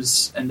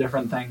crews and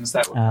different things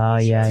that. Oh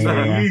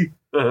yeah.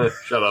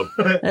 Shut up.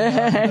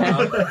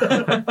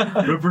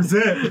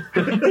 represent.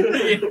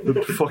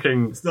 The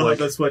fucking, Still like,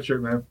 have that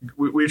sweatshirt, man.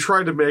 we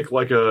tried to make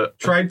like a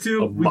Tried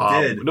to. We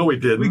mob. did. No, we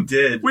didn't. We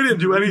did. We didn't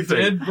do anything.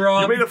 did,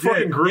 bro. You made a did.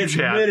 fucking group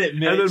chat Admit it,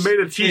 and then Mitch. made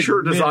a t-shirt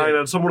Admit design it.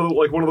 on some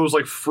like one of those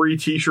like free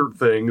t-shirt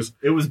things.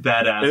 It was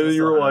badass. And then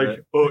you were I saw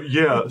like, "Oh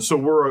yeah, so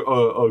we're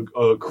a it.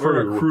 We're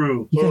crew." a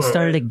crew. You guys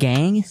started a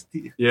gang?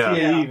 Yeah.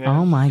 TAE, man.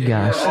 Oh my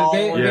gosh.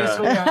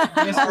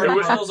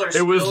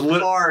 It was still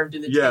lit- carved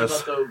in the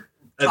yes. team of At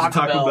the the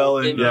Taco Bell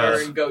in and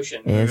yes. in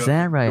Goshen. Is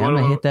that right? You I'm wanna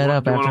gonna know hit that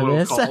up what- you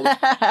wanna after know this.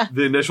 what it's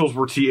The initials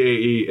were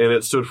TAE, and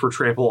it stood for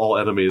Trample All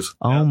Enemies.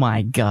 Oh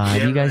my god,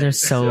 Yeah, you guys are right.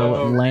 so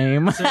So-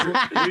 lame.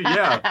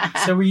 Yeah,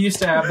 So we used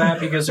to have that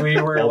because we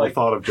were all the like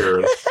thought of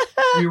Jared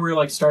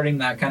starting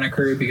that kind of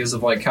crew because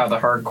of like how the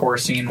hardcore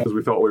scene. because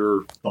we thought we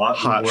were Thought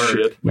hot we were.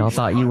 shit. Y'all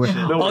thought you were.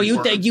 No, Oh, we you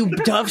weren't. think you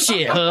tough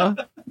shit, huh?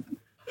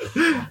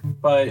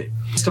 But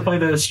used to play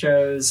those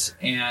shows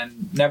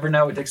and never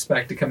know what to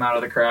expect to come out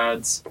of the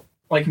crowds.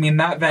 Like, I mean,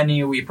 that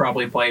venue we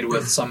probably played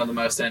with some of the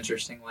most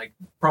interesting, like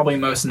probably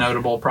most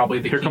notable, probably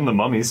the Here come the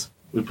mummies.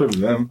 We played with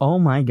them. Oh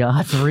my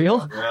god, for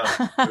real?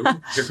 Yeah.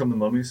 Here come the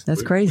mummies.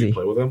 That's We crazy.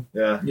 play with them.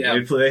 Yeah. Yeah. They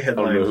I don't know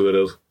headlined. who it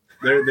is.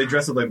 They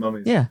dress up like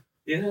mummies. Yeah,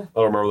 Yeah. I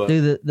don't remember that.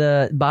 dude.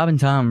 The Bob and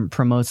Tom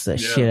promotes the Yeah.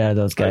 shit out of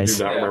those I guys.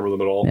 do not Yeah. remember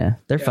them at all. Yeah,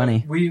 they're Yeah,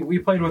 funny. We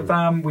played with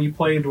them. We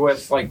played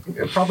with like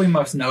probably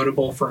most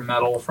notable for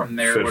metal from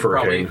there. Fit would for a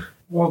probably King.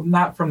 well,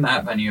 not from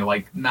that venue,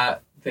 like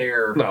not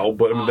there. No,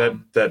 but I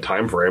mean that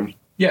time frame.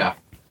 Yeah,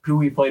 who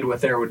we played with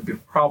there would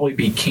probably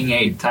be King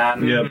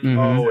 810. Yep. Mhm.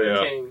 Oh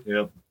yeah. King.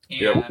 Yep.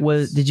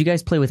 Yep. Did you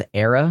guys play with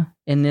Era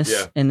in this?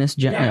 Yeah. In this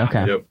gen? Yeah.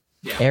 Okay. Yep.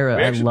 Era,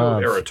 We I actually played love.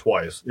 with Era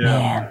twice. Yeah.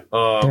 Man,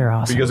 They're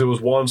awesome. Because it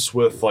was once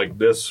with like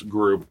this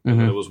group, and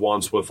then Mhm. it was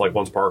once with like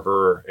once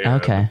Parker.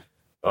 And, okay.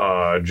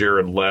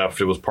 Jared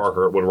left. It was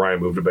Parker when Ryan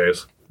moved to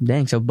bass.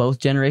 Dang, so both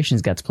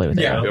generations got to play with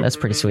Yeah. Era. Yep. That's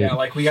pretty sweet. Yeah,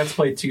 like we got to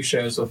play 2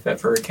 shows with Fit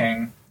for a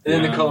King. And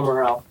then the Yeah. Color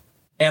Morale.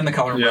 And the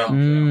Color Yeah.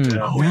 Brown. Mm,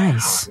 Yeah.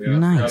 nice, Yeah.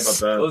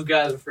 nice. How about Those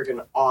guys are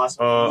freaking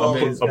awesome. A Love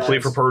those plea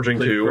guys. for purging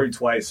that? too. Played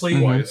twice.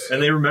 Twice.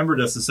 And they remembered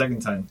us the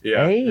second time.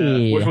 Yeah.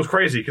 Hey. Which was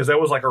crazy because that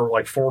was like our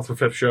like 4th or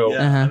 5th show,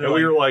 Yeah. Uh-huh. and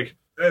we were like,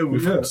 Hey, we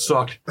fucking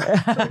sucked.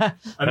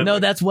 No,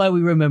 that's why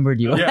we remembered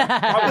you. Yeah,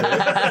 probably.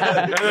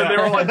 And then they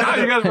were like, "No,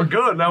 you guys were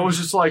good," and I was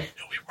just like,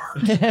 "No,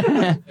 we weren't."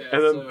 Yeah,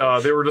 And then so-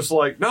 they were just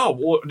like, "No,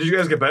 well, did you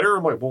guys get better?"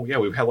 I'm like, "Well, yeah,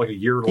 we've had like a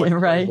year to like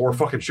Right. more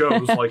fucking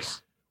shows. Like,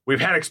 we've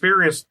had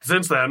experience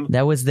since then."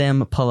 That was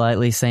them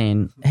politely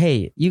saying,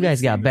 "Hey, you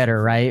guys got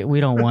better, right?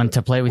 We don't want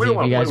to play with We you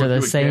don't if you wanna guys are play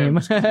the with same."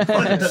 you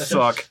Fucking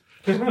suck,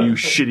 you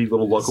shitty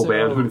little local So-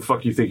 band. Who the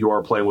fuck you think you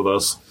are playing with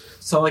us?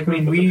 So like I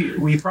mean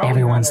we probably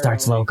Everyone had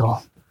starts our,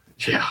 local.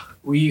 Yeah,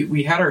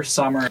 We had our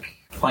summer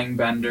playing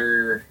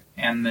Bender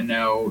and the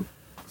Note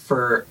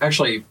for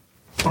actually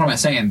what am I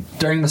saying?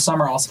 During the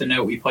summer also the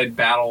Note we played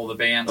Battle of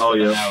the Bands Oh, for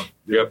yeah. the Note.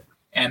 yep.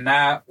 And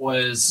that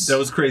was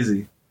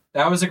crazy.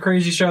 that was a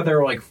crazy show. There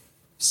were like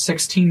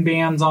 16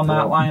 bands on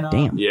that lineup.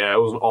 Damn. Yeah, it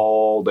was an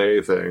all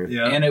day thing.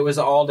 Yeah. And it was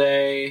all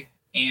day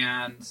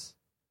and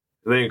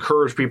and they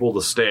encouraged people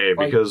to stay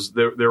because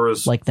there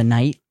was Like the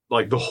night.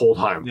 like the whole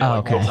time, Yeah, Oh,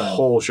 like okay. the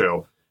whole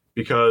show,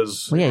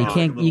 because Well, yeah, you like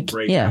can't. a little You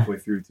break yeah. halfway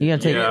through. You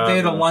gotta take. Yeah. They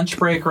had a lunch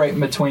break right in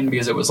between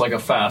because it was like a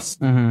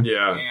fest. Mhm.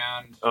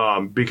 yeah,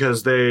 And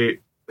because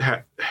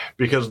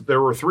because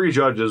there were 3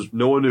 judges,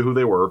 no one knew who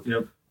they were.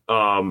 Yep.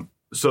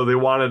 So they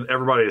wanted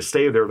everybody to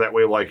stay there. That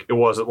way, like it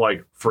wasn't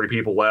like 3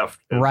 people left,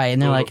 Right,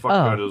 and they're those are like, the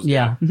fucking oh, judges.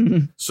 yeah.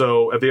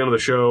 So at the end of the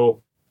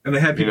show, And they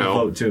had people You know,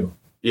 vote too.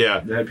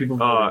 yeah, They had people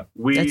vote.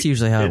 we That's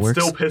usually how it works.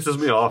 still pisses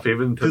me off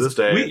even to this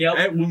day.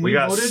 When We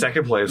got voted,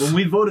 second place. When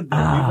we voted,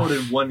 Ah. we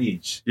voted one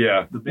each.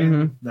 Yeah, The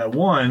band that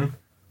won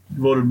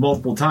voted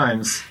multiple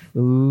times.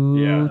 Ooh,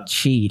 Yeah.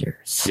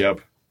 cheaters. yep.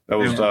 That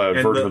was And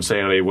Verge the- of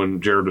Insanity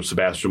when Jared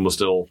Sebastian was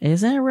still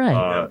Is that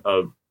right?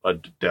 a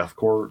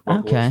deathcore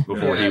vocalist Okay.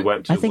 before he Yeah.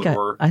 went to I think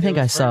Lure. I think It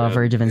I was saw very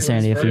Verge of it was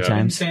Insanity a few Verge of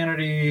times.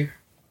 Insanity,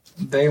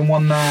 they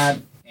won that,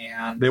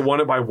 and They won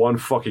it by 1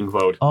 fucking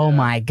vote. Oh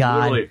my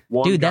god, Literally,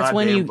 one dude! That's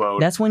when goddamn you vote.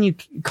 that's when you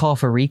call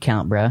for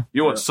recount, bruh.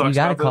 You know what sucks You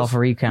got to about call this? for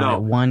recount No.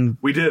 at one.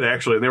 We did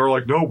actually, and they were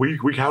like, "No, we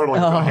counted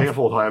like Oh, a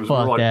handful of times." And we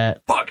Fuck were like,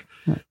 that. "Fuck!"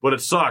 But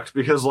it sucks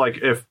because like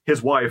if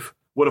his wife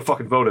would have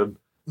fucking voted,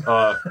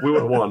 we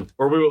would have won,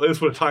 or we at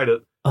least would have tied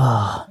it.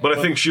 Oh, But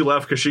I think she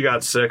left because she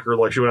got sick, or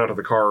like she went out to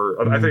the car.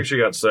 I think she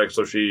got sick,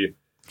 so she.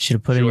 should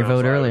have put She in your went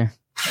vote outside. earlier.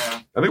 yeah.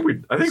 I think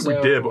we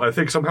So- did. But I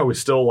think somehow we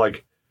still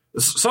like.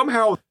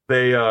 Somehow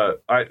they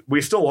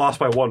we still lost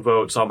by 1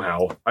 vote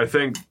somehow. I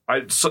think I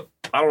don't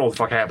know what the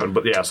fuck happened,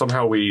 but yeah,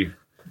 somehow we.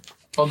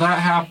 Well, that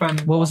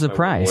happened. What was the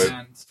prize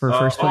and for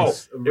first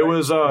place? It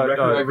was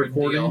record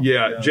recording.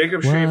 yeah,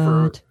 Jacob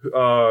Schaefer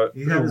What?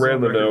 He who had his ran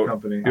own the record note.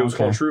 company. It was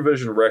called Okay. True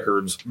Vision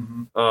Records,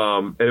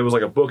 and it was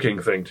like a booking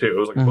thing too. It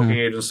was like a Mhm. booking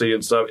agency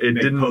and stuff. It He'd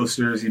make didn't.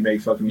 posters. He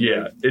make fucking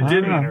Yeah, it Ah,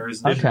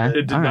 didn't. okay.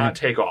 It did All not right.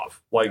 take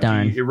off. Like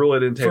Darn. it really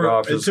didn't take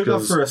off. It Just took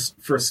off 'cause-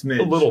 for a smidge,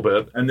 a little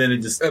bit. and then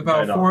it just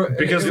About died four off.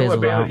 Because it the was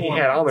only band about he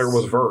had on there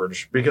was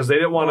Verge, because they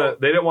didn't want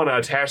to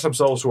attach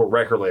themselves to a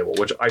record label,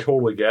 which I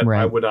totally get.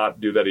 Right. I would not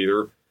do that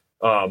either.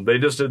 They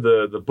just did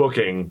the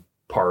booking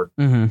part,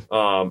 hmm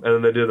and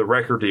then they did the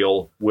record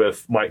deal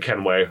with Mike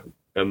Kenway,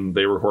 and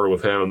they recorded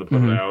with him and they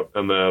put Mhm. it out,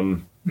 and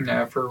then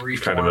Yeah, for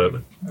Reform. kind of it.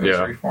 It was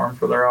Yeah. Reform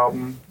for their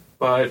album.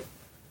 But,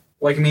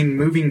 like, I mean,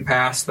 moving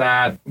past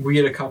that, we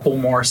had a couple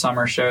more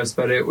summer shows,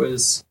 but it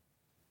was,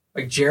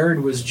 like, Jared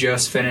was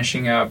just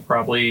finishing up,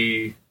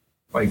 probably,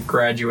 like,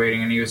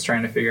 graduating, and he was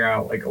trying to figure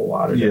out, like, a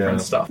lot of Yeah.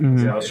 different stuff.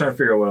 Mhm. Yeah, I was trying to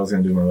figure out what I was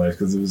going to do in my life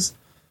because it was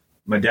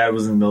my dad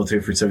was in the military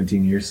for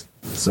 17 years,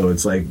 so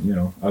it's like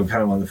I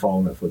kind of wanted to follow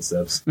in that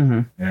footsteps.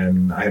 hmm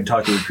And I had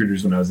talked to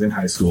recruiters when I was in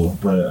high school,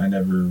 but I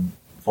never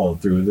followed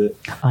through with it.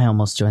 I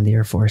almost joined the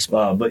Air Force.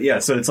 But yeah,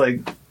 so it's like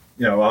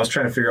I was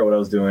trying to figure out what I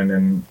was doing,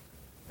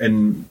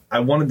 and I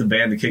wanted the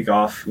band to kick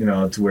off,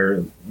 to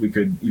where we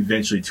could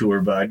eventually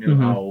tour. But I knew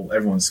Mhm. how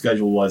everyone's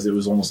schedule was; it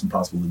was almost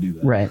impossible to do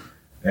that. Right.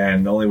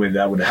 And the only way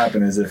that would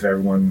happen is if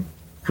everyone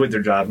quit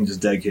their job and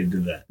just dedicated to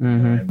that.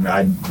 Mhm. And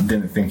I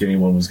didn't think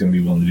anyone was going to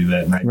be willing to do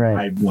that, and I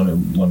Right.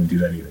 wouldn't want to do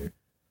that either.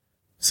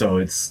 So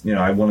it's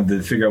I wanted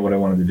to figure out what I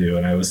wanted to do,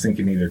 and I was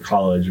thinking either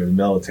college or the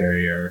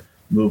military or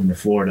moving to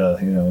Florida,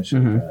 and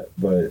shit Mhm. like that.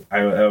 But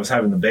I was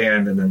having the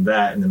band and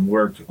then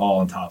work all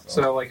on top of it.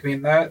 So, like, I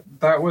mean, that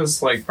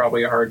was, like,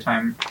 probably a hard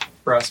time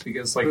for us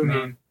because, like, I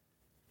mean,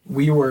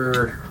 we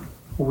were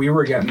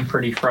getting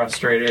pretty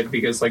frustrated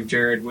because, like,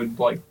 Jared would,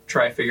 like,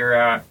 try to figure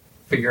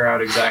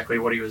out exactly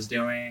what he was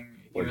doing.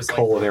 He Like was like,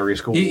 culinary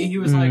school. he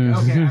was like,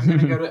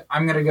 Mm. okay,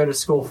 I'm gonna go to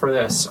school for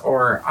this,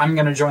 or I'm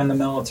gonna join the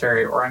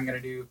military, or I'm gonna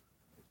do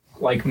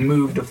like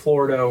move to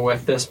Florida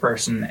with this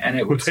person, and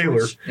it would With Taylor.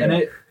 switch, and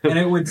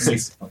it would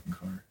Nice fucking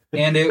car.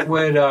 and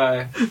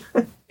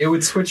it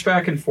would switch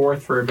back and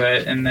forth for a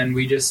bit, and then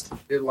we just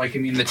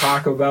the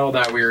Taco Bell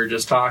that we were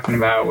just talking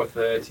about with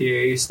the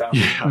TAE stuff.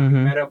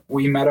 Mhm.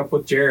 We met up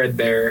with Jared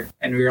there,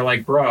 and we were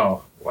like,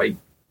 bro, like,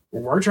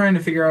 we're trying to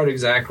figure out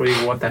exactly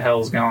what the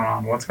hell's going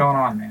on. What's going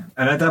on, man?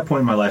 And at that point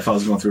in my life, I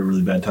was going through a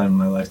really bad time in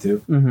my life too.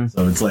 hmm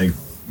So it's like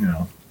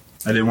I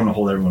didn't want to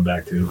hold everyone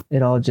back too.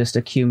 It all just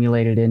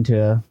accumulated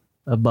into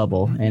a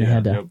bubble, and it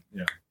had to.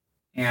 Yep.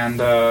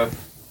 And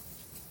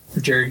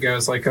Jared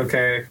goes like,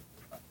 okay,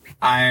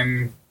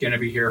 I'm gonna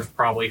be here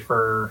probably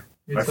for.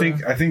 I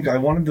think I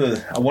wanted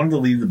to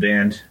leave the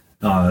band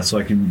so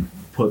I can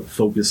put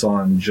focus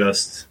on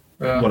just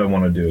what I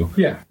want to do.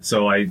 Yeah,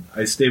 So I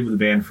stayed with the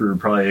band for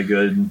probably a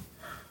good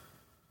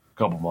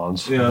Couple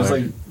months. it was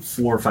like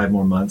 4 or 5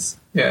 more months.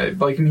 yeah.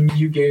 Like, I mean,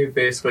 you gave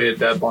basically a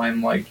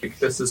deadline. Like,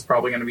 this is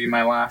probably gonna be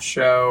my last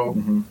show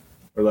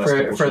Or last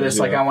couple for this. shows,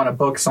 Like, yeah. I want to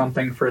book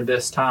something for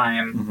this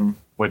time.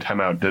 Wait, time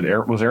out.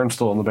 Was Aaron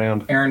still in the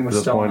band? Aaron At was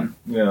this still point?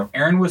 in. Yeah.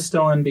 Aaron was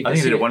still in because I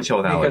think he did one show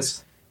with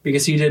Alex.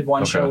 Because he did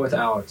one Okay. show with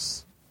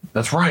Alex.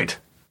 That's right.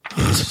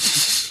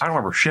 I don't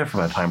remember shit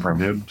from that time frame,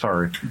 dude.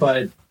 Sorry.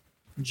 But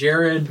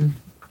Jared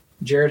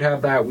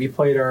had that. We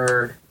played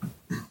our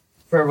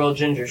Farewell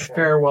Ginger show.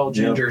 Farewell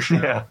Ginger show.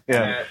 Yeah,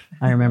 yeah.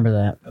 I remember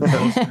that.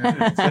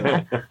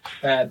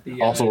 At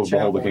the Also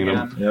Chapel Behold the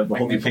Kingdom. Inn, Yeah,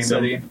 Behold the Maple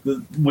City.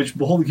 Kingdom. Which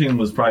Behold the Kingdom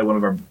was probably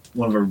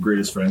one of our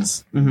greatest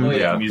friends. Mhm. Oh,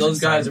 yeah. Yeah. Those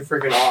guys are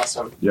freaking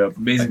awesome. Yep.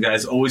 Amazing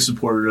guys, always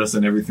supported us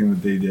in everything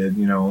that they did.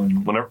 You know,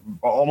 and Whenever,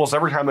 almost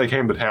every time they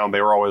came to town,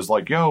 they were always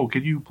like, "Yo,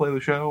 could you play the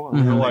show?"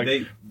 And we were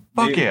like,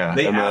 "Fuck yeah!"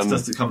 They And asked then-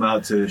 us to come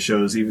out to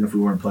shows even if we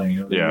weren't playing.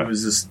 You know? Yeah. It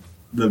was just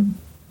the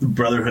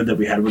brotherhood that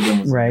we had with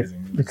them was Right. amazing.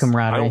 The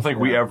camaraderie. I don't think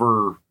we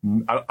ever.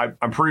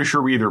 I'm pretty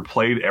sure we either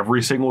played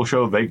every single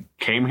show they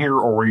came here,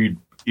 or we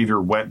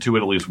either went to it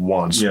at least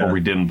once, Yeah. or we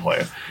didn't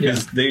play. Yeah.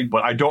 They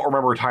But I don't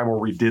remember a time where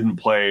we didn't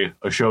play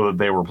a show that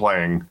they were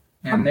playing.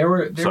 And they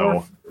were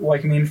So-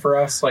 like, I mean, for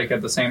us, like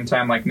at the same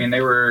time, like, I mean,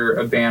 they were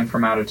a band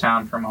from out of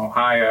town from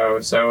Ohio,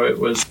 so it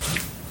was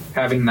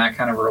having that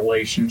kind of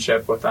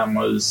relationship with them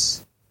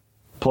was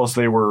Plus,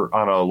 they were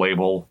on a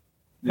label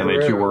and They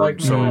they were, toured,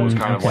 like, so it was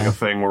kind of okay. like a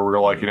thing where we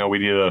were like, you know, we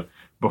need to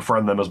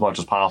befriend them as much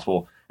as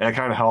possible. And it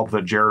kind of helped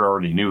that Jared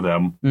already knew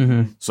them,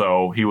 Mm-hmm.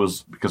 so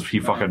because he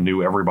fucking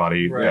knew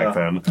everybody back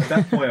then. At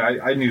that point,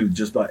 I knew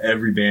just about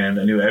every band.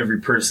 I knew every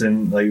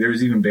person. Like there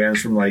was even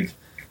bands from like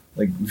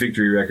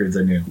Victory Records.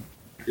 I knew.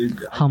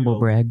 Humble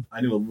brag. I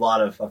knew a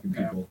lot of fucking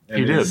people. And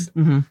He it did. was-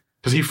 Mm-hmm.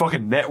 Because he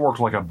fucking networked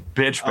like a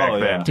bitch back Oh,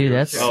 yeah. then. Dude,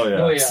 that's Oh yeah.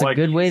 Oh, yeah. it's a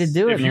good way to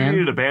do it, If you man.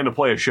 needed a band to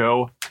play a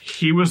show,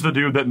 he was the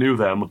dude that knew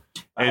them.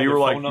 I And had you were their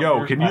like, phone yo,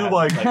 number. can I you had,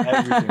 like...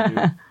 everything,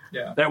 dude.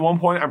 yeah. At one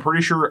point, I'm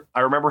pretty sure I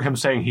remember him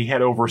saying he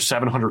had over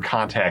 700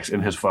 contacts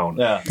in his phone.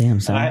 Yeah. Damn,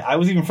 And son. I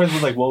was even friends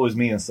with like What Was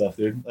Me and stuff,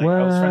 dude. Like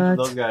I was friends with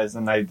What? those guys,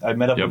 and I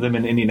met up Yep. with them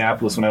in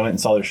Indianapolis when I went and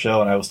saw their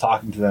show, and I was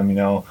talking to them. You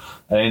know,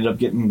 I ended up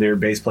getting their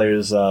bass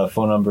player's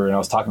phone number, and I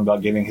was talking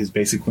about getting his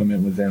bass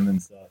equipment with them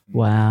and stuff.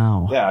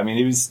 Wow. Yeah, I mean,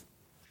 it was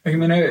Like, I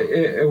mean,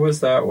 it was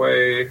that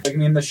way. Like, I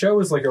mean, the show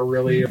was like a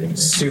really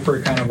super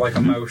kind of like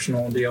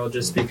emotional deal,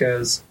 just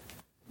because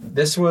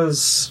this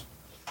was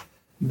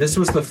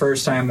the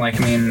first time, like,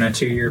 I mean, in a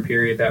 2-year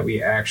period that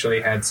we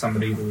actually had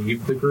somebody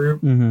leave the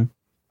group. Mm-hmm.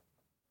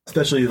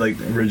 especially like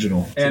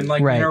original. And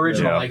like Right. in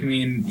original, Yeah. like,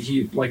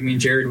 I mean,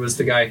 Jared was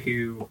the guy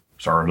who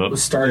Started it.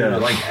 started Yeah.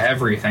 like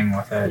everything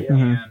with it,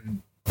 Mhm.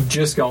 and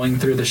just going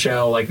through the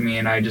show, like, I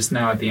mean, I just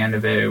know at the end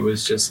of it, it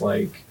was just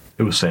like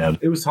It was sad.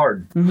 It was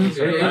hard.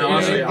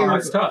 it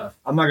was tough.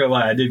 I'm not gonna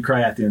lie, I did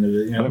cry at the end of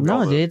it. You know,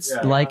 No, dude, it's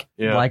Yeah. like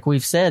Yeah.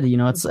 we've said, you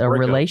know, it's a Breakup.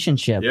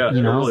 relationship. Yeah, you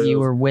it know, really you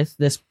is. were with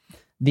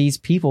these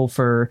people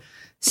for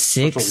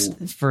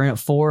for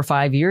 4 or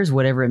 5 years,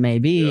 whatever it may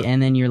be, Yeah.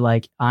 and then you're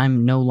like,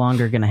 I'm no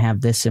longer gonna have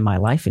this in my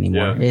life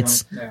anymore. Yeah.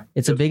 Yeah.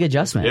 It's a big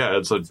adjustment. Yeah,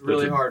 it's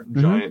really a hard.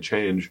 giant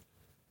change.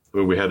 I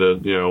mean, we had to,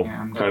 you know,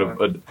 Yeah, kind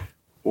of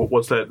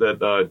what's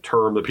that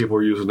term that people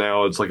are using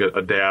now? It's like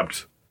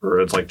adapt, or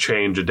it's like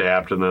change,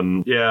 adapt, and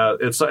then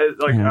it's like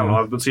I don't know.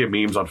 I've been seeing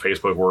memes on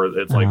Facebook where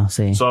it's like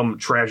see. some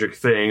tragic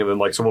thing, and then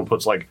like someone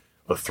puts like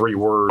a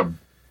 3-word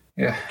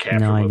Yeah.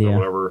 caption No with it idea. or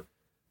whatever.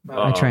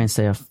 I try and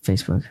stay off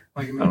Facebook.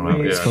 Like, I I don't know,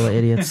 mean, yeah. It's full of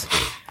idiots.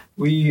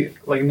 we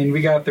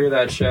got through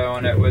that show,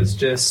 and it was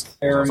just,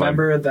 I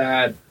remember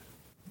that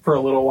for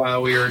a little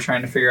while we were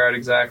trying to figure out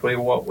exactly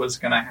what was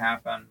going to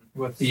happen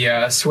with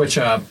the switch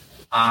up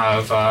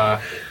of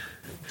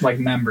like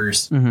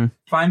members. Hmm.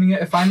 Finding a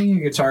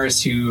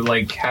guitarist who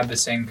like had the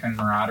same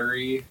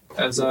camaraderie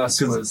as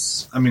us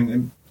was I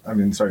mean,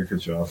 sorry to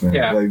cut you off, man.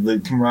 Yeah. Like the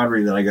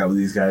camaraderie that I got with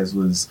these guys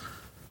was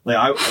like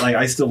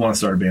I still want to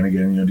start a band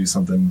again, you know, do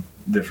something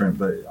different,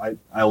 but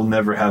I'll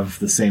never have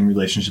the same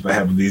relationship I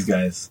have with these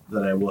guys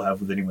that I will have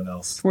with anyone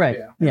else. Right.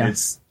 Yeah. Yeah.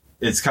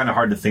 It's kind of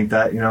hard to think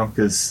that, you know,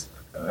 because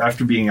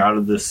after being out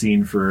of the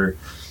scene for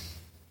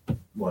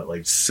what,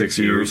 like 6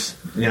 years,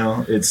 you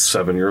know, it's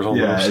 7 years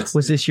almost. yeah, it's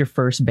Was this your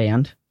first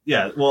band?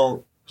 yeah.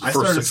 Well, I First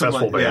started successful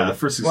somewhat- band. Yeah, the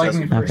first like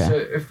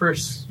successful.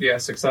 first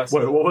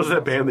successful. What was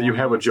that band that you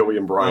had with Joey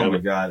and Oh my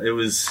Brian? god, it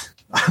was.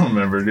 I don't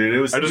remember, dude. It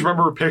was. I just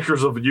remember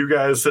pictures of you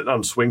guys sitting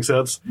on swing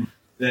sets.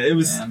 It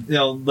was, Man. you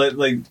know,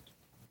 like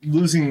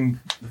losing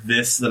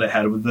this that I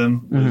had with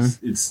them was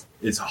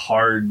it's a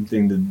hard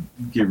thing to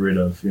get rid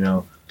of, you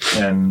know.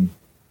 And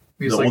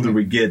the He's like- older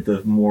we get,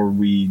 the more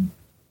we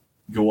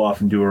go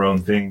off and do our own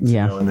things,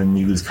 Yeah. you know, and then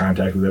you lose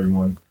contact with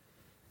everyone.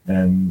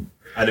 And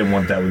I didn't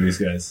want that with these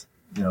guys,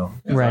 you know.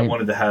 'Cause I Right.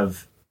 wanted to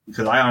have,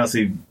 because I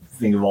honestly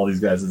think of all these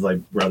guys as like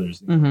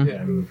brothers, you know, Mhm. Yeah.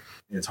 and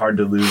it's hard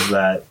to lose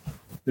that,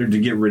 or to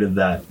get rid of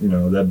that, you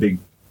know, that big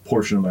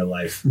portion of my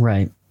life.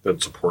 Right.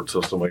 That support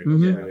system, I guess.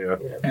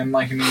 Mhm. Yeah. And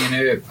like, I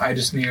mean, I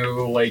just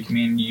knew, like, I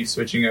mean, you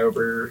switching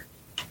over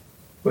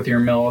with your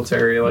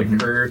military like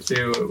career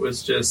too. It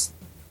was just,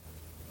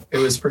 it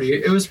was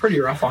pretty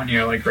rough on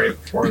you, like right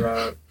before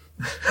that.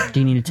 Do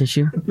you need a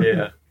tissue?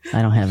 Yeah.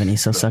 I don't have any,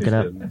 so suck it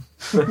up.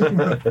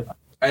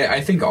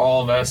 I think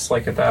all of us,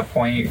 like at that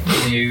point,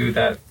 knew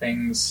that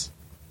things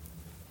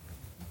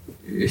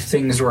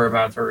were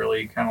about to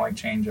really kind of like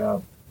change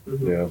up,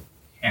 Yeah.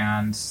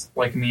 and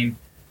like, I mean,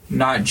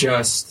 not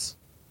just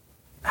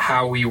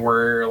how we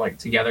were like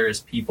together as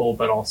people,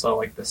 but also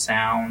like the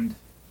sound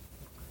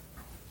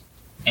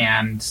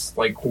and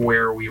like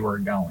where we were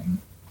going.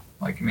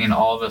 Like, I mean,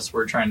 all of us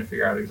were trying to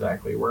figure out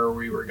exactly where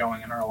we were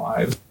going in our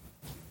lives.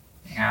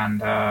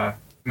 And, I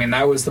mean,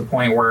 that was the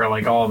point where,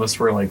 like, all of us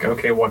were like,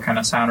 okay, what kind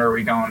of sound are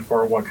we going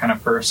for? What kind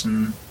of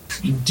person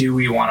do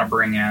we want to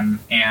bring in?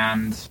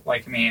 And,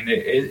 like, I mean,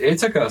 it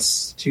took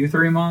us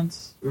 2-3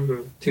 months?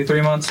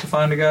 2-3 months to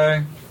find a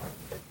guy?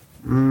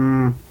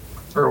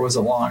 Or was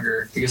it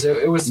longer? Because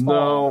it was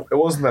fall. No, it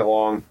wasn't that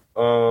long.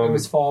 It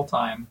was fall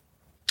time.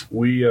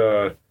 We,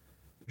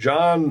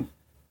 John,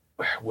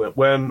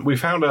 when we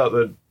found out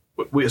that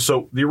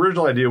so the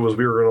original idea was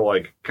we were going to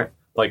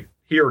like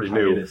he already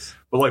knew,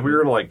 but like we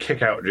were going to like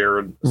kick out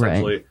Jared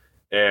essentially,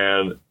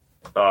 and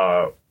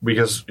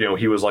because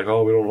he was like,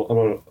 oh, I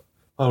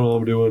don't know what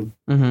I'm doing,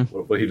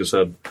 what he just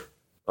said.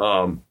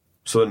 So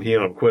then he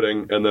ended up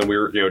quitting, and then we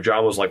were,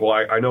 John was like, well,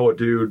 I know a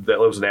dude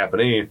that lives in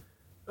Appanee,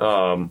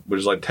 which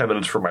is like 10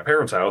 minutes from my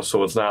parents' house,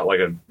 so it's not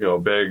like a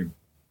big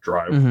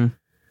drive. And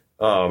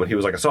he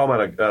was like, I saw him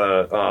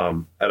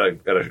at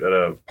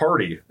a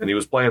party, and he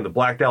was playing the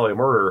Black Dahlia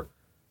Murder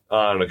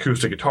on an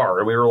acoustic guitar,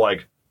 and we were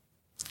like,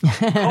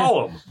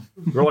 call him.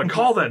 We were like,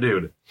 call that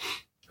dude.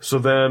 So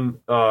then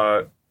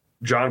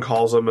John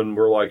calls him, and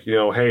we're like, hey,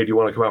 do you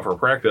want to come out for a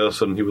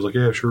practice? And he was like,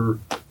 yeah, sure.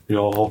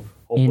 I'll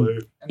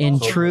play. In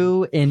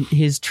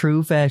his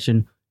true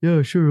fashion.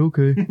 Yeah, sure,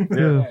 okay.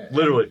 Yeah,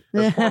 literally.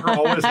 As Parker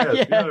always has.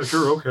 Yeah,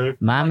 sure, okay.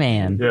 My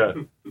man. Yeah.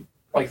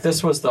 Like,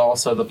 this was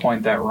also the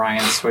point that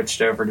Ryan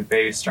switched over to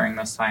bass during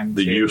this time.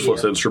 The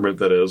useless instrument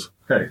that is.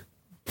 Hey,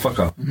 fuck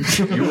off.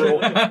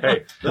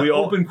 Hey, we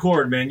all open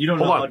chord, man. You don't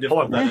know how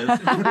difficult that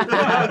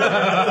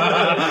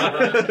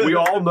is. We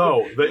all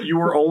know that you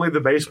were only the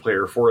bass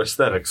player for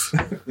aesthetics.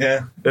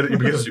 Yeah,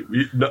 because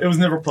it was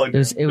never plugged.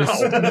 It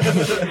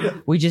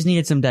was. We just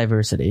needed some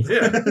diversity.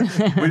 Yeah,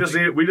 we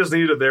just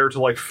needed it there to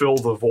like fill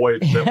the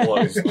void that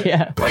was.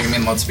 Yeah. Like, I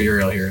mean, let's be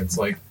real here. It's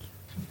like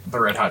the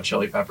Red Hot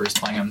Chili Peppers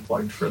playing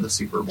Unplugged for the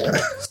Super Bowl.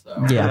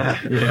 So. Yeah.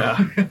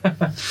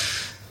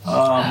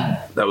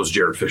 That was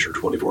Jared Fisher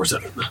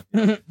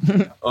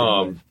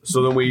 24/7.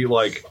 So then we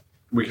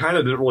kind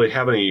of didn't really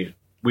have any.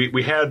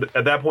 We had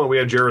at that point we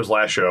had Jared's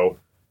last show,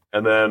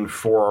 and then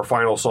for our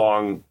final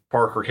song,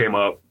 Alex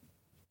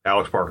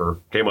Parker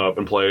came up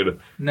and played.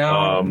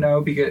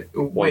 No, because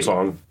one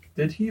song.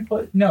 Did he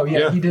play? No, he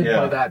did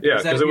play that. Yeah,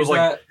 because it was like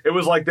that, it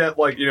was like it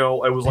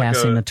was like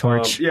passing the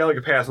torch. Like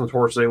a passing the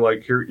torch thing.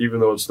 Like here,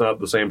 even though it's not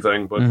the same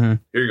thing, but here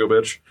you go,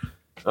 bitch.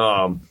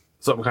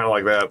 Something kind of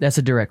like that. That's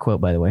a direct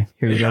quote, by the way.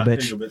 Here you go,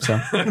 bitch. So.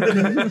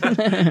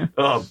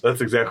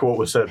 That's exactly what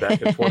was said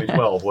back in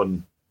 2012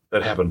 when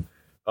that happened.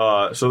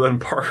 So then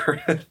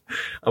Parker,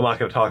 I'm not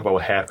going to talk about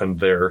what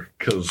happened there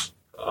because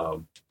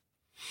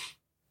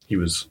he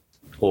was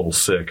a little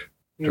sick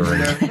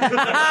during it.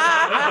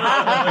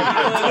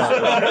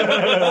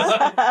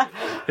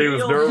 He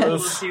was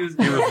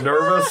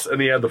nervous,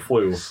 and he had the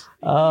flu.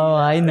 Oh,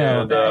 I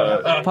know.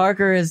 And,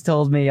 Parker has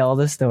told me all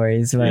the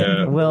stories. But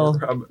I'm going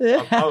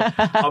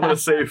to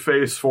save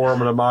face for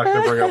him, and I'm not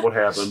going to bring up what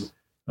happened.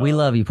 We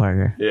love you,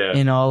 Parker. Yeah.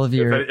 In all of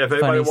your if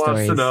anybody wants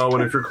stories. to know,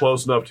 and if you're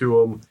close enough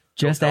to him,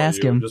 just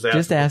ask him.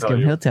 Just ask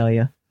him. He'll tell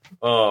you.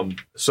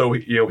 So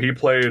he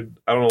played.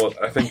 I don't know.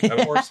 I think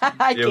it was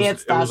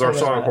our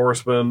song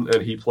Horseman,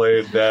 and he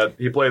played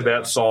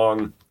that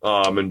song.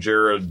 And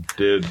Jared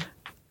did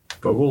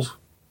vocals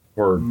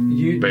or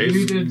bass.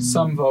 You did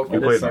some vocals.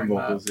 You played some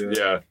vocals.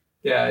 Yeah.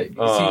 Yeah.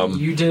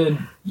 See,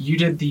 you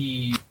did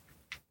the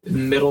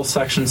middle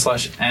section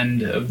 /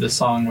 end of the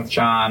song with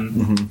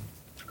John.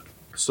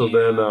 So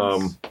then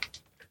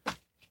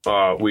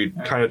we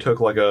kind of took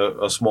like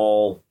a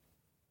small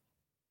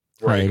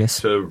break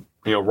hiatus to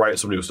write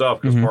some new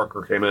stuff because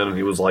Parker came in and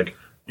he was like,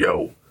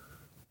 "Yo,"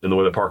 in the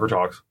way that Parker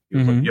talks, he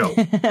was like, "Yo,"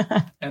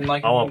 and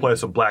like I want to play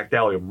some Black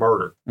Dahlia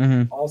Murder.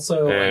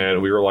 Also,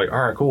 and we were like,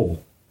 "All right,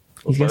 cool."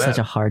 He's got such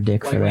a hard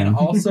dick for them.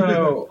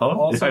 Also,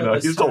 I know,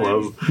 he still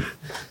knows.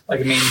 Like,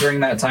 I mean,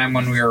 during that time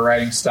when we were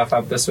writing stuff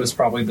up, this was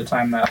probably the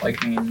time that,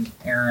 like, me and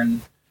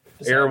Aaron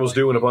was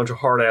doing a bunch of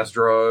hard ass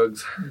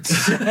drugs.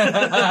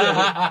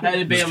 I had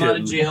to bail him out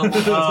of jail. The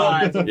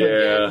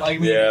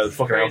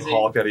fucking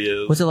alcoholic that he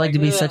is. What's it like to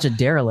be such a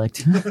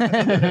derelict?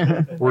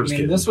 We're just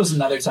kidding. This was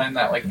another time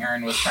that, like,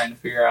 Aaron was trying to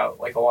figure out,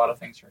 like, a lot of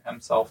things for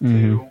himself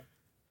too.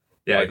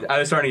 Yeah, I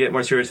was starting to get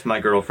more serious with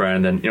my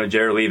girlfriend, and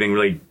Jared leaving,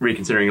 really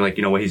reconsidering what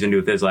he's gonna do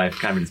with his life,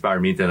 kind of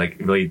inspired me to like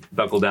really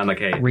buckle down, like,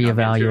 hey,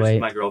 reevaluate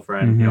with my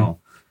girlfriend,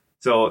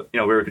 So, we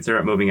were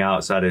considering moving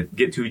out, so I had to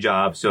get 2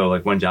 jobs. So,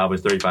 like, one job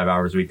was 35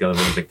 hours a week, the other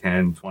one was like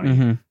 10,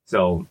 20.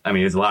 So, I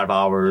mean, it's a lot of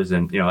hours,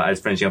 and I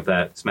was finishing up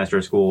that semester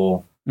of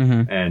school,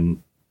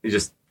 and it's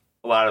just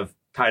a lot of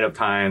tied up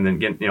time, and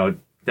getting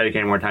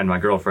dedicating more time to my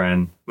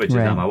girlfriend, which is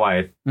not my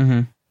wife.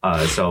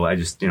 So I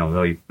just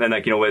really then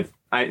with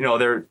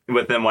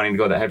them wanting to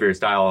go that heavier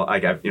style,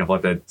 like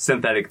what the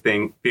synthetic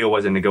thing feel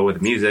wasn't to go with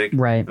the music.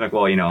 Right. Like,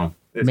 well,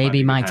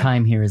 maybe my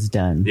time here is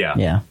done.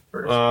 Yeah.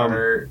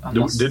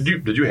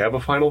 Did you have a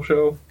final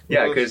show?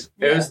 Yeah, because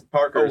it was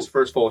Parker's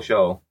first full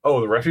show.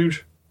 Oh, the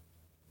Refuge.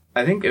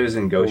 I think it was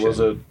in Goshen. Or was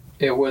it?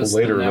 It was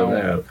later than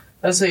that.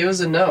 I'd say it was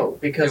a no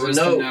because It was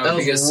the the note no, that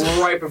was because-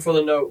 right before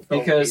the note. fell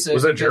Because late.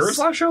 Was that because- Jared's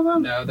last show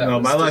then? No, that No,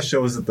 was my the- last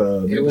show was at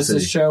the It Maple was the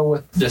City. show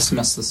with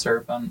Dismiss the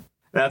Serpent.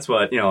 That's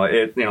what,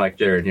 like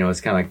Jared,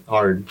 it's kind of like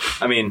hard.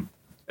 I mean,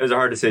 it was a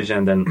hard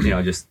decision. Then,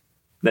 just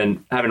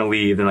then having to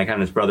leave and like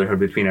having this brotherhood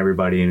between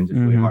everybody and it's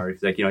just really hard.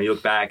 It's like, you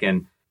look back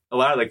and a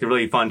lot of like the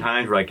really fun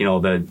times were like,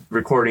 the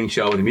recording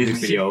show, the music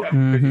video, we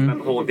spent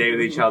the whole day with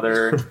each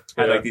other,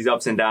 had like these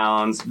ups and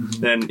downs.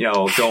 Then,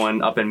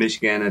 going up in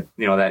Michigan at,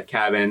 that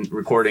cabin,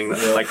 recording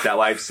like that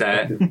live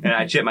set. And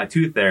I chipped my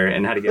tooth there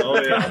and had to get.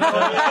 Oh, yeah.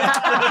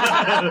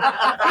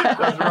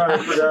 That's right, I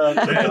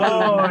forgot.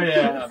 Oh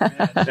yeah,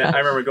 man. I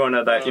remember going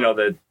to that,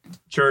 the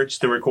church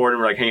to record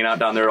and we're like hanging out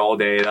down there all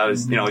day. That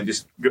was,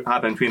 just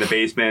hopping between the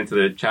basement to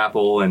the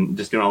chapel and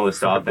just doing all this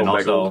stuff.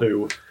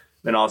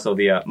 And also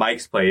the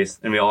Mike's place,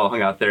 and we all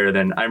hung out there.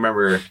 Then I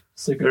remember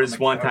Sleeping there was on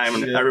the one couch. time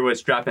when everyone was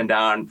strapping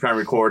down trying to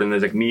record, and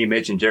there's like me,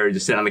 Mitch, and Jerry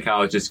just sitting on the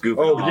couch just goofing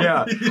Oh off.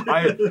 yeah,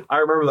 I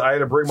remember that I had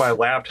to bring my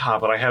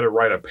laptop and I had to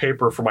write a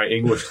paper for my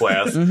English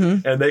class,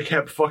 and they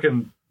kept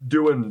fucking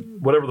doing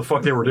whatever the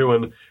fuck they were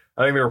doing.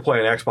 I think they were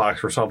playing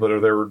Xbox or something, or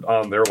they were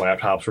on their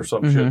laptops or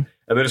some shit,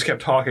 and they just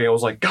kept talking. I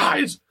was like,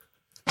 guys,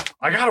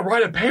 I gotta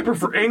write a paper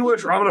for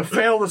English, or I'm gonna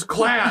fail this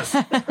class.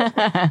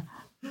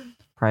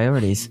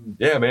 Priorities.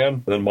 Yeah, man.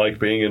 And then Mike,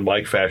 being in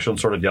Mike fashion,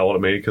 started yelling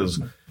at me because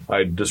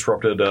I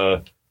disrupted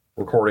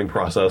recording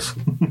process,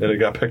 and it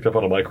got picked up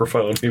on a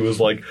microphone. He was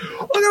like,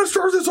 "I gotta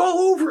start this all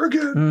over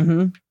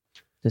again."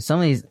 There's some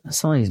of these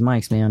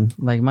mics, man.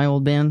 Like my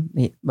old band,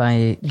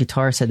 my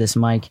guitarist had this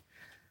mic.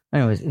 I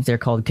don't know if they're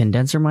called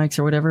condenser mics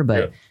or whatever,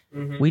 but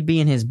we'd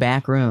be in his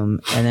back room,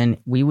 and then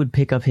we would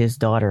pick up his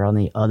daughter on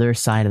the other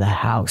side of the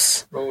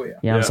house. Oh yeah.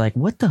 Yeah, I was like,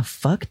 "What the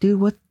fuck,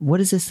 dude? What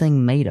is this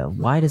thing made of?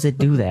 Why does it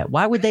do that?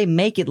 Why would they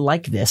make it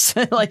like this?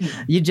 Like,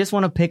 you just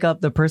want to pick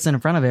up the person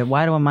in front of it.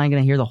 Why am I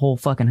going to hear the whole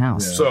fucking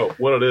house?" So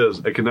what it is,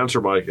 a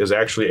condenser mic is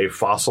actually a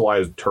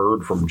fossilized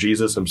turd from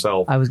Jesus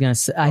himself. I was gonna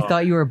say, I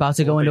thought you were about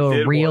to go what into they a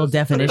did real was-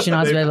 definition.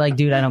 I was gonna be like,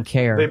 dude, I don't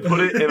care. They put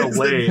it in a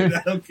lathe.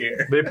 I don't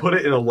care. They put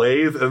it in a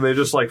lathe, and they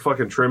just like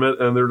fucking trim it,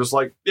 and they're just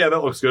like, "Yeah,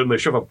 that looks good." And they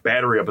shove a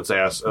battery up its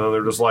ass, and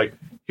they're just like,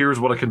 "Here's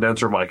what a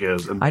condenser mic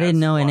is." And I didn't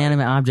that's know why.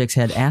 inanimate objects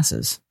had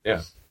asses.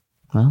 Yeah.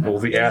 Well, Well,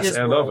 the ass just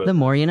end of it. the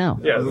more you know.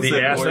 Yeah, I was the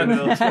gonna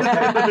ass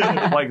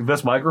say, end. Like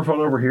this microphone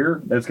over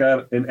here, it's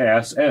got an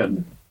ass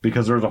end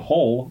because there's a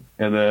hole,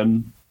 and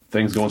then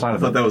things go inside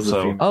of it. I thought that was the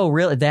so. theme. Oh,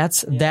 really?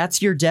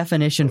 That's your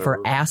definition for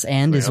Whatever. ass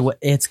end is Yeah. what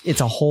it's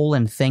a hole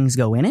and things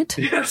go in it.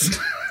 Yes.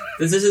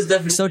 This is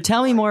definitely So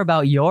tell me more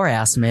about your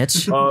ass,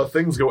 Mitch.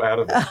 Things go out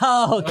of it.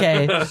 Oh,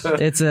 okay.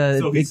 It's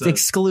So he it's says.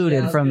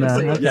 excluded from the.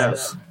 Okay.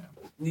 Yes.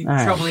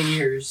 right. troubling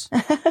years.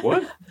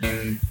 What?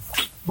 And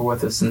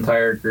with this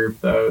entire group,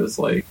 though, is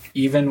like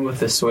even with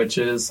the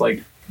switches,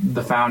 like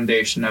the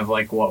foundation of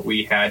like what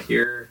we had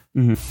here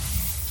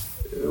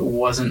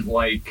wasn't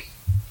like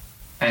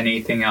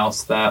anything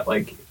else that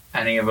like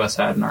any of us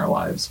had in our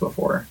lives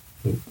before.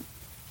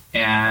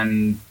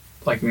 And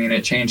like, I mean,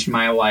 it changed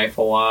my life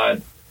a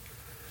lot.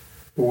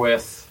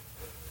 With,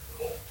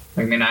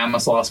 I mean, I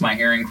almost lost my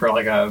hearing for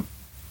like a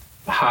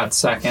hot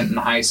second in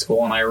high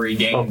school, and I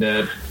regained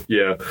it.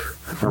 Yeah.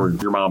 I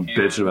remember your mom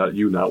bitching about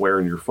you not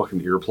wearing your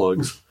fucking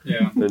earplugs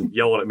Yeah. and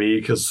yelling at me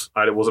because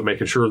I wasn't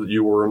making sure that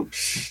you weren't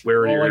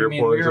wearing Well, your I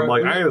mean, earplugs. we were- I'm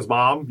like, we- I am his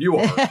mom. You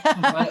are.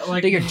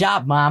 Like, Do your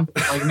job, mom.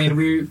 Like, I mean,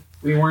 we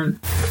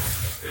weren't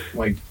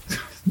like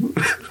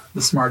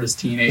the smartest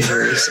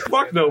teenagers.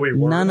 Fuck no, we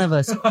weren't.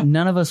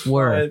 None of us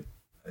were.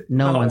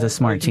 No one's a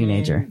smart like, I mean,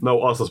 teenager. No,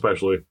 us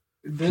especially.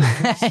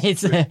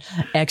 It's an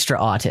extra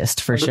autist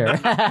for sure.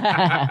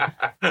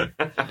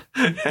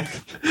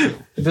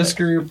 This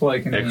group,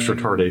 like, I mean, Extra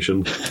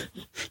tardation.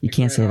 You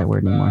can't say that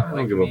word anymore. I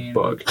don't give a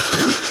fuck.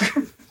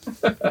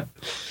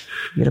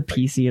 You gotta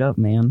PC it up,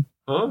 man.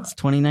 Huh? It's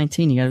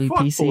 2019. You gotta be Fuck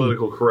PC.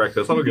 political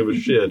correctness. I don't give a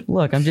shit.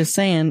 Look, I'm just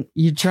saying,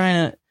 you're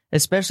trying to,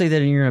 especially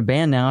that you're in a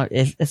band now.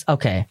 It's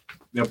okay.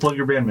 Yeah, plug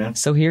your band, man.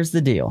 So here's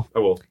the deal. I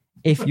will.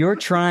 If you're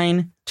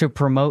trying to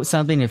promote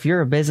something, if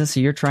you're a business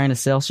or you're trying to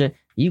sell shit,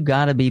 you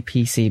gotta be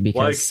PC because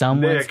Like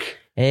someone's Nick.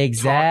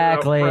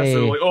 exactly.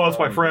 Like, oh, that's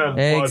my friend.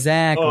 but,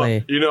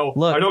 Exactly.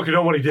 Look, I don't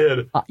condone what he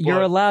did. You're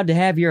but- allowed to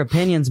have your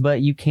opinions,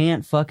 but you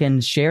can't fucking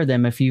share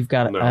them if you've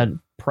got No. a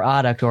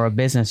product or a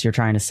business you're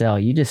trying to sell.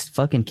 You just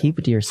fucking keep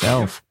it to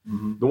yourself.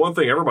 The one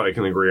thing everybody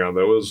can agree on,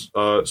 though, is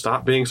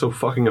stop being so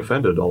fucking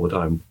offended all the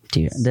time.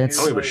 Dude, I that's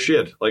don't give a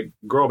shit. Like,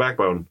 grow a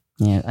backbone.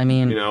 yeah. I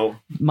mean, You know?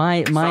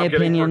 my Stop getting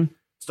opinion.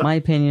 Stop- My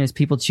opinion is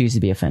people choose to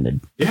be offended.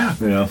 Yeah.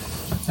 Yeah.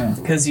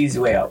 Because easy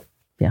way out.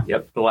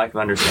 Yep, the lack of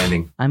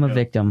understanding. I'm a Yeah.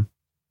 victim.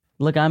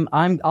 Look,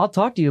 I'll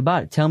talk to you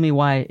about it. Tell me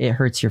why it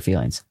hurts your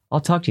feelings.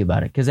 I'll talk to you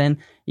about it. Cause then,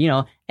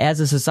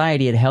 as a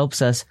society, it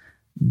helps us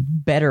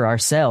better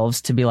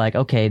ourselves to be like,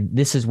 okay,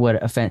 this is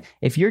what offend.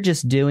 If you're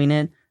just doing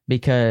it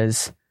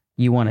because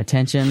you want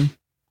attention,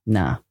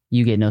 nah,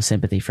 you get no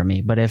sympathy from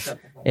me. But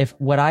if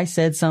what I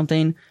said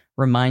something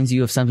reminds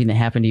you of something that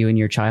happened to you in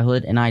your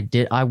childhood and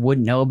I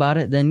wouldn't know about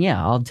it, then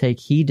yeah, I'll take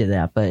heed to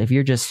that. But if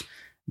you're just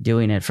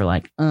doing it for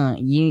like,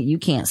 you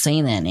can't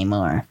say that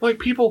anymore. Like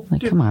people,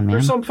 Like, come on, man.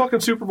 There's some fucking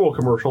Super Bowl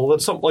commercial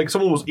that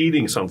someone was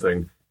eating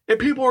something, and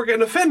people are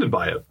getting offended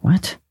by it.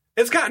 What?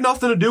 It's got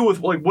nothing to do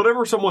with like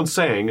whatever someone's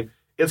saying.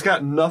 It's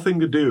got nothing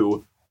to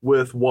do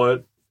with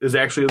what is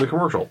actually in the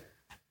commercial.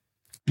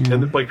 Yeah.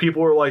 And like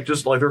people are like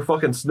just like they're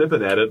fucking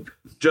snipping at it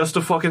just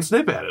to fucking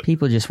snip at it.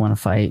 People just want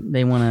to fight.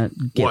 They want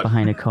to get What?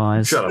 behind a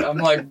cause. Shut up. I'm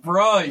like,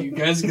 bro, you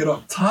guys get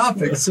off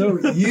topic so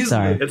easily.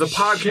 Sorry. It's a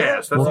podcast.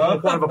 That's the whole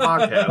point of a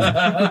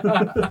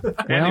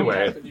podcast.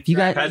 Anyway, If you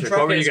guys, Patrick,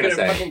 what were you gonna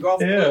say?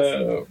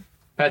 Yeah.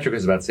 Patrick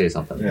was about to say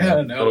something. Yeah,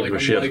 I no, don't like, give a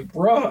I'm shit. like,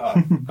 bro.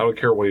 I don't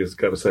care what he's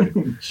got to say.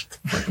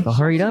 well,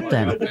 hurry it up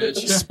then.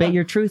 Bitch. Spit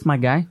your truth, my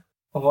guy.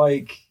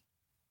 Like,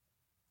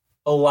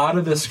 a lot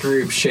of this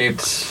group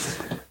shaped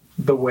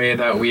the way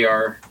that we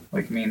are,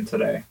 like, me and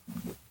today.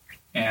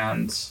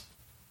 And,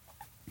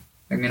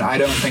 I mean, I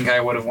don't think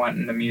I would have went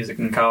into music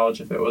in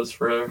college if it was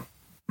for,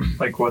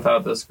 like,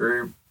 without this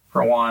group,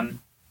 for one.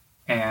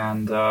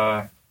 And,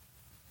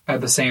 at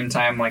the same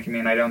time, like, I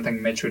mean, I don't think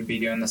Mitch would be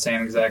doing the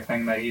same exact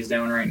thing that he's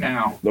doing right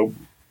now. Nope.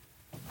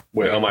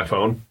 Wait, on my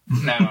phone?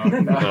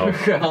 No.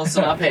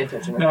 Also, not paying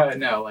attention.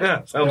 No. Like,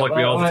 Yeah, sounds like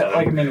me all the time.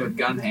 Like, I mean, with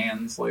gun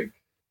hands, like,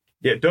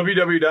 Yeah, Shut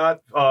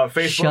up.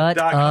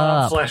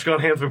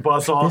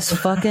 www.facebook.com/gunhandsmcbuzzsaw. This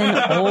fucking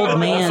old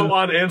man. Also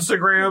on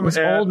Instagram. This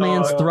old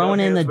man's throwing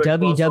in the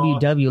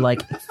www.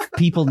 Like,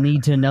 people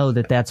need to know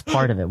that that's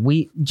part of it.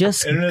 We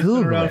just Internet's been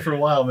Google around it. for a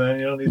while, man.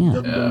 You don't need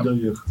Yeah.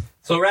 www.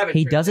 So, Rabbit.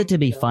 He does it to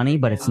be funny,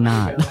 but it's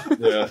not.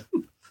 Yeah.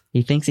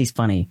 He thinks he's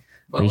funny,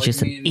 but he's like,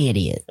 just I an mean,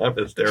 idiot. I'm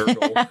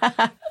hysterical. Like,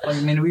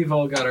 I mean, we've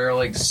all got our,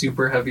 like,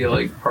 super heavy,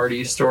 like,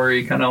 party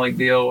story kind of, like,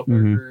 deal with our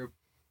Mhm.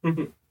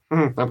 group.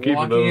 I'm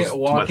keeping those to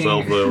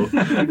myself, though.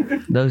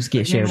 Those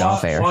get shared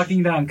off air.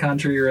 Walking down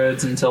country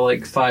roads until,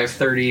 like,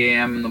 5:30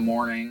 a.m. in the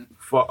morning.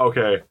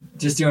 Okay,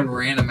 Just doing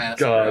random ass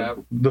God,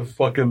 crap. the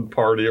fucking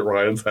party at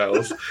Ryan's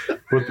house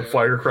with the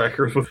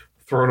firecrackers, with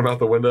throwing them out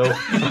the window.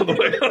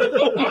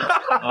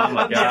 Oh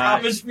my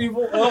gosh. Amish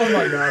people. Oh,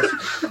 my gosh.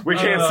 We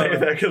can't say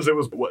that because it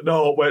was.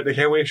 No, wait,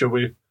 can we? Should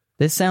we?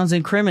 This sounds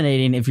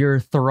incriminating. If you're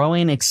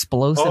throwing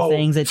explosive Oh,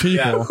 things at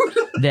people,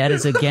 that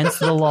is against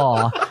the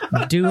law.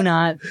 Do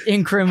not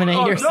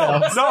incriminate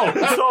yourself. No.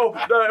 So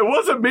it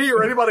wasn't me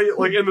or anybody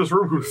like in this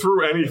room who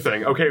threw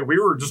anything. Okay, we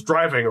were just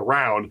driving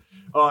around,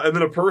 and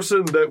then a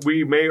person that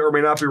we may or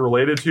may not be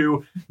related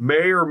to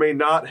may or may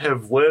not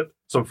have lit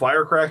some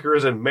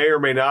firecrackers and may or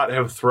may not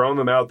have thrown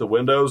them out the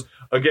windows.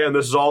 Again,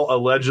 this is all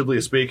allegedly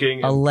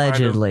speaking. and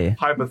Allegedly. kind of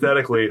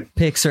hypothetically.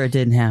 Pixar, it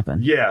didn't happen.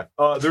 Yeah,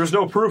 there's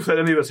no proof that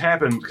any of this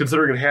happened,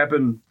 considering it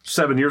happened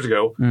 7 years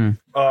ago. Mm.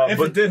 If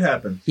But it did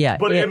happen. Yeah,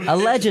 But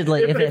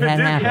allegedly, if it had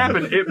did happened.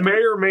 happen, it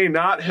may or may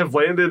not have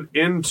landed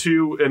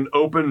into an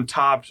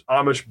open-topped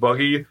Amish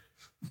buggy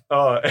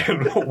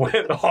and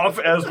went off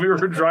as we were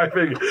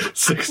driving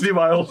 60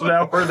 miles an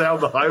hour down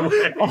the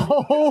highway.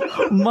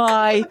 Oh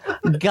my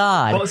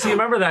God. Well, see,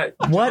 remember that?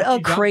 What a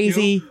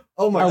crazy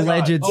Oh my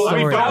alleged God.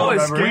 story. that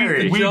was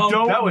scary. We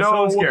don't That was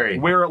know so scary.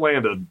 where it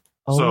landed.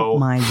 Oh so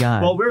my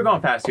God. Well, we were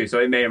going fast too, so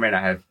it may or may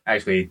not have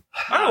actually.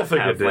 I don't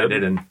think have it did.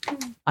 landed in.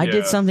 I yeah.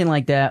 did something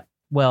like that.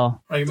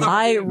 Well, Like,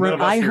 I None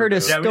of us I here heard a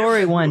did. Yeah, we story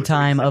never one knew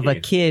time of a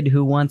 360. kid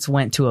who once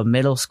went to a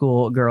middle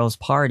school girls'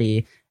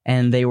 party,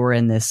 and they were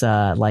in this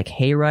like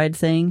hayride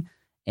thing,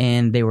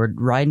 and they were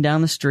riding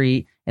down the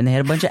street, and they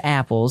had a bunch of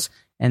apples,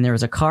 and there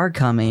was a car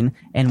coming,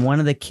 and one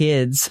of the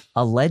kids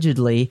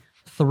allegedly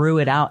threw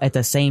it out at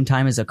the same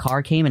time as the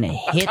car came, and it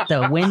hit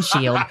the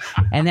windshield,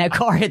 and that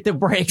car hit the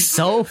brakes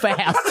so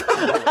fast.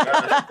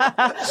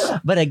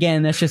 But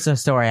again, that's just a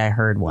story I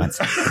heard once.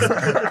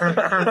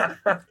 But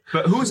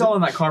who was all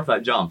in that car for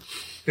that jump?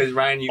 Because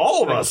Ryan, you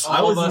All of us.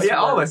 All of us. Yeah,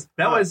 all of us.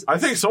 That was. I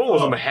think someone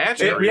was on the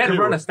hatch area. We had to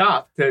too. run a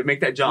stop to make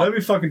that Let jump.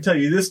 me fucking tell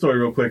you this story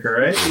real quick, all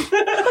right?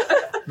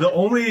 Not the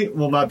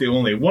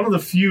only, one of the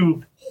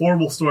few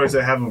horrible stories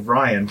I have of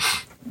Ryan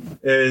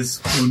is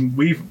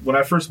when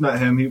I first met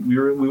him,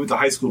 we went to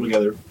high school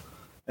together,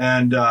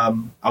 and I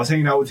was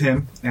hanging out with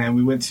him, and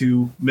we went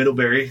to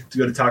Middlebury to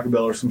go to Taco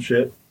Bell or some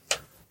shit,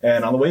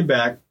 and on the way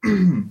back,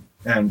 and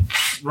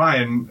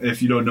Ryan,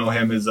 if you don't know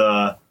him, is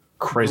a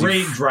Crazy.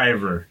 great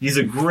driver. He's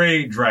a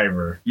great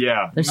driver.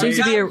 Yeah. There seems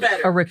to be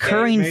a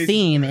recurring Amazing.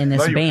 theme in this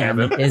No, you band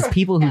haven't. is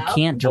people who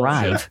can't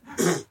drive.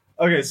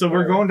 Okay, so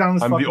we're going down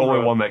this I'm the fucking only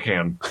road. one that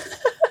can.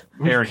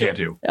 Aaron can't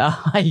too.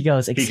 He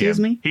goes, He excuse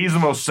can. me? He's the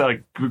most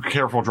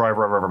careful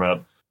driver I've ever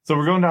met. So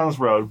we're going down this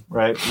road,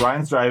 right?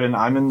 Ryan's driving,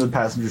 I'm in the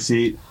passenger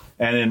seat,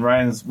 and then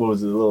Ryan's, what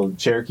was it, a little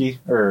Cherokee?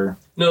 Or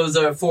No, it was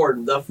a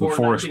Ford. The Ford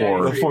Ford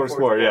Explorer. the Ford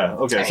Explorer, yeah.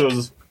 Okay, so it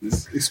was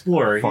this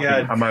Explorer. He Fucking,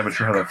 had, I'm not even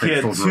sure how that he thing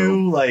had still grew.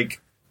 two,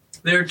 like,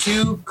 There are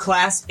two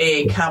Class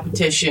A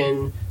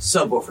competition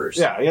subwoofers.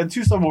 yeah, he had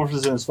two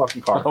subwoofers in his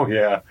fucking car. Oh,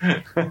 yeah.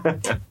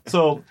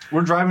 So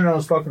we're driving down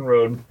this fucking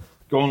road,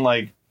 going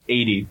like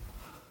 80.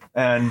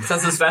 And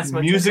That's as fast as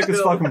my music truck is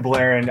can go. fucking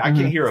blaring. I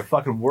can't hear a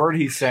fucking word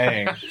he's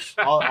saying.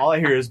 All I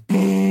hear is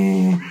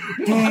boom,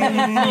 boom.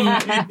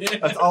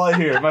 That's all I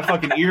hear. My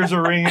fucking ears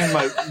are ringing.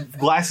 My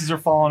glasses are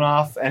falling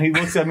off. And he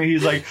looks at me.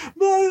 He's like,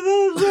 blah,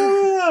 blah,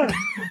 blah.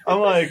 I'm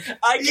like,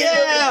 I gave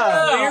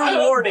Yeah! him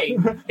clear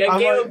warning. I I'm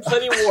gave like- him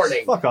plenty of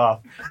warning. fuck off.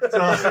 So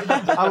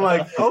I'm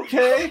like,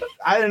 okay.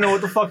 I didn't know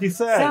what the fuck he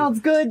said. Sounds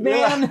good,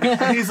 man.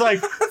 Yeah. He's like,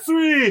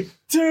 3,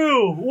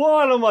 2,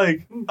 1. I'm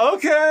like,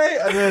 okay.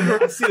 And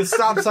then I see a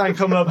stop sign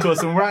coming up to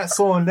us, and we're not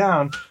slowing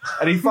down.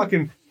 And he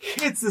fucking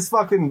hits this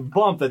fucking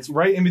bump that's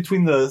right in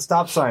between the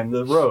stop sign,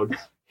 the road.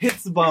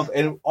 Hits the bump,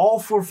 and all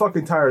 4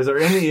 fucking tires are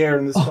in the air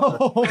in this car.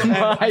 Oh And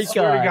my I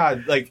swear to god.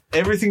 God, like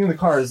everything in the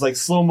car is like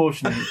slow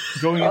motion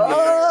going in the air.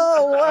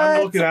 Oh, I'm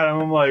what? looking at him,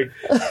 I'm like,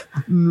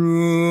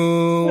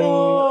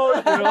 no.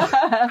 You know?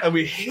 And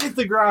we hit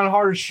the ground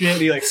hard as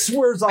shit. He like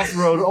swerves off the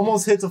road,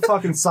 almost hits a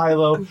fucking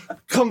silo,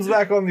 comes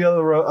back on the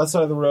other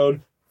side of the road,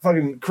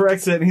 fucking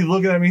corrects it, and he's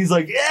looking at me, he's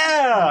like,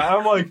 yeah!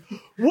 I'm like,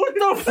 what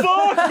the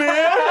fuck,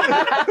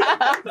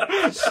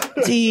 man?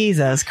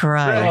 Jesus That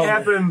Christ.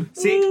 happened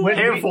See,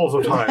 handfuls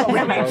of times.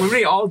 when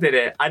we all did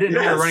it, I didn't know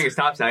we Yes. were running a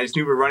stop sign. I just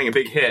knew we were running a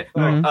big hit.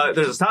 Mhm.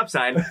 There's a stop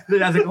sign.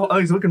 Then I was like, oh,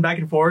 he's looking back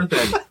and forth.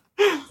 And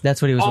That's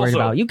what he was worried Also,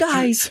 about. You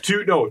guys.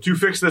 To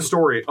fix this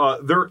story,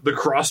 the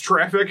cross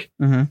traffic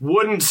Mhm.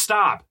 wouldn't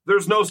stop.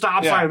 There's no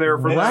stop sign there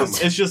for them.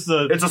 What? It's just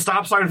the It's a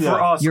stop sign for Yeah.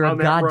 us. You're a on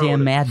that goddamn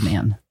road.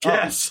 madman.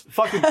 Yes.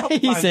 fucking couple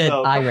He times, said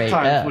though, couple irate,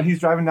 times yeah. when he's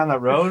driving down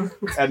that road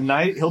at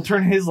night, he'll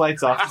turn his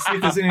lights off to see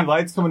if there's any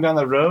lights coming down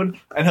that road,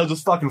 and he'll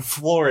just fucking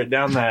floor it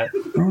down that.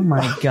 Oh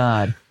my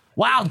god.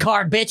 Wild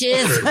card,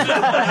 bitches.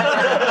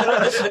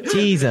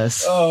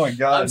 Jesus. Oh my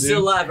god, I'm still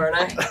alive, aren't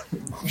I?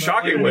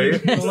 Shockingly,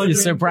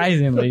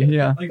 Surprisingly,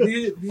 yeah. Like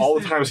these all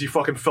the times he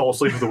fucking fell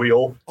asleep at the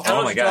wheel. I know Oh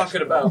what my you're gosh.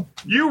 talking about.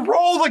 You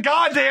roll the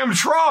goddamn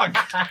truck.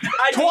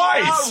 I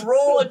Twice! did not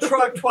roll a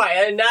truck twice.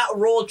 I did not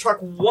roll a truck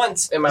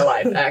once in my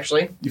life,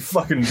 actually. you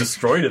fucking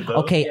destroyed it though.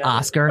 Okay, Yeah.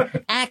 Oscar.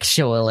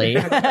 Actually.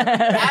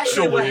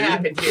 Actually, what Actually.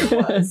 happened here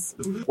was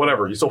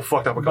Whatever. You still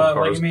fucked up a couple But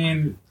like, cars. I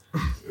mean,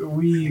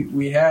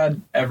 we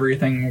had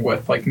everything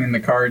with like, I mean, the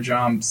car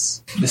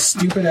jumps, the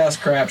stupid ass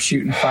crap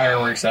shooting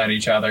fireworks at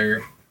each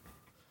other,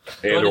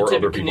 And or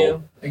other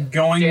people.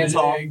 going Dance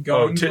hall.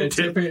 going Oh, to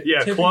Tippy.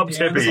 Yeah, Club dance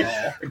Tippy.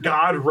 hall.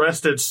 God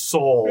rest its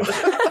soul.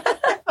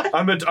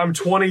 I'm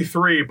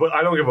 23, but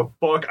I don't give a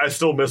fuck. I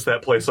still miss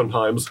that place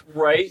sometimes.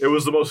 right. It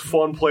was the most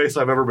fun place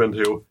I've ever been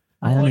to.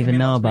 I don't Like, even man,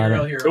 know let's be about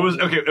real it. here. It was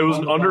okay. It was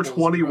an All the under bubbles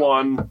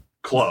 21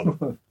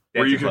 club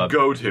where you Dancing could club.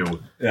 go to.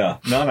 Yeah,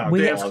 no,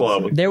 We- Dance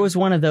club. There was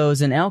one of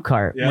those in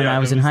Elkhart when Yeah, I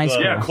was it in was high the-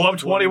 school. Yeah, Club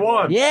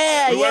 21.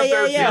 Yeah, We yeah, went yeah,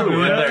 there yeah. too. We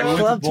went there. We went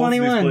to Club both of these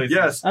 21. places.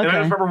 Yes, and I Okay.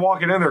 just remember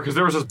walking in there because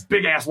there was this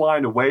big ass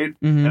line to wait,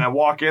 Mhm. and I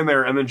walk in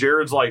there, and then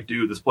Jared's like,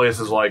 "Dude, this place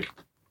is like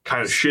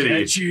kind of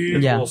shitty. Sketchy.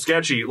 It's Yeah. a little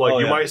sketchy. Like Oh,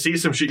 you yeah. might see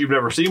some shit you've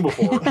never seen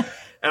before."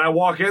 And I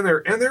walk in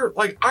there, and they're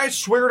like, I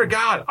swear to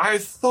God, I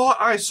thought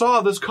I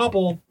saw this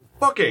couple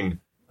fucking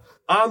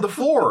on the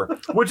floor,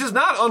 which is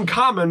not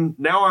uncommon.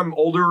 Now I'm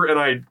older and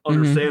I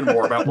understand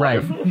more about Right.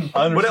 life.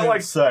 I understand But at,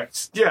 like,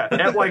 sex. Yeah,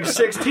 at like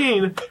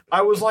 16,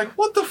 I was like,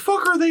 what the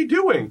fuck are they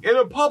doing in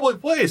a public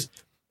place?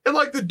 And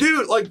like the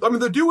dude,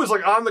 the dude was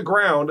like on the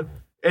ground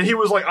and he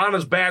was like on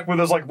his back with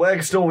his like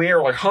legs still in the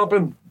air, like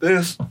humping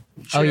this chick.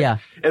 Oh, yeah.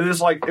 And this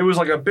like, it was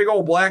like a big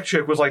old black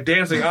chick was like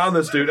dancing on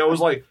this dude. And I was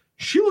like,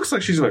 she looks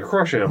like she's gonna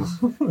crush him.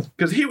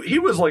 Cause he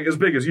was like as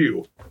big as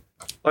you.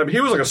 I mean, he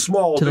was like a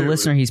small To the dude.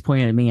 listener, he's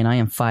pointing at me, and I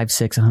am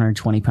 5'6",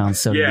 120 pounds.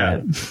 So Yeah.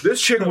 yeah, This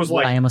chick was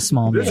like, I am a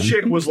small this man.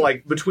 chick was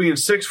like between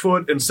 6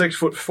 foot and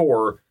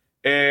 6'4",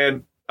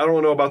 and I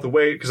don't know about the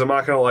weight because I'm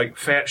not gonna like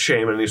fat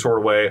shame in any sort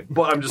of way.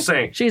 But I'm just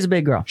saying She's a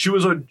big girl. she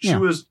was Yeah.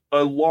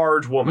 a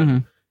large woman,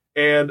 Mhm.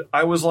 and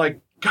I was like,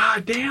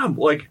 God damn!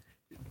 Like,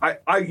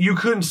 I you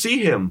couldn't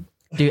see him.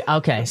 Dude,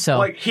 okay, so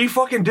Like he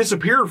fucking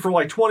disappeared for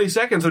like 20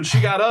 seconds, and she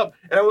got up,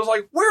 and I was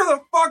like, where the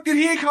fuck did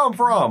he come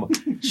from?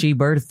 she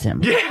birthed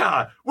him.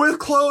 Yeah, with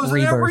clothes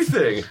Rebirth. and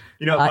everything.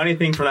 You know, funny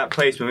thing from that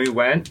place when we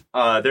went,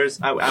 I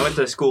went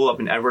to school up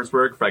in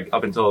Edwardsburg for like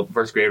up until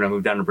first grade when I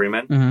moved down to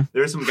Bremen. Mhm.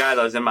 There was some guy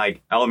that was in my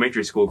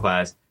elementary school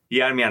class.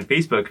 He added me on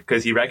Facebook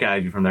because he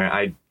recognized me from there.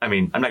 I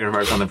mean, I'm not gonna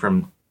remember something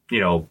from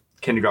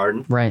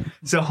kindergarten. Right.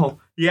 So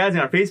he adds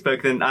me on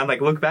Facebook. Then I'm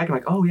like, look back. I'm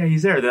like, oh yeah,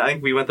 he's there. Then I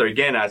think we went there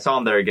again. And I saw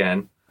him there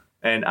again,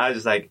 and I was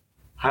just like,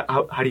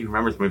 how do you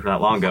remember me from that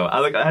long ago?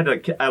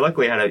 I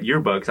luckily had a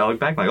yearbook, so I look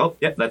back. I'm like, oh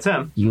yep, that's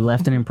him. You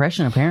left an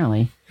impression,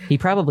 apparently. He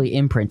probably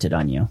imprinted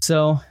on you.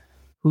 So,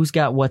 who's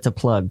got what to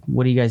plug?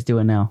 What are you guys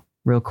doing now?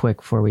 Real quick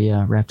before we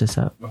wrap this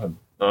up.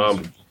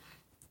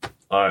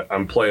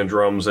 I'm playing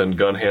drums and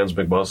Gun Hands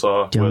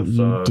McBussaw Don't with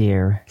you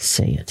dare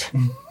say it.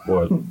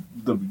 what?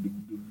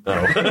 No.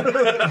 With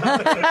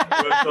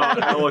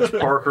Alex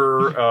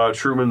Parker,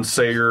 Truman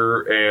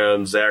Sayer,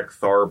 and Zach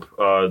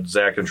Tharp.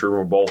 Zach and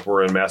Truman both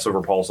were in Massive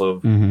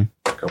Repulsive, hmm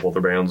a couple other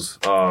bands.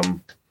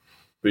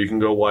 But you can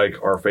go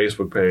like our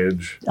Facebook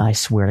page. I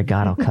swear to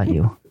God, I'll cut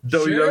you.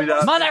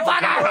 www.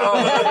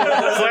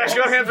 Motherfucker!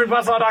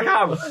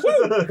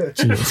 /GunHandsMcBussaw.com.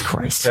 Jesus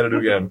Christ. Had to do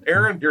again.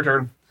 Aaron, your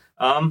turn.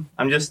 I'm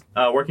just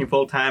working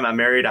full time. I'm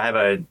married. I have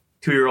a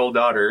 2-year-old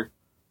daughter,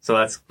 so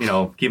that's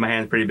keep my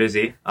hands pretty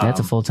busy. That's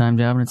a full-time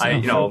job in itself.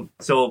 I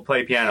still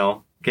play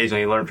piano.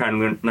 occasionally trying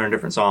to learn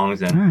different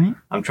songs, and All right.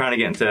 I'm trying to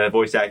get into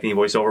voice acting,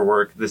 voiceover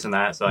work, this and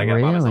that. So I got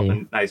to buy myself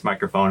Really? a nice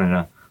microphone and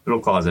a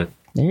little closet.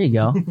 There you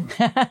go.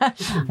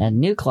 A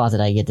new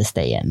closet I get to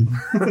stay in.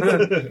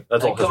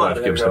 That's all his Come on,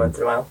 wife gives every him. once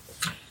in a while.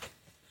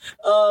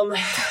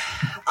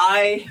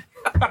 I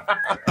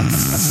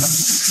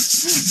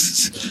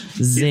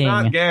He's Zing.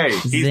 not gay.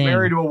 He's Zing.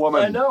 married to a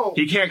woman. I know.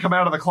 He can't come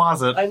out of the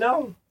closet I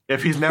know.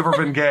 if he's never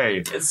been gay.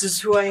 It's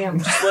just who I am.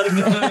 Just let it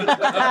go.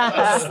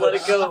 Just let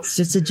it go. It's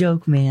just a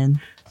joke,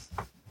 man.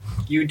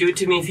 You would do it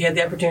to me if you had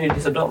the opportunity,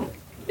 so don't.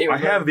 Anyway, I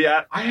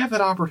have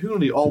that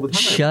opportunity all the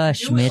time.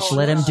 Shush, Mitch.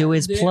 Let him do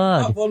his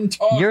plug.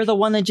 You're the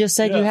one that just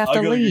said you have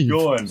to leave.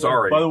 Going.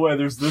 Sorry. By the way,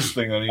 there's this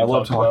thing I need I to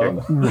love talk talking.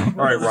 about.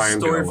 All right, Ryan.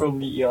 story go. from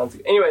the eons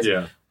ago. Anyways,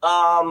 Yeah.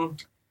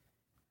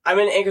 I'm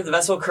in Anchor the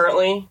Vessel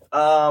currently.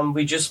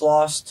 We just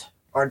lost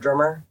our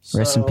drummer.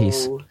 Rest in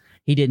peace.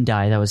 He didn't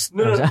die. That was,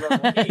 No.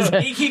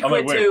 that He I'm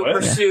quit like, wait, to what?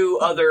 pursue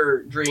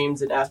other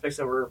dreams and aspects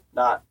that were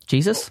not.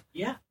 Jesus?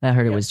 Yeah, I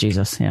heard it was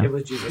Jesus. Yeah. it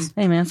was Jesus.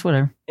 Hey, man, it's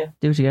whatever. Yeah.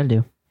 Do what you got to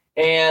do.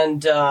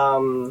 And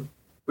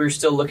we're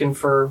still looking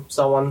for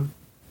someone,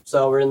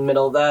 so we're in the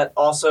middle of that.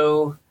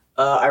 Also,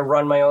 I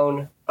run my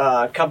own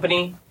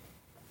company,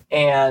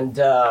 and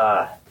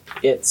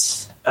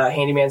it's a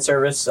handyman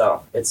service,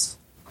 so it's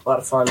a lot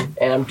of fun.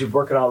 And I'm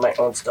working on my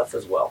own stuff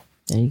as well.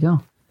 There you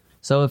go.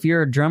 So if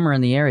you're a drummer in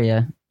the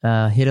area,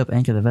 hit up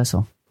Anchor the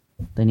Vessel.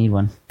 They need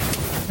one.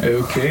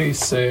 Okay,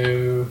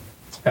 so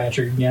it's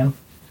Patrick again.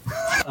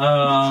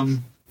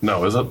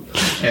 No, is it?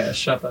 Yeah,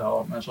 shut the hell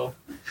up, Mitchell.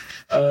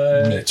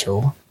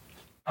 Mitchell.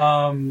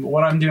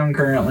 What I'm doing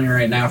currently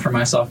right now for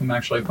myself, I'm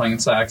actually playing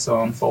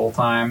saxophone full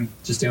time,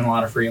 just doing a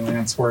lot of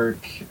freelance work,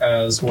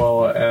 as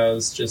well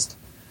as just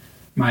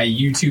my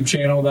YouTube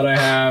channel that I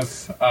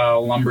have,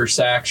 Lumber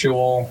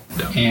Sexual,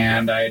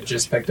 and I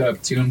just picked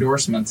up 2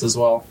 endorsements as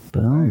well.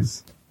 Boom.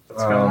 What's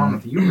going on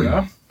with you,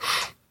 bro?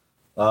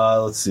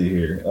 Let's see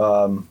here.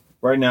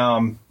 Right now,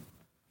 I'm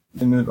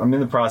in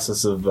the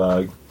process of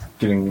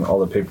getting all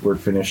the paperwork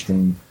finished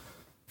and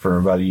for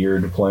about a year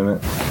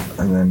deployment,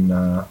 and then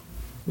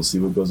we'll see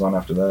what goes on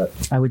after that.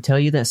 I would tell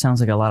you that sounds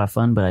like a lot of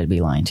fun, but I'd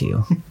be lying to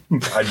you.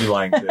 I'd be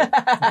lying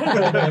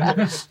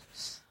too.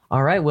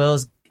 All right, well,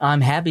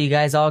 I'm happy you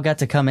guys all got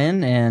to come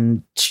in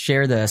and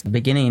share the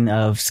beginning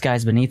of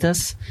Skies Beneath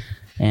Us,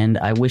 and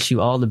I wish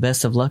you all the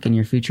best of luck in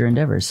your future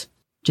endeavors.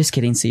 Just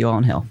kidding. See you all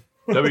in hell.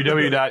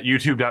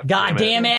 www.youtube.com. God damn it.